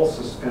couple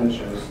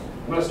suspensions.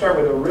 I'm going to start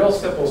with a real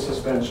simple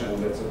suspension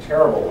that's a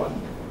terrible one,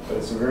 but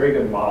it's a very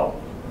good model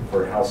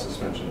for how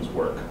suspensions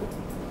work.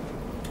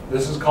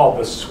 This is called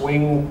the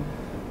swing.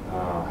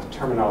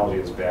 Terminology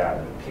is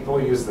bad.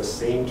 People use the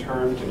same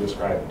term to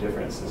describe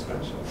different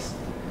suspensions.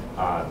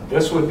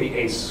 This would be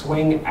a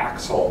swing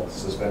axle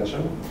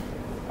suspension,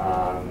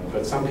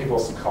 but some people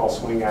call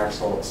swing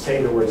axle,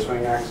 say the word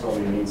swing axle,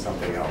 and you need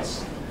something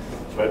else.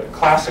 But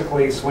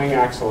classically, swing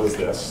axle is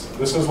this.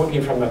 This is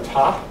looking from the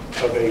top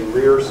of a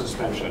rear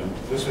suspension.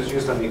 This was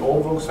used on the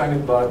old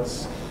Volkswagen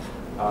Buds,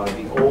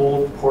 the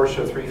old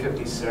Porsche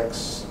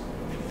 356,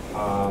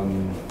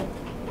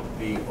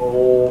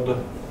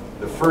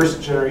 the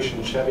first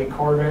generation Chevy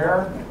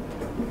Corvair,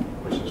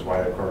 which is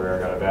why the Corvair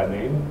got a bad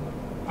name.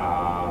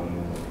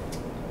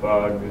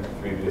 Bug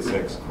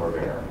 356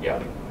 Corvair. Yeah, I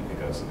think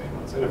that's the main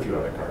ones, and a few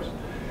other cars.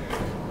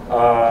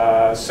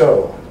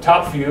 So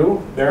top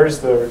view, there's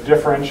the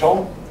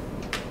differential.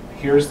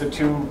 Here's the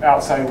two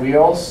outside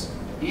wheels.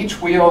 Each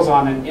wheel is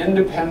on an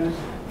independent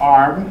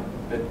arm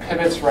that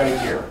pivots right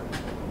here.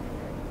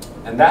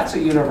 And that's a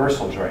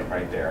universal joint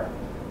right there.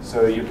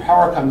 So your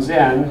power comes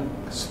in,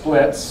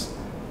 splits,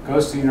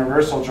 goes to the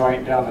universal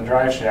joint down the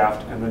drive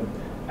shaft,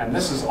 and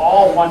this is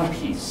all one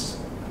piece.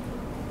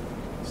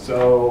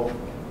 So,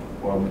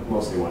 well,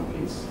 mostly one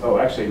piece. Oh,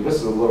 actually, this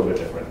is a little bit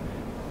different.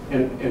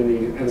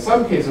 In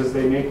some cases,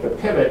 they make the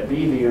pivot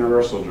be the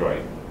universal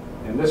joint.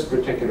 In this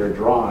particular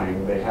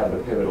drawing, they have the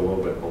pivot a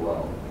little bit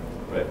below.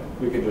 But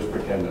we could just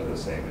pretend they're the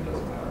same, it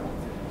doesn't matter.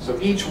 So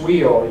each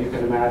wheel, you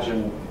can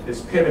imagine,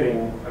 is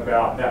pivoting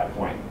about that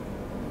point.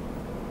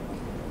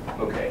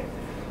 Okay.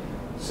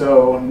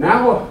 So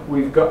now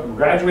we've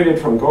graduated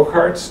from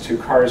go-karts to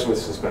cars with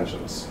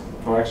suspensions.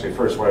 Well, actually,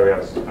 first, why do we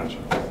have a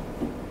suspension?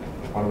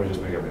 Why don't we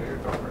just make a video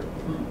go-kart?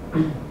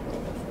 Because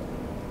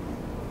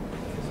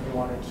we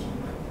want to keep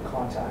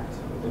contact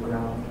with the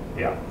ground.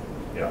 Yeah,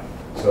 yeah.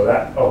 So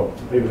that, oh,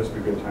 maybe this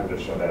would be a good time to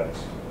show that.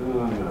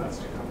 No, that's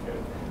too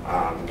complicated.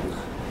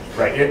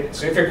 Right,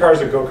 so if your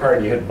car's a go-kart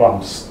and you hit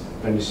bumps,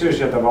 then as soon as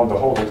you hit the bump, the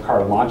whole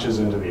car launches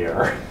into the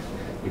air.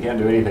 You can't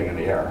do anything in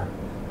the air.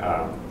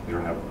 You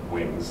don't have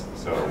wings,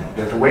 so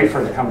you have to wait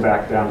for it to come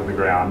back down to the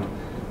ground.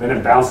 Then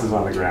it bounces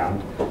on the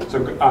ground.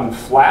 So on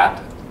flat,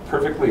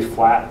 perfectly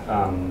flat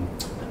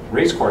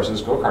race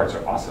courses, go-karts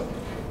are awesome.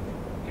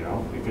 You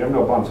know, if you have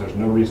no bumps, there's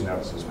no reason to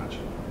have a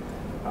suspension.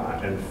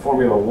 And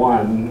Formula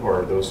One,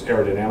 or those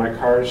aerodynamic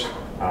cars,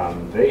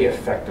 they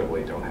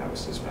effectively don't have a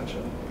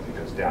suspension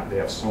because they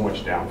have so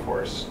much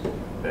downforce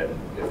that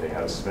if they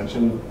had a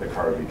suspension, the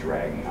car would be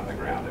dragging on the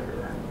ground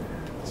everywhere.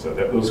 So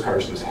those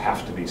cars just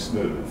have to be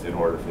smooth in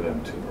order for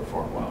them to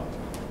perform well.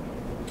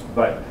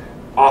 But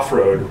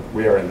off-road,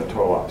 we are in the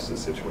total opposite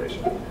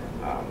situation.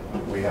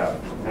 We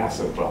have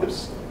massive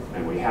bumps,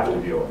 and we have to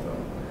deal with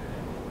them.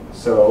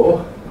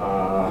 So,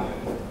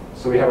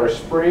 so we have our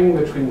spring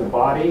between the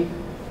body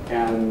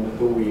and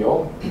the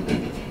wheel.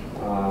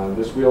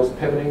 This wheel's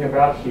pivoting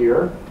about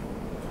here.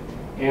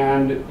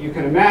 And you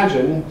can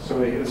imagine, so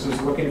this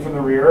is looking from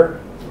the rear,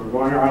 we're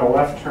going around a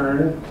left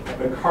turn,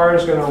 the car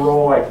is going to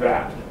roll like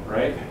that,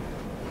 right?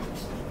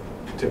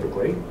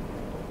 Typically.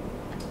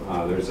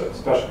 There's a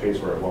special case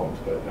where it won't,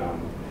 but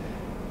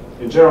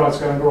in general it's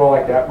going to roll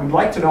like that. We'd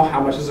like to know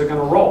how much is it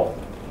going to roll.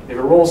 If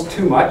it rolls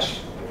too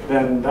much,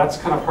 then that's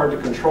kind of hard to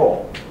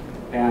control.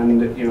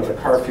 And the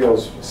car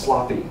feels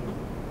sloppy.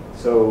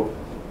 So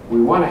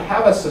we want to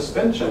have a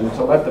suspension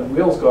to let the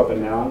wheels go up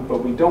and down,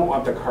 but we don't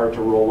want the car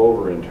to roll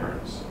over in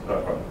turns.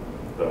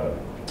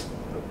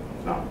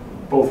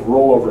 Both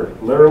roll over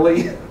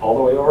literally all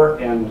the way over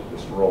and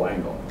just roll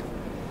angle.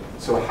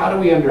 So how do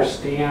we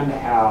understand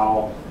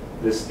how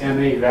this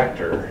MA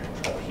vector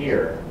up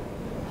here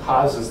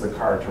causes the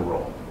car to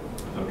roll?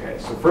 Okay,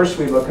 so first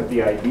we look at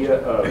the idea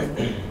of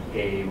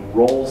a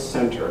roll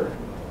center.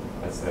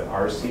 That's the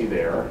RC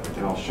there,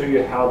 and I'll show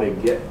you how they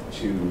get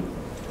to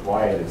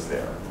why it is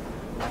there.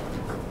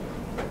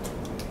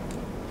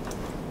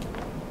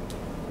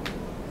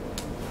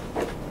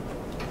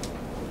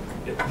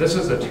 This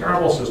is a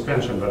terrible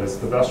suspension, but it's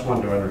the best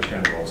one to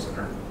understand roll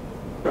center.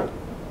 And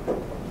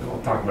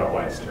we'll talk about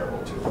why it's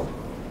terrible too.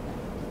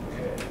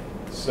 Okay,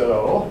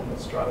 so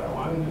let's draw that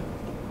one.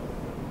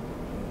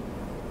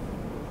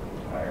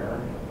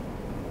 Tire.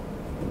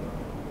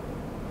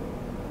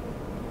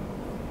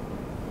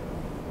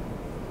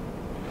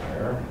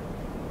 Tire.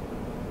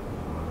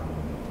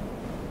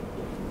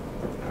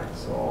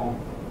 Axle.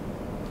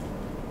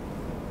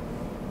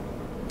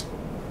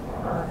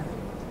 Car.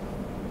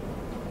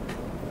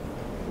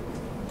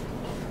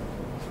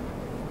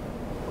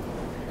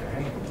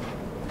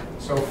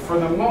 So for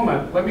the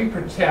moment, let me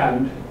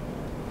pretend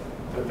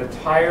that the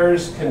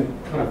tires can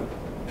kind of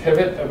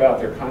pivot about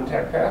their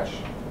contact patch.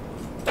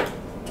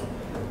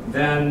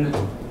 Then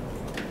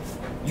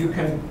you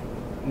can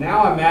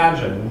now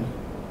imagine,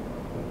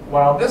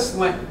 while this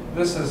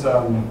is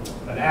an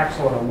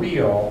axle and a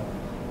wheel,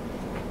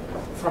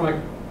 from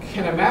a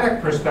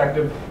kinematic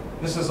perspective,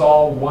 this is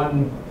all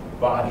one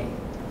body.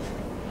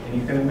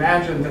 And you can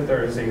imagine that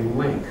there is a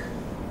link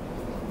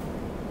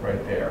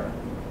right there.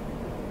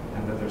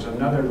 And that there's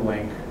another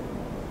link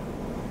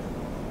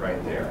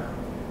right there.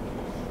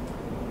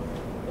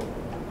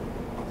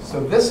 So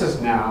this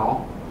is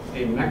now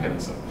a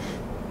mechanism,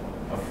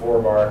 a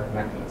 4-bar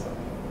mechanism.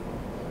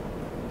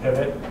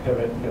 Pivot,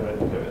 pivot, pivot,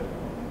 pivot.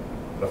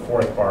 The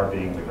 4th bar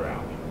being the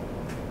ground.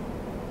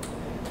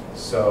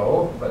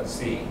 So let's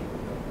see,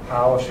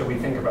 how should we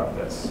think about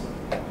this?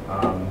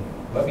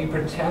 Let me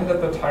pretend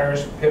that the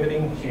tire's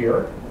pivoting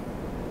here.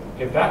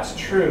 If that's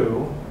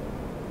true,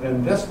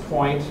 then this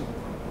point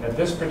at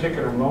this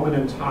particular moment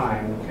in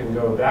time can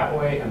go that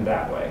way and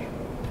that way,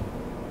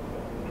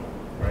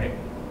 right?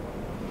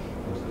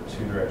 Those are the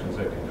 2 directions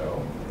it can go.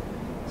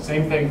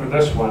 Same thing for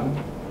this one.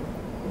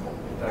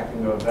 That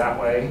can go that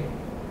way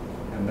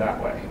and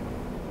that way.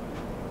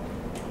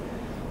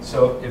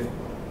 So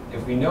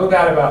if we know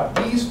that about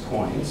these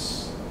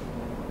points,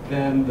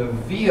 then the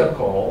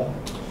vehicle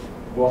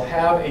will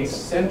have a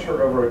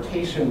center of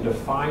rotation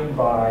defined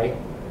by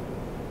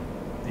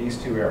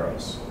these 2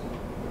 arrows.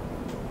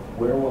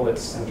 Where will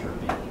its center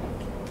be?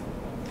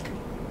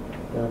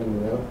 Down in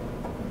the middle.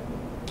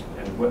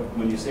 And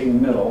when you say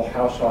middle,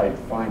 how shall I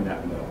find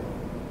that middle?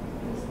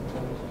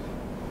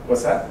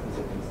 What's that? Is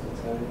it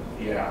instant?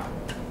 Yeah.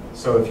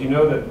 So if you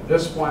know that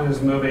this one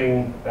is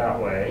moving that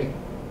way,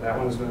 that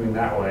one's moving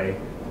that way,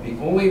 the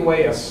only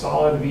way a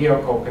solid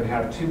vehicle can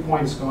have 2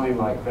 points going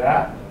like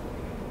that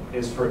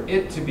is for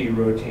it to be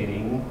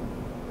rotating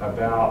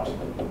about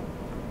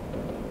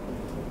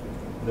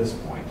this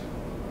point.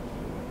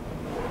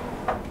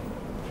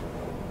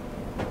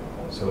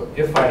 So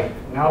if I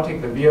now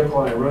take the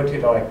vehicle and I rotate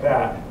it like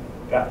that,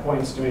 that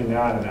point's doing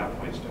that and that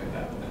point's doing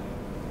that.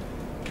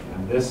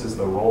 And this is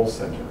the roll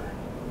center.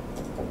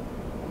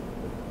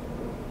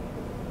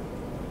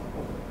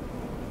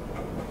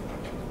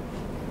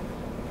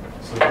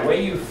 So the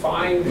way you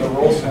find the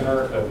roll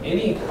center of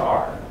any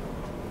car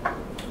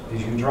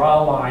is you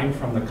draw a line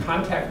from the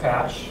contact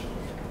patch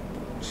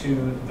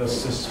to the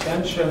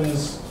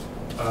suspension's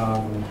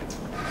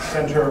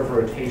center of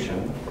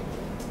rotation.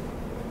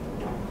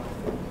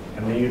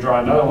 And then you draw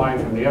another line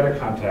from the other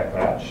contact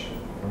patch,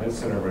 from its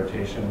center of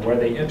rotation, where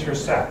they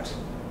intersect.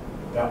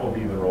 That will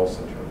be the roll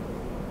center.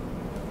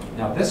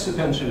 Now this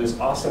suspension is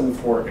awesome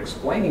for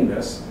explaining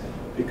this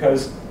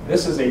because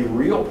this is a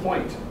real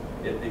point.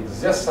 It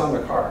exists on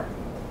the car.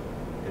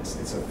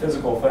 It's a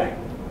physical thing.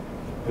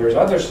 There's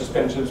other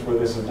suspensions where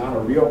this is not a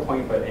real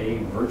point, but a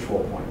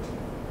virtual point,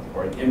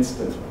 or an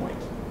instant point.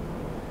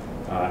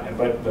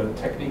 But the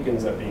technique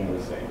ends up being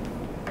the same.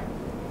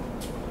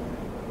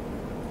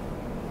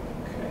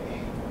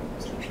 Okay.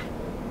 Let's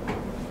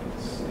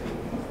see.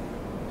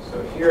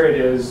 So here it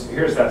is.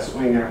 Here's that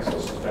swing axle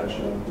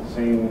suspension.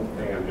 Same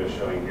thing I'm just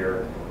showing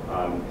here.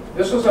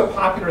 This was a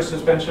popular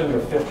suspension in the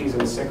 50s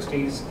and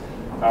 60s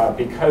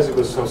because it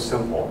was so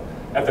simple.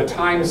 At the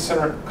time,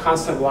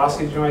 constant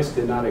velocity joints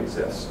did not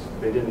exist.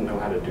 They didn't know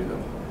how to do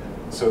them.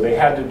 So they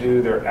had to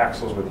do their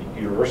axles with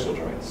universal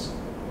joints.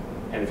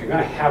 And if you're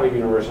going to have a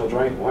universal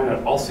joint, why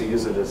not also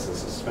use it as a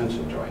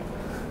suspension joint?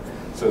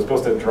 So it's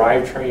both a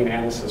drivetrain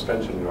and a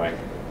suspension joint.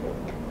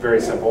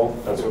 Very simple.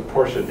 That's what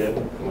Porsche did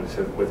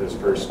with his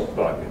first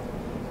bug.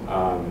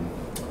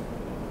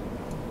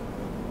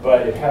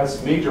 But it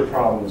has major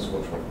problems,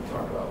 which we'll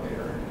talk about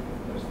later.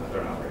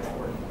 They're not very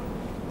important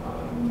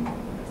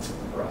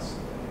for us.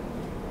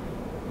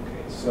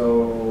 Okay,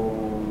 so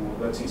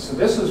let's see. So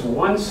this is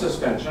one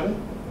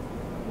suspension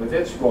with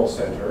its roll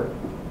center.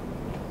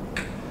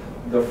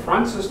 The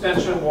front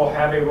suspension will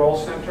have a roll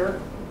center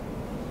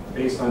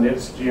based on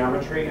its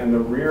geometry, and the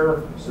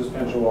rear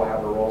suspension will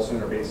have a roll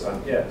center based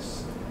on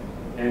its.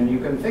 And you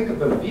can think of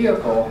the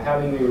vehicle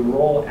having a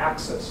roll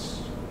axis.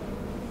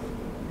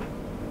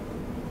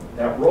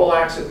 That roll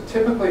axis,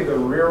 typically the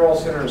rear roll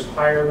center is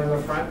higher than the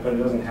front, but it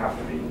doesn't have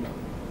to be.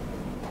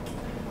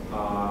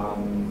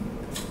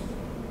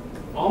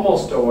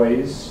 Almost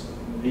always,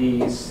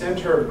 the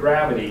center of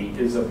gravity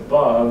is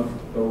above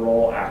the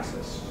roll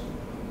axis.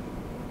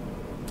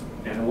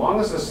 And as long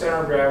as the center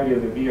of gravity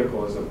of the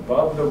vehicle is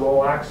above the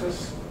roll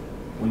axis,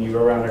 when you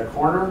go around a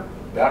corner,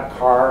 that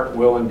car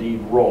will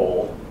indeed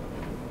roll.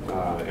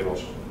 It'll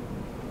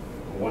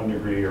 1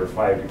 degree or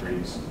 5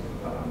 degrees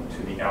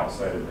to the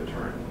outside of the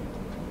turn.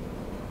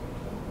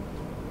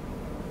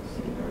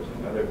 There's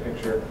another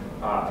picture.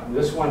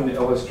 This one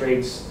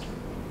illustrates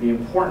the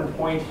important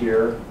point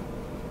here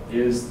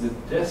is the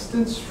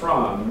distance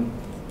from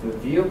the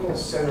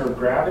vehicle's center of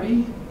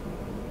gravity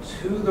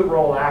to the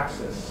roll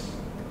axis.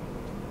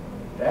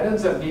 That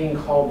ends up being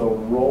called the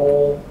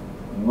roll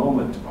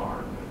moment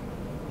arm.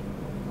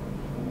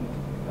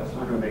 That's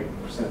not going to make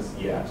sense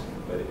yet,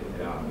 but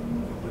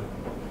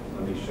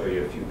let me show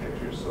you a few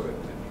pictures so that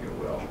it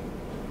will.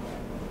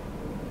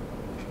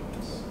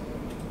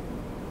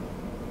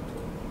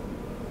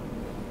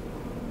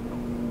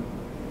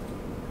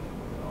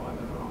 Oh, I'm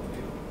in the wrong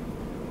view.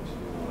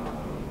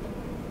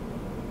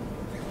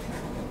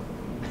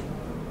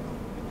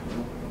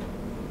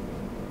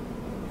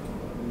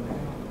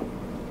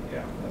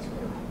 Yeah, that's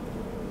better.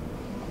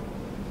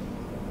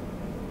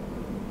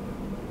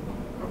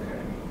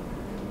 Okay.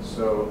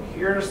 So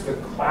here's the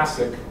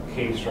classic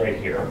case right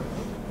here.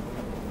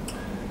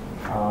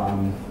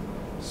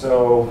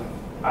 So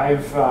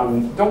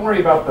don't worry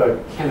about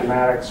the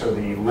kinematics or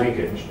the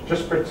linkage.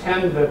 Just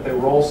pretend that the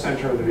roll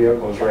center of the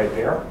vehicle is right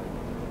there,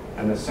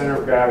 and the center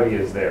of gravity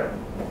is there.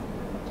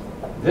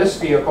 This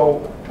vehicle,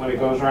 when it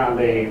goes around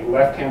a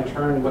left-hand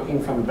turn looking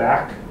from the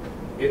back,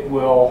 it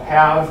will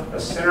have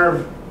a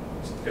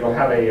it'll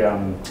have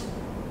an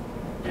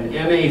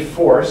MA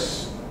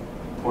force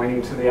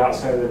pointing to the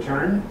outside of the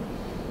turn.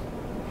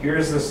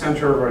 Here's the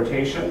center of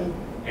rotation,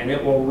 and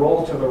it will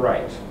roll to the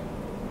right.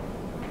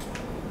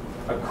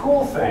 A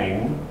cool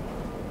thing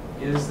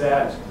is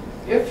that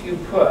if you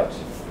put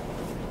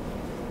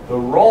the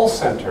roll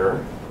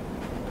center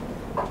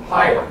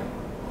higher,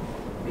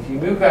 if you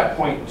move that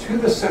point to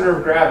the center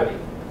of gravity,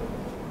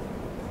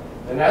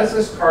 then as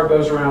this car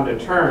goes around a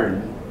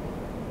turn,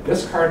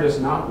 this car does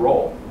not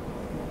roll.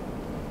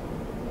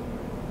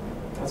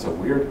 That's a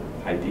weird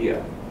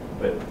idea,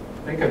 but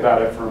think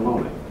about it for a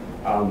moment.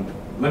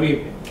 Let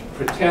me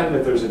pretend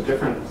that there's a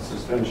different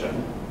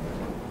suspension.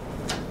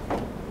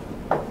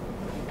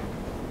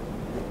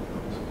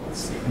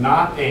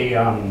 Not a,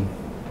 I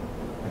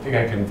think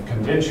I can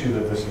convince you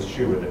that this is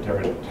true with a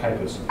different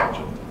type of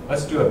suspension.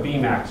 Let's do a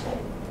beam axle.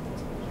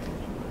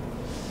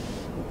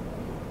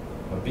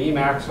 A beam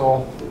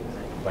axle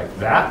like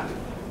that.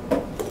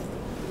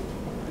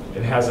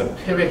 It has a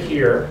pivot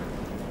here.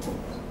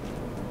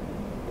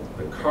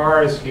 The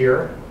car is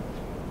here.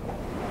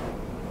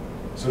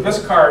 So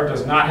this car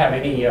does not have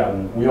any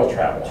wheel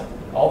travel.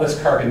 All this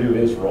car can do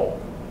is roll.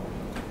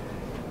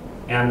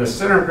 And the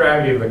center of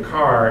gravity of the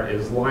car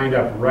is lined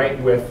up right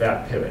with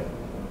that pivot.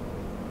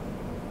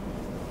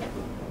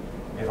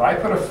 If I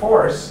put a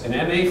force, an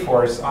MA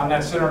force, on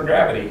that center of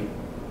gravity,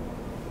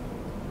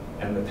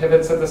 and the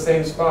pivot's at the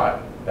same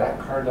spot, that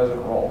car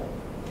doesn't roll.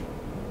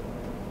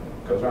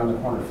 It goes around the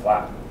corner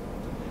flat.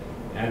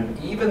 And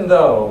even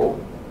though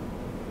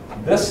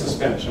this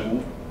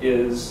suspension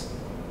is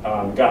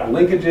got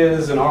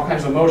linkages and all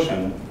kinds of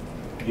motion,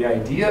 the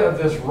idea of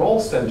this roll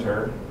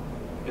center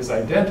is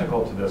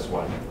identical to this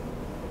one.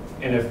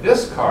 And if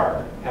this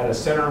car had a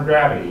center of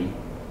gravity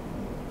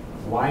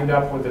lined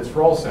up with its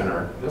roll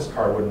center, this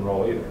car wouldn't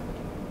roll either.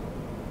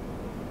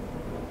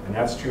 And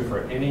that's true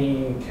for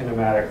any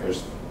kinematic.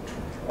 There's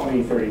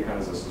 20, 30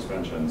 kinds of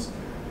suspensions.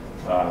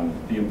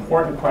 The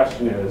important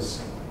question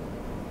is,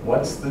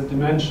 what's the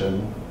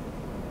dimension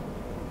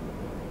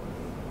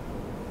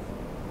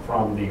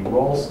from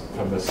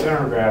the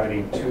center of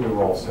gravity to the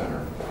roll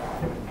center?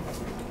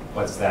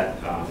 What's that,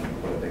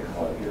 what do they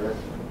call it here?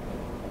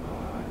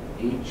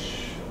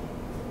 H,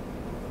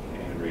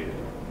 can't even read it.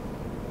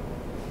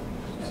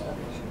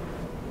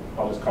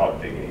 I'll just call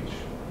it big H.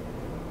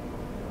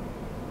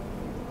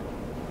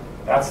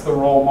 That's the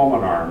roll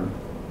moment arm,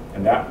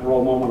 and that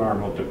roll moment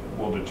arm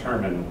will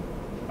determine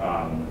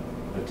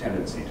the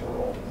tendency to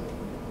roll.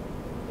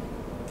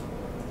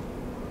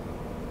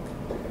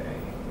 Okay,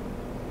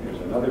 here's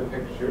another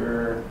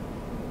picture.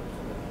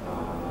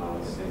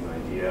 Same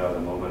idea, the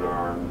moment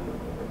arm.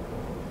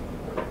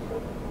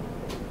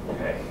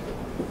 Okay.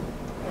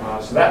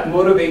 So that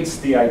motivates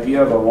the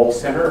idea of a roll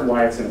center and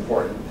why it's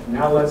important.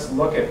 Now let's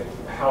look at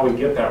how we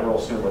get that roll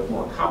center with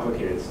more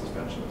complicated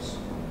suspensions.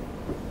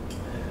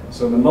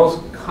 So the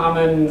most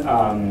common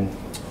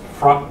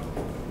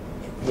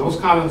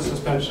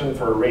suspension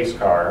for a race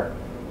car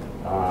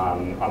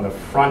on the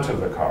front of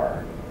the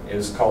car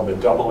is called the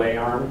double A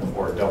arm,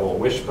 or double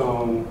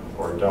wishbone,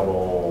 or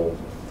double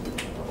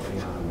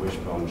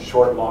wishbone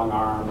short long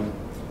arm.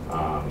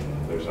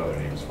 There's other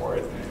names for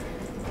it.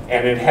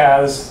 And it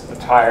has a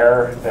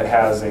tire that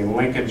has a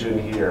linkage in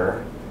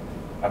here,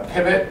 a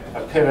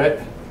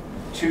pivot,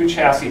 two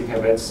chassis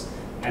pivots,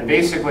 and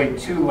basically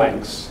two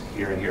links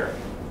here and here.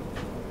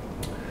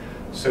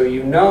 So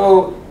you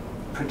know,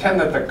 pretend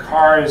that the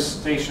car is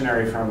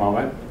stationary for a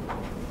moment.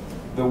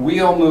 The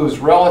wheel moves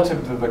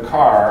relative to the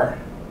car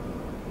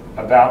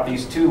about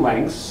these two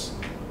lengths,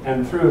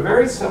 and through a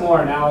very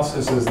similar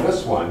analysis as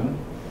this one,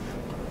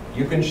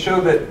 you can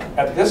show that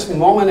at this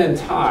moment in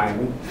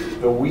time,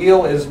 the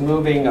wheel is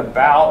moving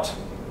about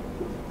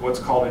what's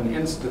called an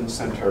instant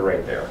center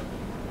right there.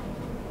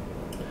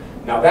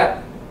 Now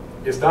that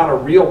is not a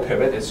real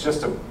pivot, it's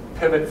just a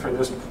pivot for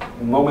this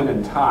moment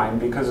in time,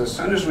 because as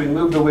soon as we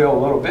move the wheel a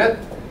little bit,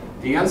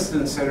 the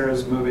instant center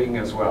is moving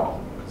as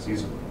well, because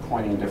he's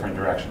pointing different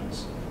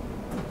directions.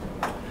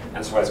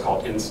 That's why it's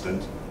called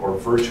instant or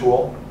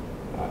virtual,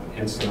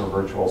 instant or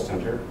virtual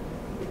center.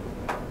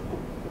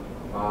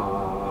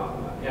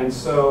 And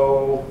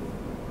so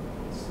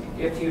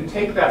if you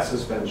take that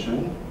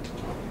suspension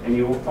and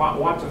you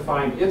want to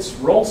find its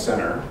roll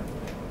center,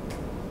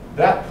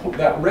 that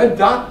red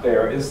dot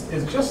there is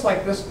just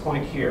like this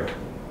point here.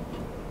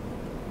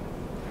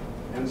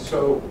 And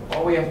so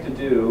all we have to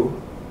do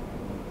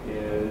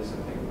is, I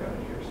think we've got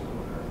it here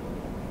somewhere.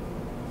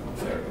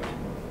 There we go.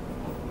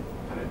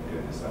 Kind of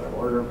doing this out of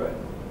order, but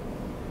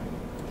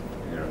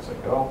here as I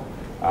go.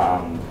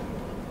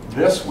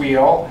 This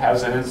wheel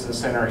has an instant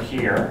center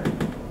here.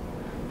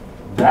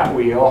 That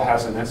wheel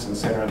has an instant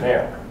center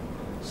there.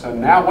 So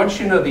now once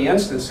you know the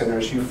instant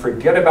centers, you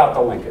forget about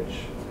the linkage.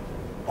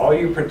 All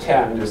you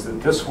pretend is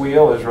that this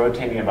wheel is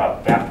rotating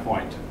about that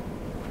point.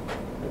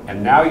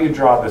 And now you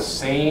draw the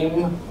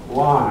same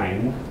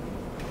line,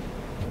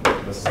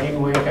 the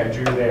same link I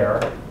drew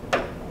there,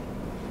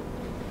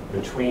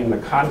 between the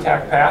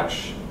contact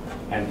patch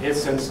and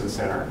its instant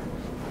center.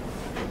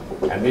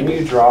 And then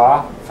you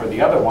draw, for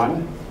the other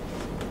one,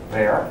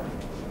 there,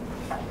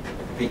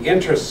 the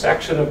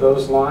intersection of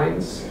those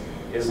lines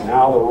is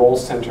now the roll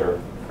center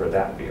for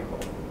that vehicle.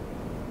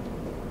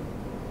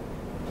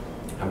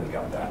 How many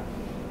got that?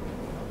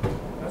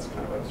 That's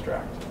kind of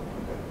abstract.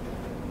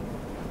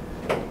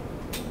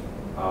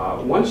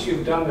 Once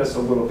you've done this a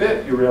little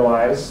bit, you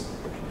realize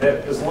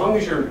that as long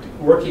as you're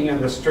working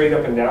in the straight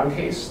up and down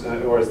case, in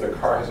other words, the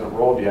car hasn't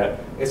rolled yet,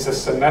 it's a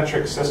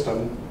symmetric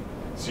system,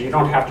 so you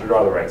don't have to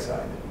draw the right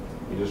side.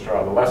 You just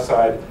draw the left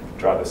side,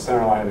 draw the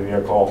center line of the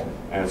vehicle,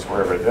 and it's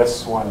wherever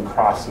this one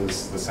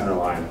crosses the center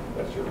line,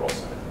 that's your roll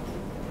center.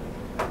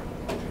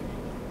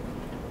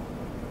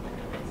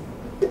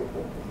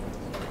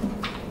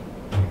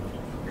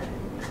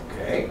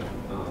 Okay,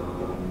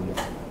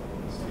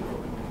 let's see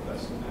what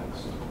that's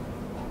next.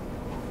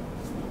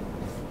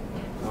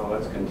 Now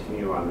let's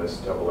continue on this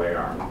double A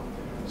arm.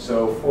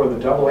 So for the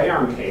double A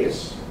arm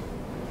case,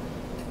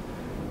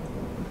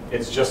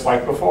 it's just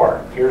like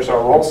before. Here's our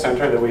roll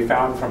center that we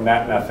found from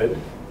that method.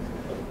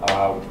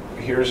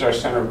 Here's our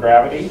center of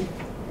gravity.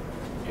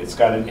 It's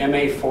got an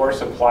MA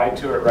force applied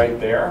to it right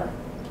there.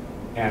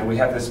 And we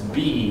have this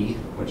B,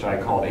 which I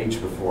called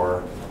H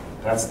before.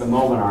 That's the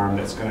moment arm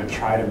that's going to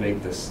try to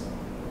make this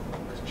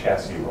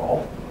chassis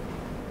roll.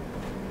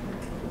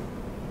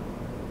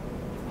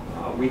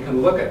 We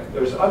can look at,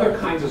 there's other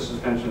kinds of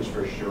suspensions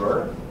for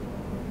sure.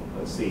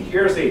 Let's see,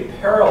 here's a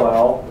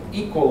parallel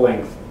equal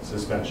length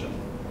suspension.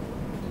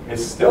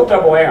 It's still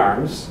double A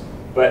arms,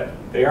 but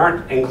they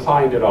aren't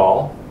inclined at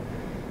all.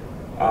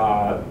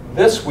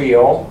 This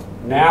wheel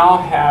now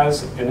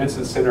has an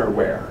instant center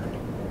where?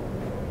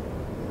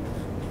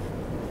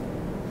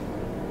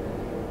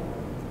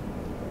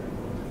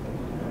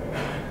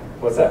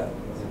 What's that?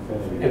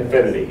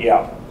 Infinity,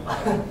 yeah.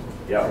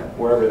 Yeah,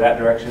 wherever that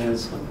direction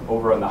is,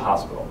 over in the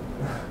hospital.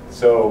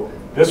 So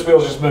this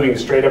wheel's just moving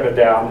straight up and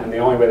down, and the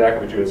only way that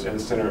can be true is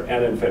instant center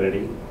and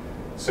infinity.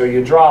 So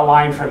you draw a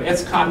line from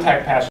its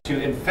contact patch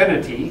to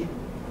infinity,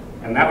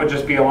 and that would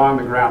just be along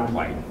the ground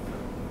plane.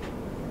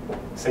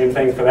 Same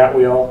thing for that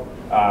wheel.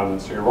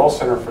 So your roll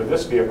center for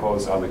this vehicle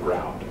is on the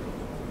ground.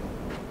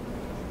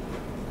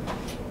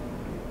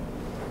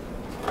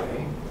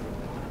 Okay.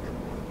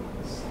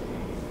 Let's see.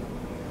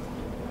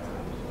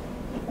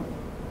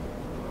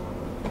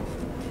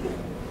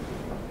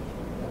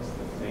 That's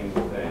the same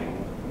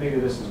thing. maybe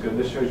this is good.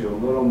 This shows you a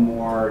little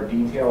more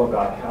detail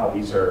about how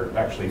these are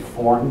actually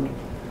formed.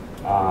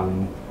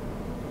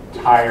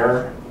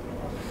 Tire,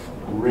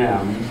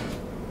 rim,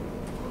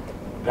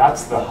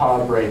 that's the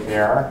hub right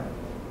there.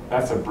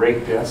 That's a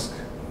brake disc.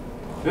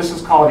 This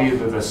is called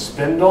either the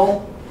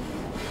spindle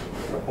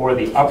or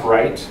the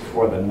upright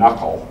or the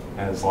knuckle. It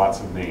has lots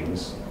of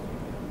names.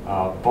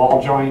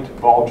 Ball joint,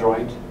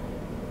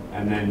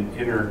 and then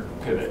inner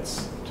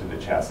pivots to the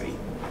chassis.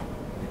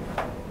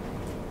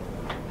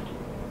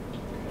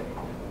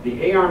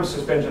 The A-arm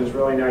suspension is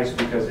really nice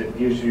because it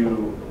gives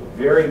you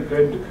very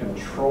good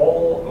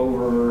control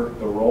over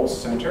the roll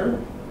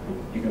center.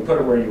 You can put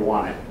it where you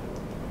want it.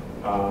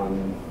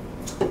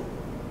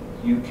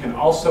 You can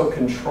also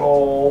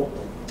control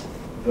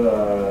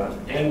the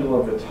angle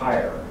of the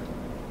tire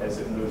as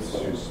it moves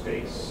through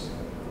space.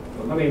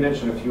 But let me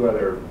mention a few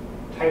other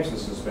types of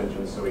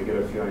suspension so we get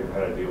a feeling of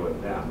how to deal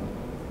with them.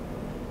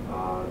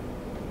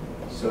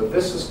 So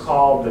this is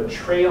called the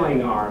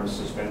trailing arm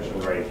suspension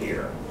right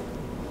here.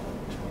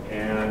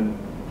 And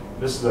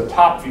this is a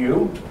top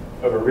view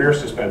of a rear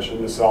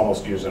suspension. This is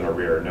almost used in a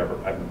rear.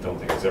 I don't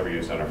think it's ever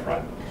used on a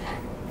front.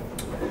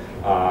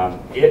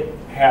 It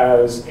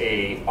has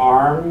an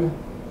arm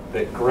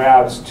that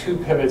grabs two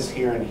pivots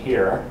here and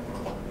here.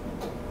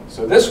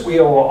 So this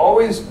wheel will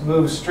always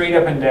move straight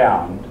up and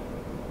down.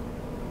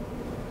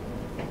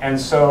 And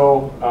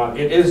so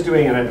it is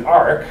doing an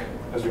arc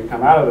as we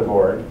come out of the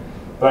board,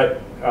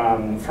 but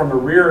from a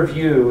rear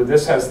view,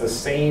 this has the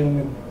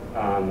same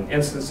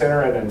instant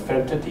center and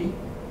infinity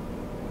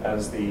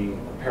as the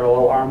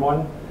parallel arm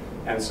one.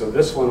 And so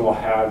this one will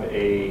have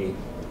a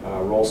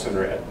roll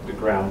center at the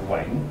ground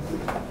plane.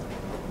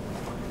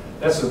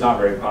 This is not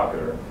very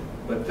popular,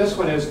 but this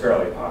one is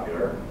fairly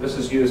popular. This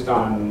is used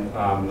on,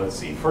 let's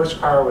see, first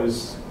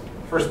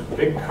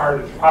big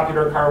car,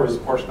 popular car was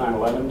Porsche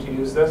 911 to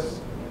use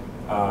this.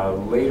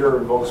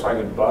 Later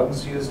Volkswagen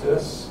Bugs used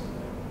this.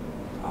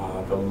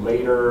 The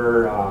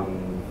later, no,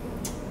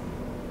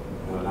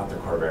 not the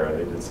Corvair,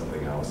 they did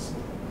something else.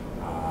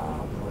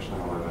 Porsche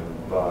 911,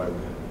 Bug,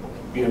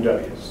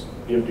 BMWs.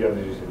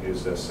 BMWs have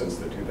used this since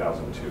the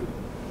 2002.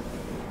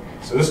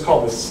 So this is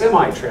called the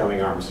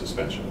semi-trailing arm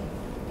suspension.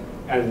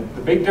 And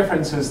the big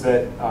difference is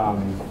that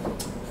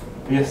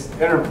this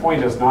inner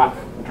point is not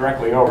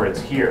directly over, it's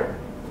here.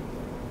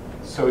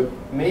 So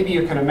maybe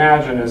you can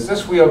imagine as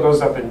this wheel goes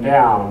up and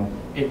down,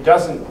 it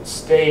doesn't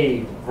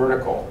stay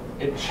vertical.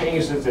 It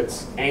changes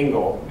its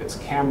angle, its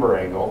camber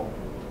angle,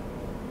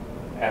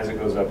 as it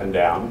goes up and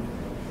down.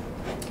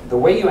 The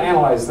way you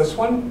analyze this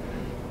one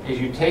is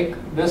you take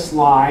this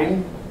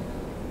line,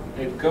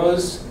 it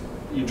goes,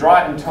 you draw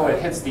it until it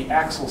hits the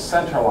axle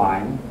center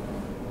line,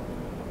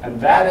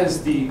 and that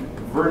is the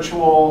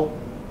virtual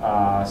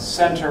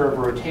center of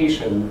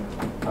rotation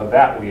of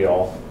that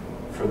wheel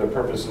for the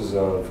purposes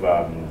of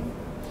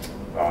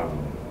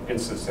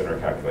instant center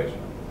calculation.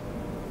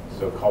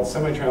 So called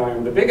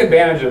semi-trailing. The big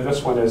advantage of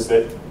this one is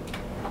that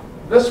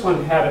this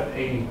one had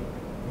a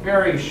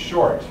very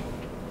short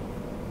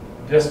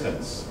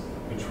distance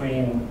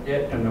between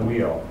it and the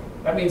wheel.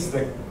 That means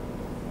the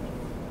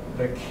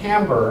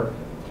camber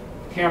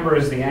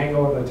is the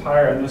angle of the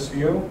tire in this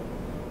view.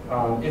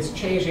 It's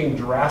changing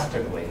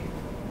drastically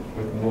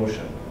with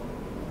motion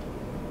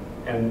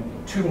and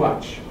too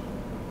much.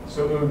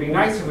 So it would be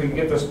nice if we could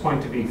get this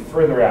point to be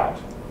further out.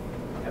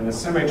 And the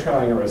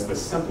semi-trailing arm is the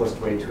simplest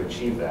way to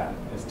achieve that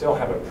and still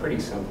have a pretty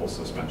simple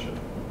suspension.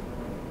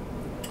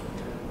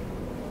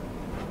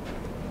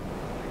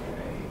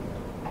 Okay.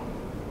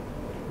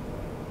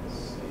 Let's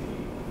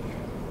see.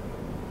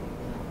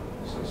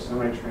 So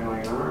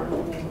semi-trailing arm.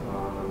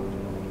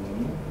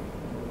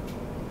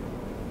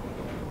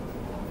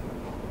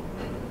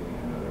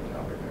 Another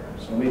topic there.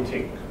 So let me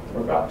take,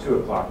 we're about 2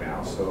 o'clock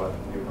now, so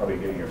you're probably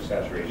getting your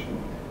saturation.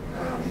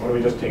 Why don't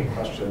we just take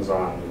questions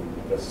on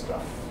this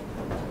stuff?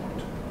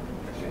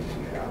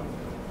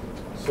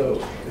 So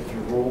if you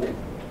roll,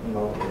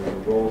 your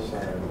roll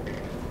center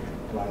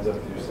lines up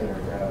with your center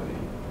of gravity,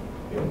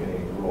 you don't get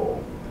any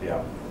roll.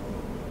 Yeah.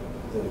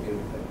 Is that a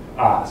good thing?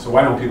 So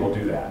why don't people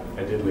do that?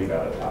 I did leave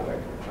out a topic.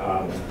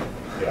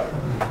 Yeah.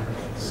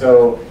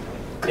 So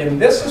in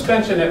this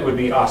suspension, it would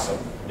be awesome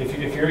if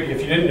you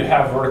didn't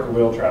have vertical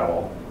wheel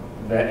travel,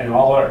 and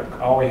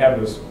all we had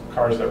was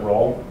cars that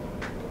roll,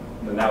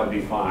 then that would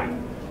be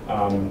fine.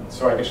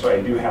 So actually,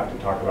 I do have to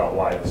talk about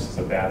why this is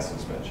a bad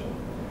suspension.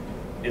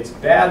 It's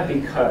bad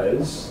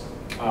because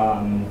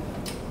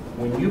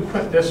when you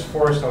put this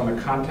force on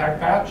the contact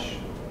patch,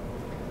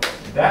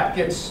 that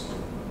gets,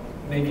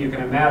 maybe you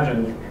can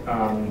imagine,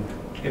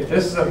 if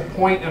this is a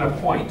point and a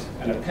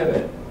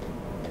pivot,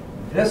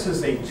 this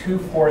is a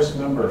 2-force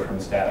member from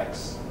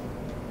statics.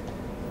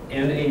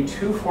 In a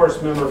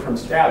 2-force member from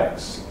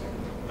statics,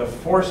 the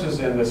forces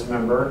in this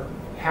member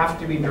have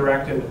to be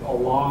directed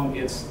along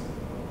its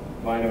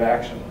line of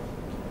action.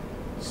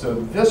 So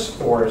this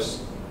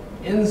force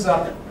ends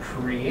up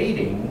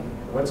creating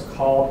what's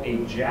called a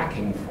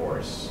jacking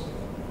force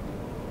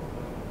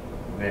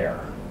there.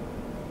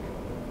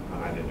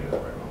 Oh, I didn't do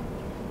that very well.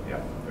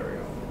 Yeah, there we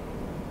go.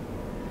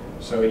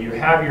 So you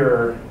have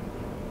your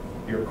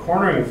your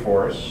cornering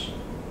force,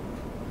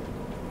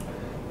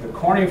 the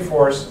cornering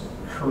force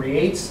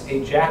creates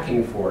a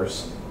jacking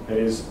force that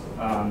is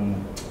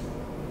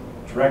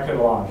directed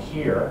along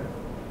here.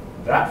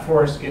 That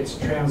force gets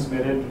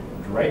transmitted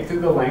right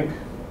through the link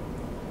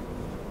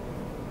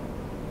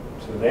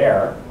to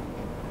there,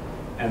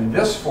 and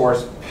this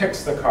force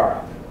picks the car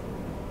up.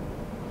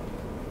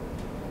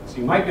 So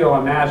you might be able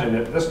to imagine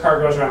if this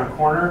car goes around a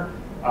corner,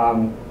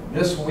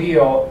 this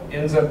wheel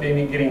ends up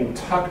getting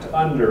tucked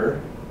under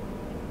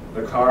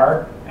the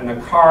car, and the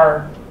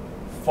car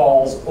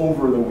falls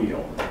over the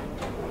wheel.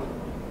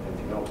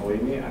 If you don't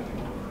believe me, I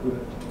can prove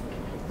it.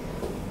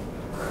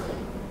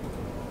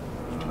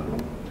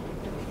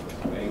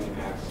 Swing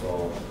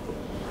axle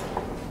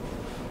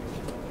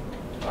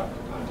tuck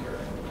under.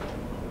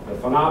 The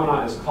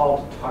phenomenon is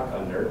called tuck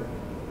under.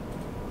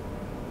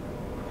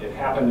 It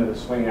happened to the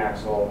swing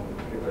axle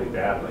particularly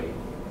badly.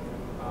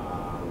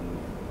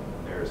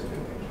 There's a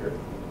good picture.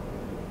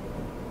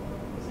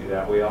 See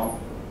that wheel?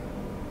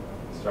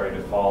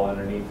 Starting to fall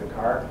underneath the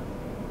car.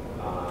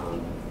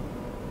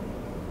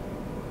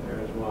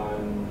 There's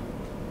one.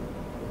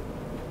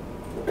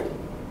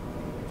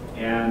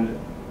 And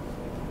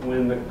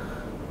when the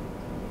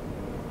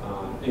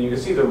and you can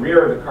see the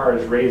rear of the car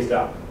is raised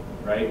up,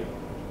 right?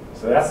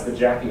 So that's the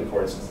jacking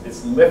force.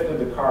 It's lifted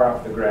the car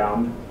off the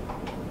ground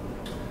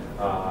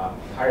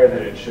higher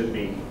than it should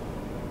be.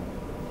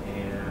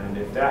 And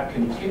if that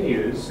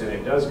continues, and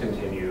it does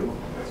continue,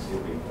 let's see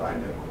if we can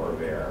find a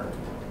Corvair.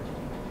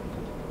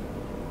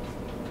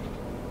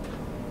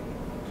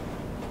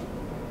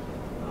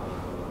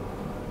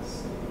 Let's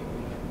see.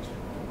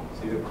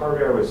 See, the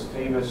Corvair was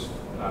famous.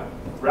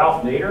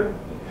 Ralph Nader,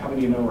 how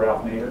many of you know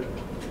Ralph Nader?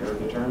 You heard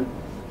the term?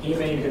 He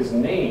made his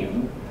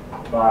name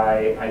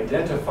by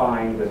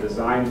identifying the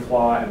design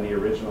flaw in the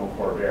original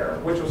Corvair,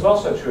 which was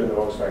also true in the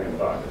Volkswagen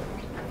Bug.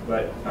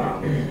 But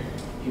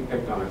he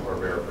picked on a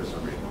Corvair for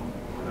some reason.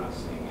 We're not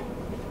seeing it.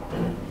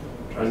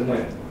 Isn't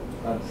it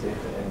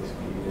unsafe at any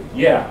speed?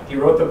 Yeah, he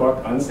wrote the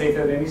book, Unsafe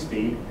at Any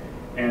Speed,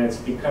 and it's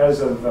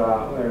because of,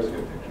 oh, there's a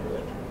good picture of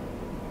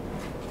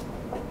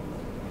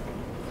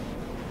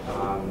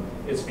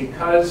it. It's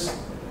because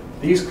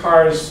these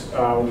cars,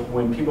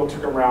 when people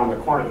took them around the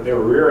corner, they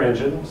were rear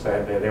engines,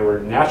 they were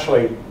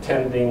naturally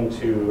tending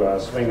to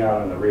swing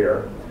out in the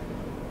rear,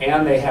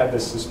 and they had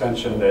this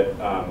suspension that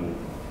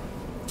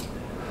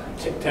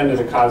tended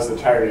to cause the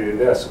tire to do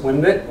this.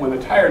 When the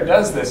tire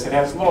does this, it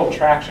has little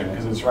traction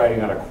because it's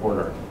riding on a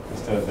quarter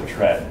instead of the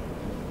tread.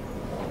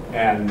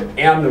 And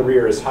the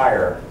rear is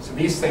higher. So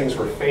these things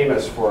were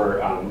famous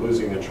for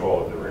losing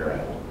control of the rear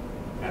end.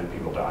 And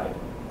people died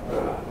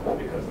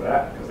because of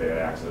that, because they had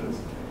accidents.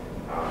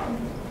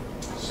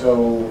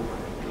 So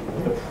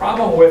the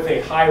problem with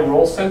a high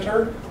roll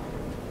center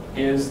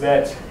is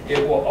that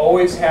it will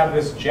always have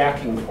this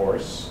jacking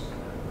force,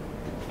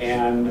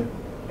 and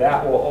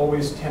that will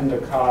always tend to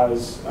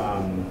cause,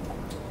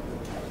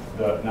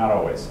 not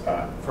always,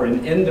 for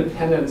an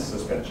independent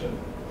suspension,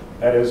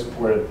 that is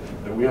where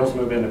the wheels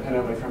move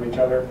independently from each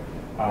other.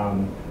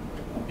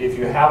 If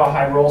you have a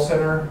high roll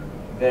center,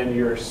 then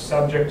you're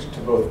subject to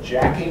both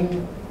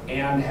jacking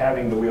and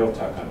having the wheel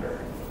tuck under.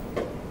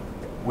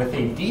 With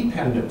a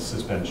dependent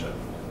suspension,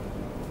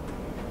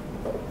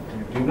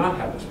 you do not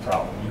have this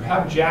problem. You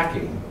have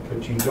jacking,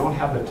 but you don't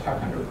have the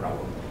tuck under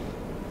problem.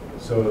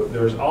 So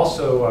there's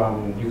also,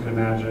 you can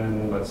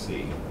imagine, let's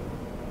see,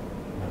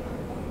 how do I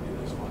want to do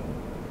this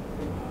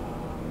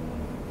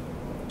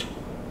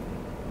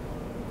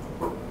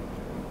one?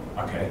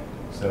 Okay,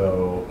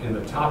 so in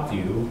the top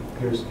view,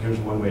 here's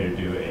one way to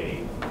do a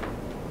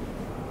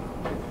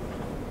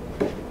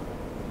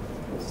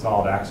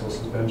solid axle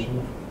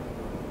suspension.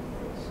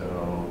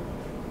 So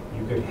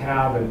you could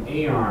have an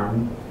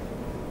A-arm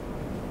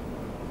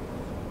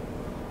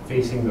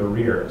facing the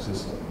rear.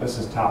 This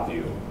is top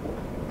view.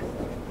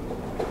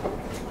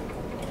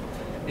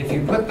 If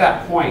you put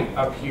that point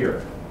up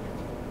here,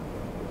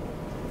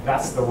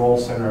 that's the roll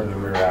center of the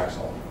rear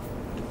axle.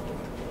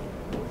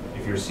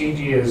 If your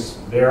CG is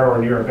there or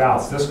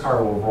nearabouts, this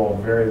car will roll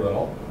very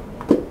little.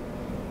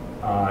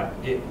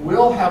 It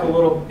will have a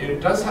little,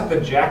 it does have the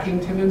jacking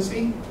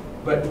tendency,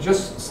 but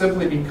just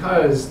simply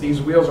because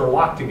these wheels are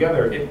locked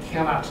together, it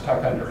cannot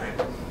tuck under.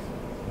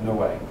 No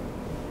way.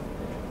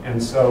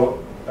 And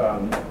so,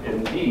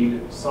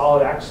 indeed,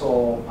 solid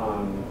axle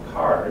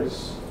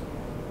cars,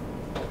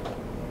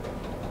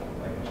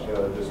 I can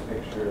show this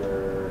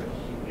picture,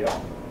 yeah,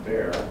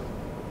 there.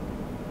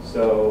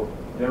 So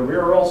the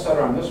rear roll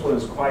center on this one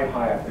is quite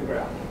high off the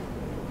ground.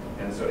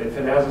 And so if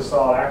it has a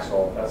solid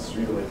axle, that's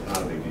really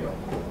not a big deal.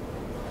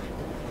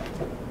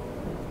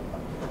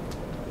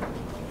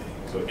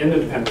 So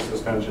independent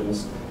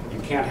suspensions, you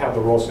can't have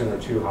the roll center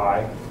too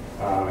high.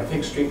 I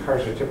think street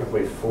cars are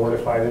typically 4 to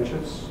 5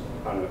 inches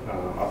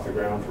off the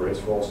ground for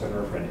its roll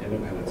center for an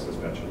independent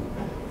suspension.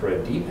 For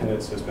a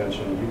dependent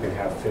suspension, you can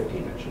have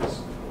 15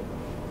 inches.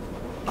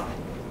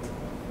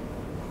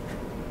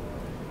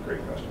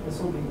 Great question.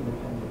 This will be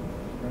independent,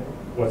 right?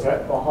 What's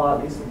that? Baja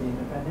at least will be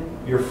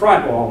independent. Your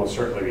front will almost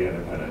certainly be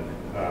independent.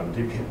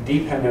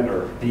 Dependent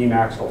or beam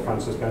axle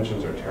front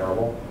suspensions are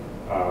terrible.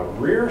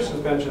 Rear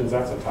suspensions,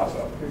 that's a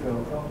toss-up.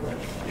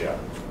 Yeah.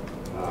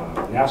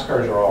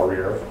 NASCARs are all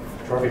rear.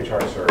 Trophy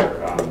charts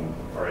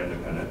are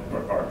independent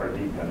or are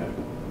dependent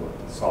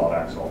with solid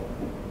axle.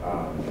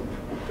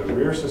 The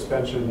rear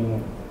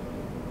suspension,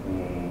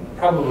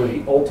 probably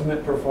the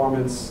ultimate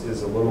performance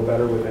is a little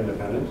better with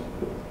independent,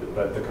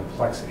 but the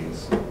complexity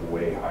is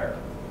way higher.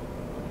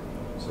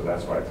 So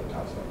that's why it's a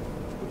toss-up.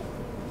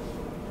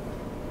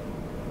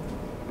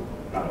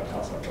 Not a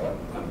toss-up,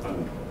 but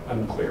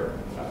unclear.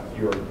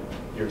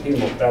 Your team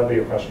will, that'll be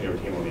a question your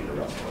team will need to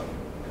wrestle with.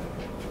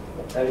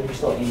 You're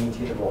still aiming to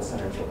get the roll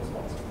center as low as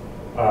possible.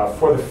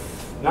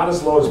 Not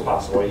as low as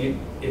possible.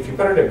 If you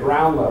put it at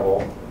ground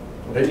level,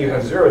 then you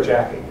have zero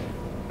jacking,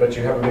 but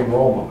you have a big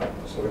roll moment,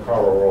 so the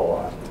car will roll a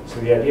lot. So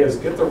the idea is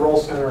get the roll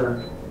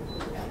center,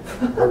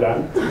 we're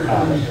done.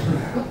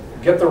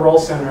 Get the roll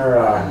center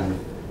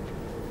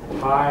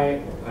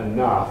high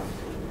enough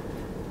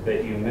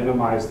that you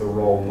minimize the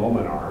roll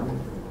moment arm,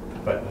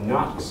 but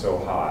not so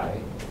high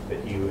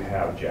that you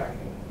have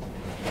jacking.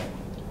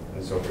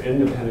 And so for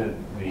independent,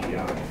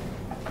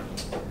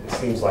 it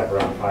seems like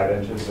around 5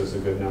 inches is a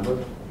good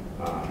number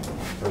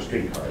for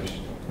street cars.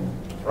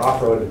 For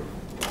off-road,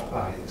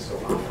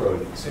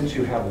 since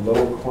you have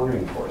low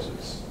cornering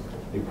forces,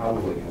 you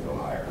probably can go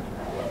higher.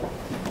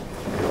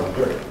 You're on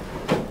dirt.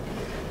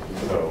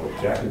 So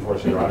jacking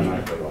forces are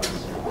automatically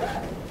less.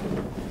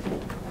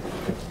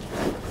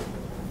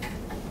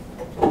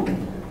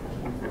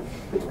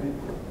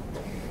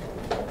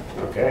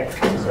 Okay,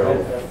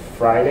 so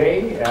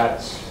Friday at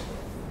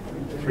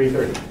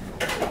 3:30.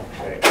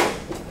 Okay.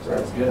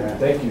 Sounds good.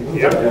 Thank you.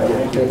 Yep.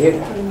 Thank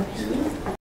you.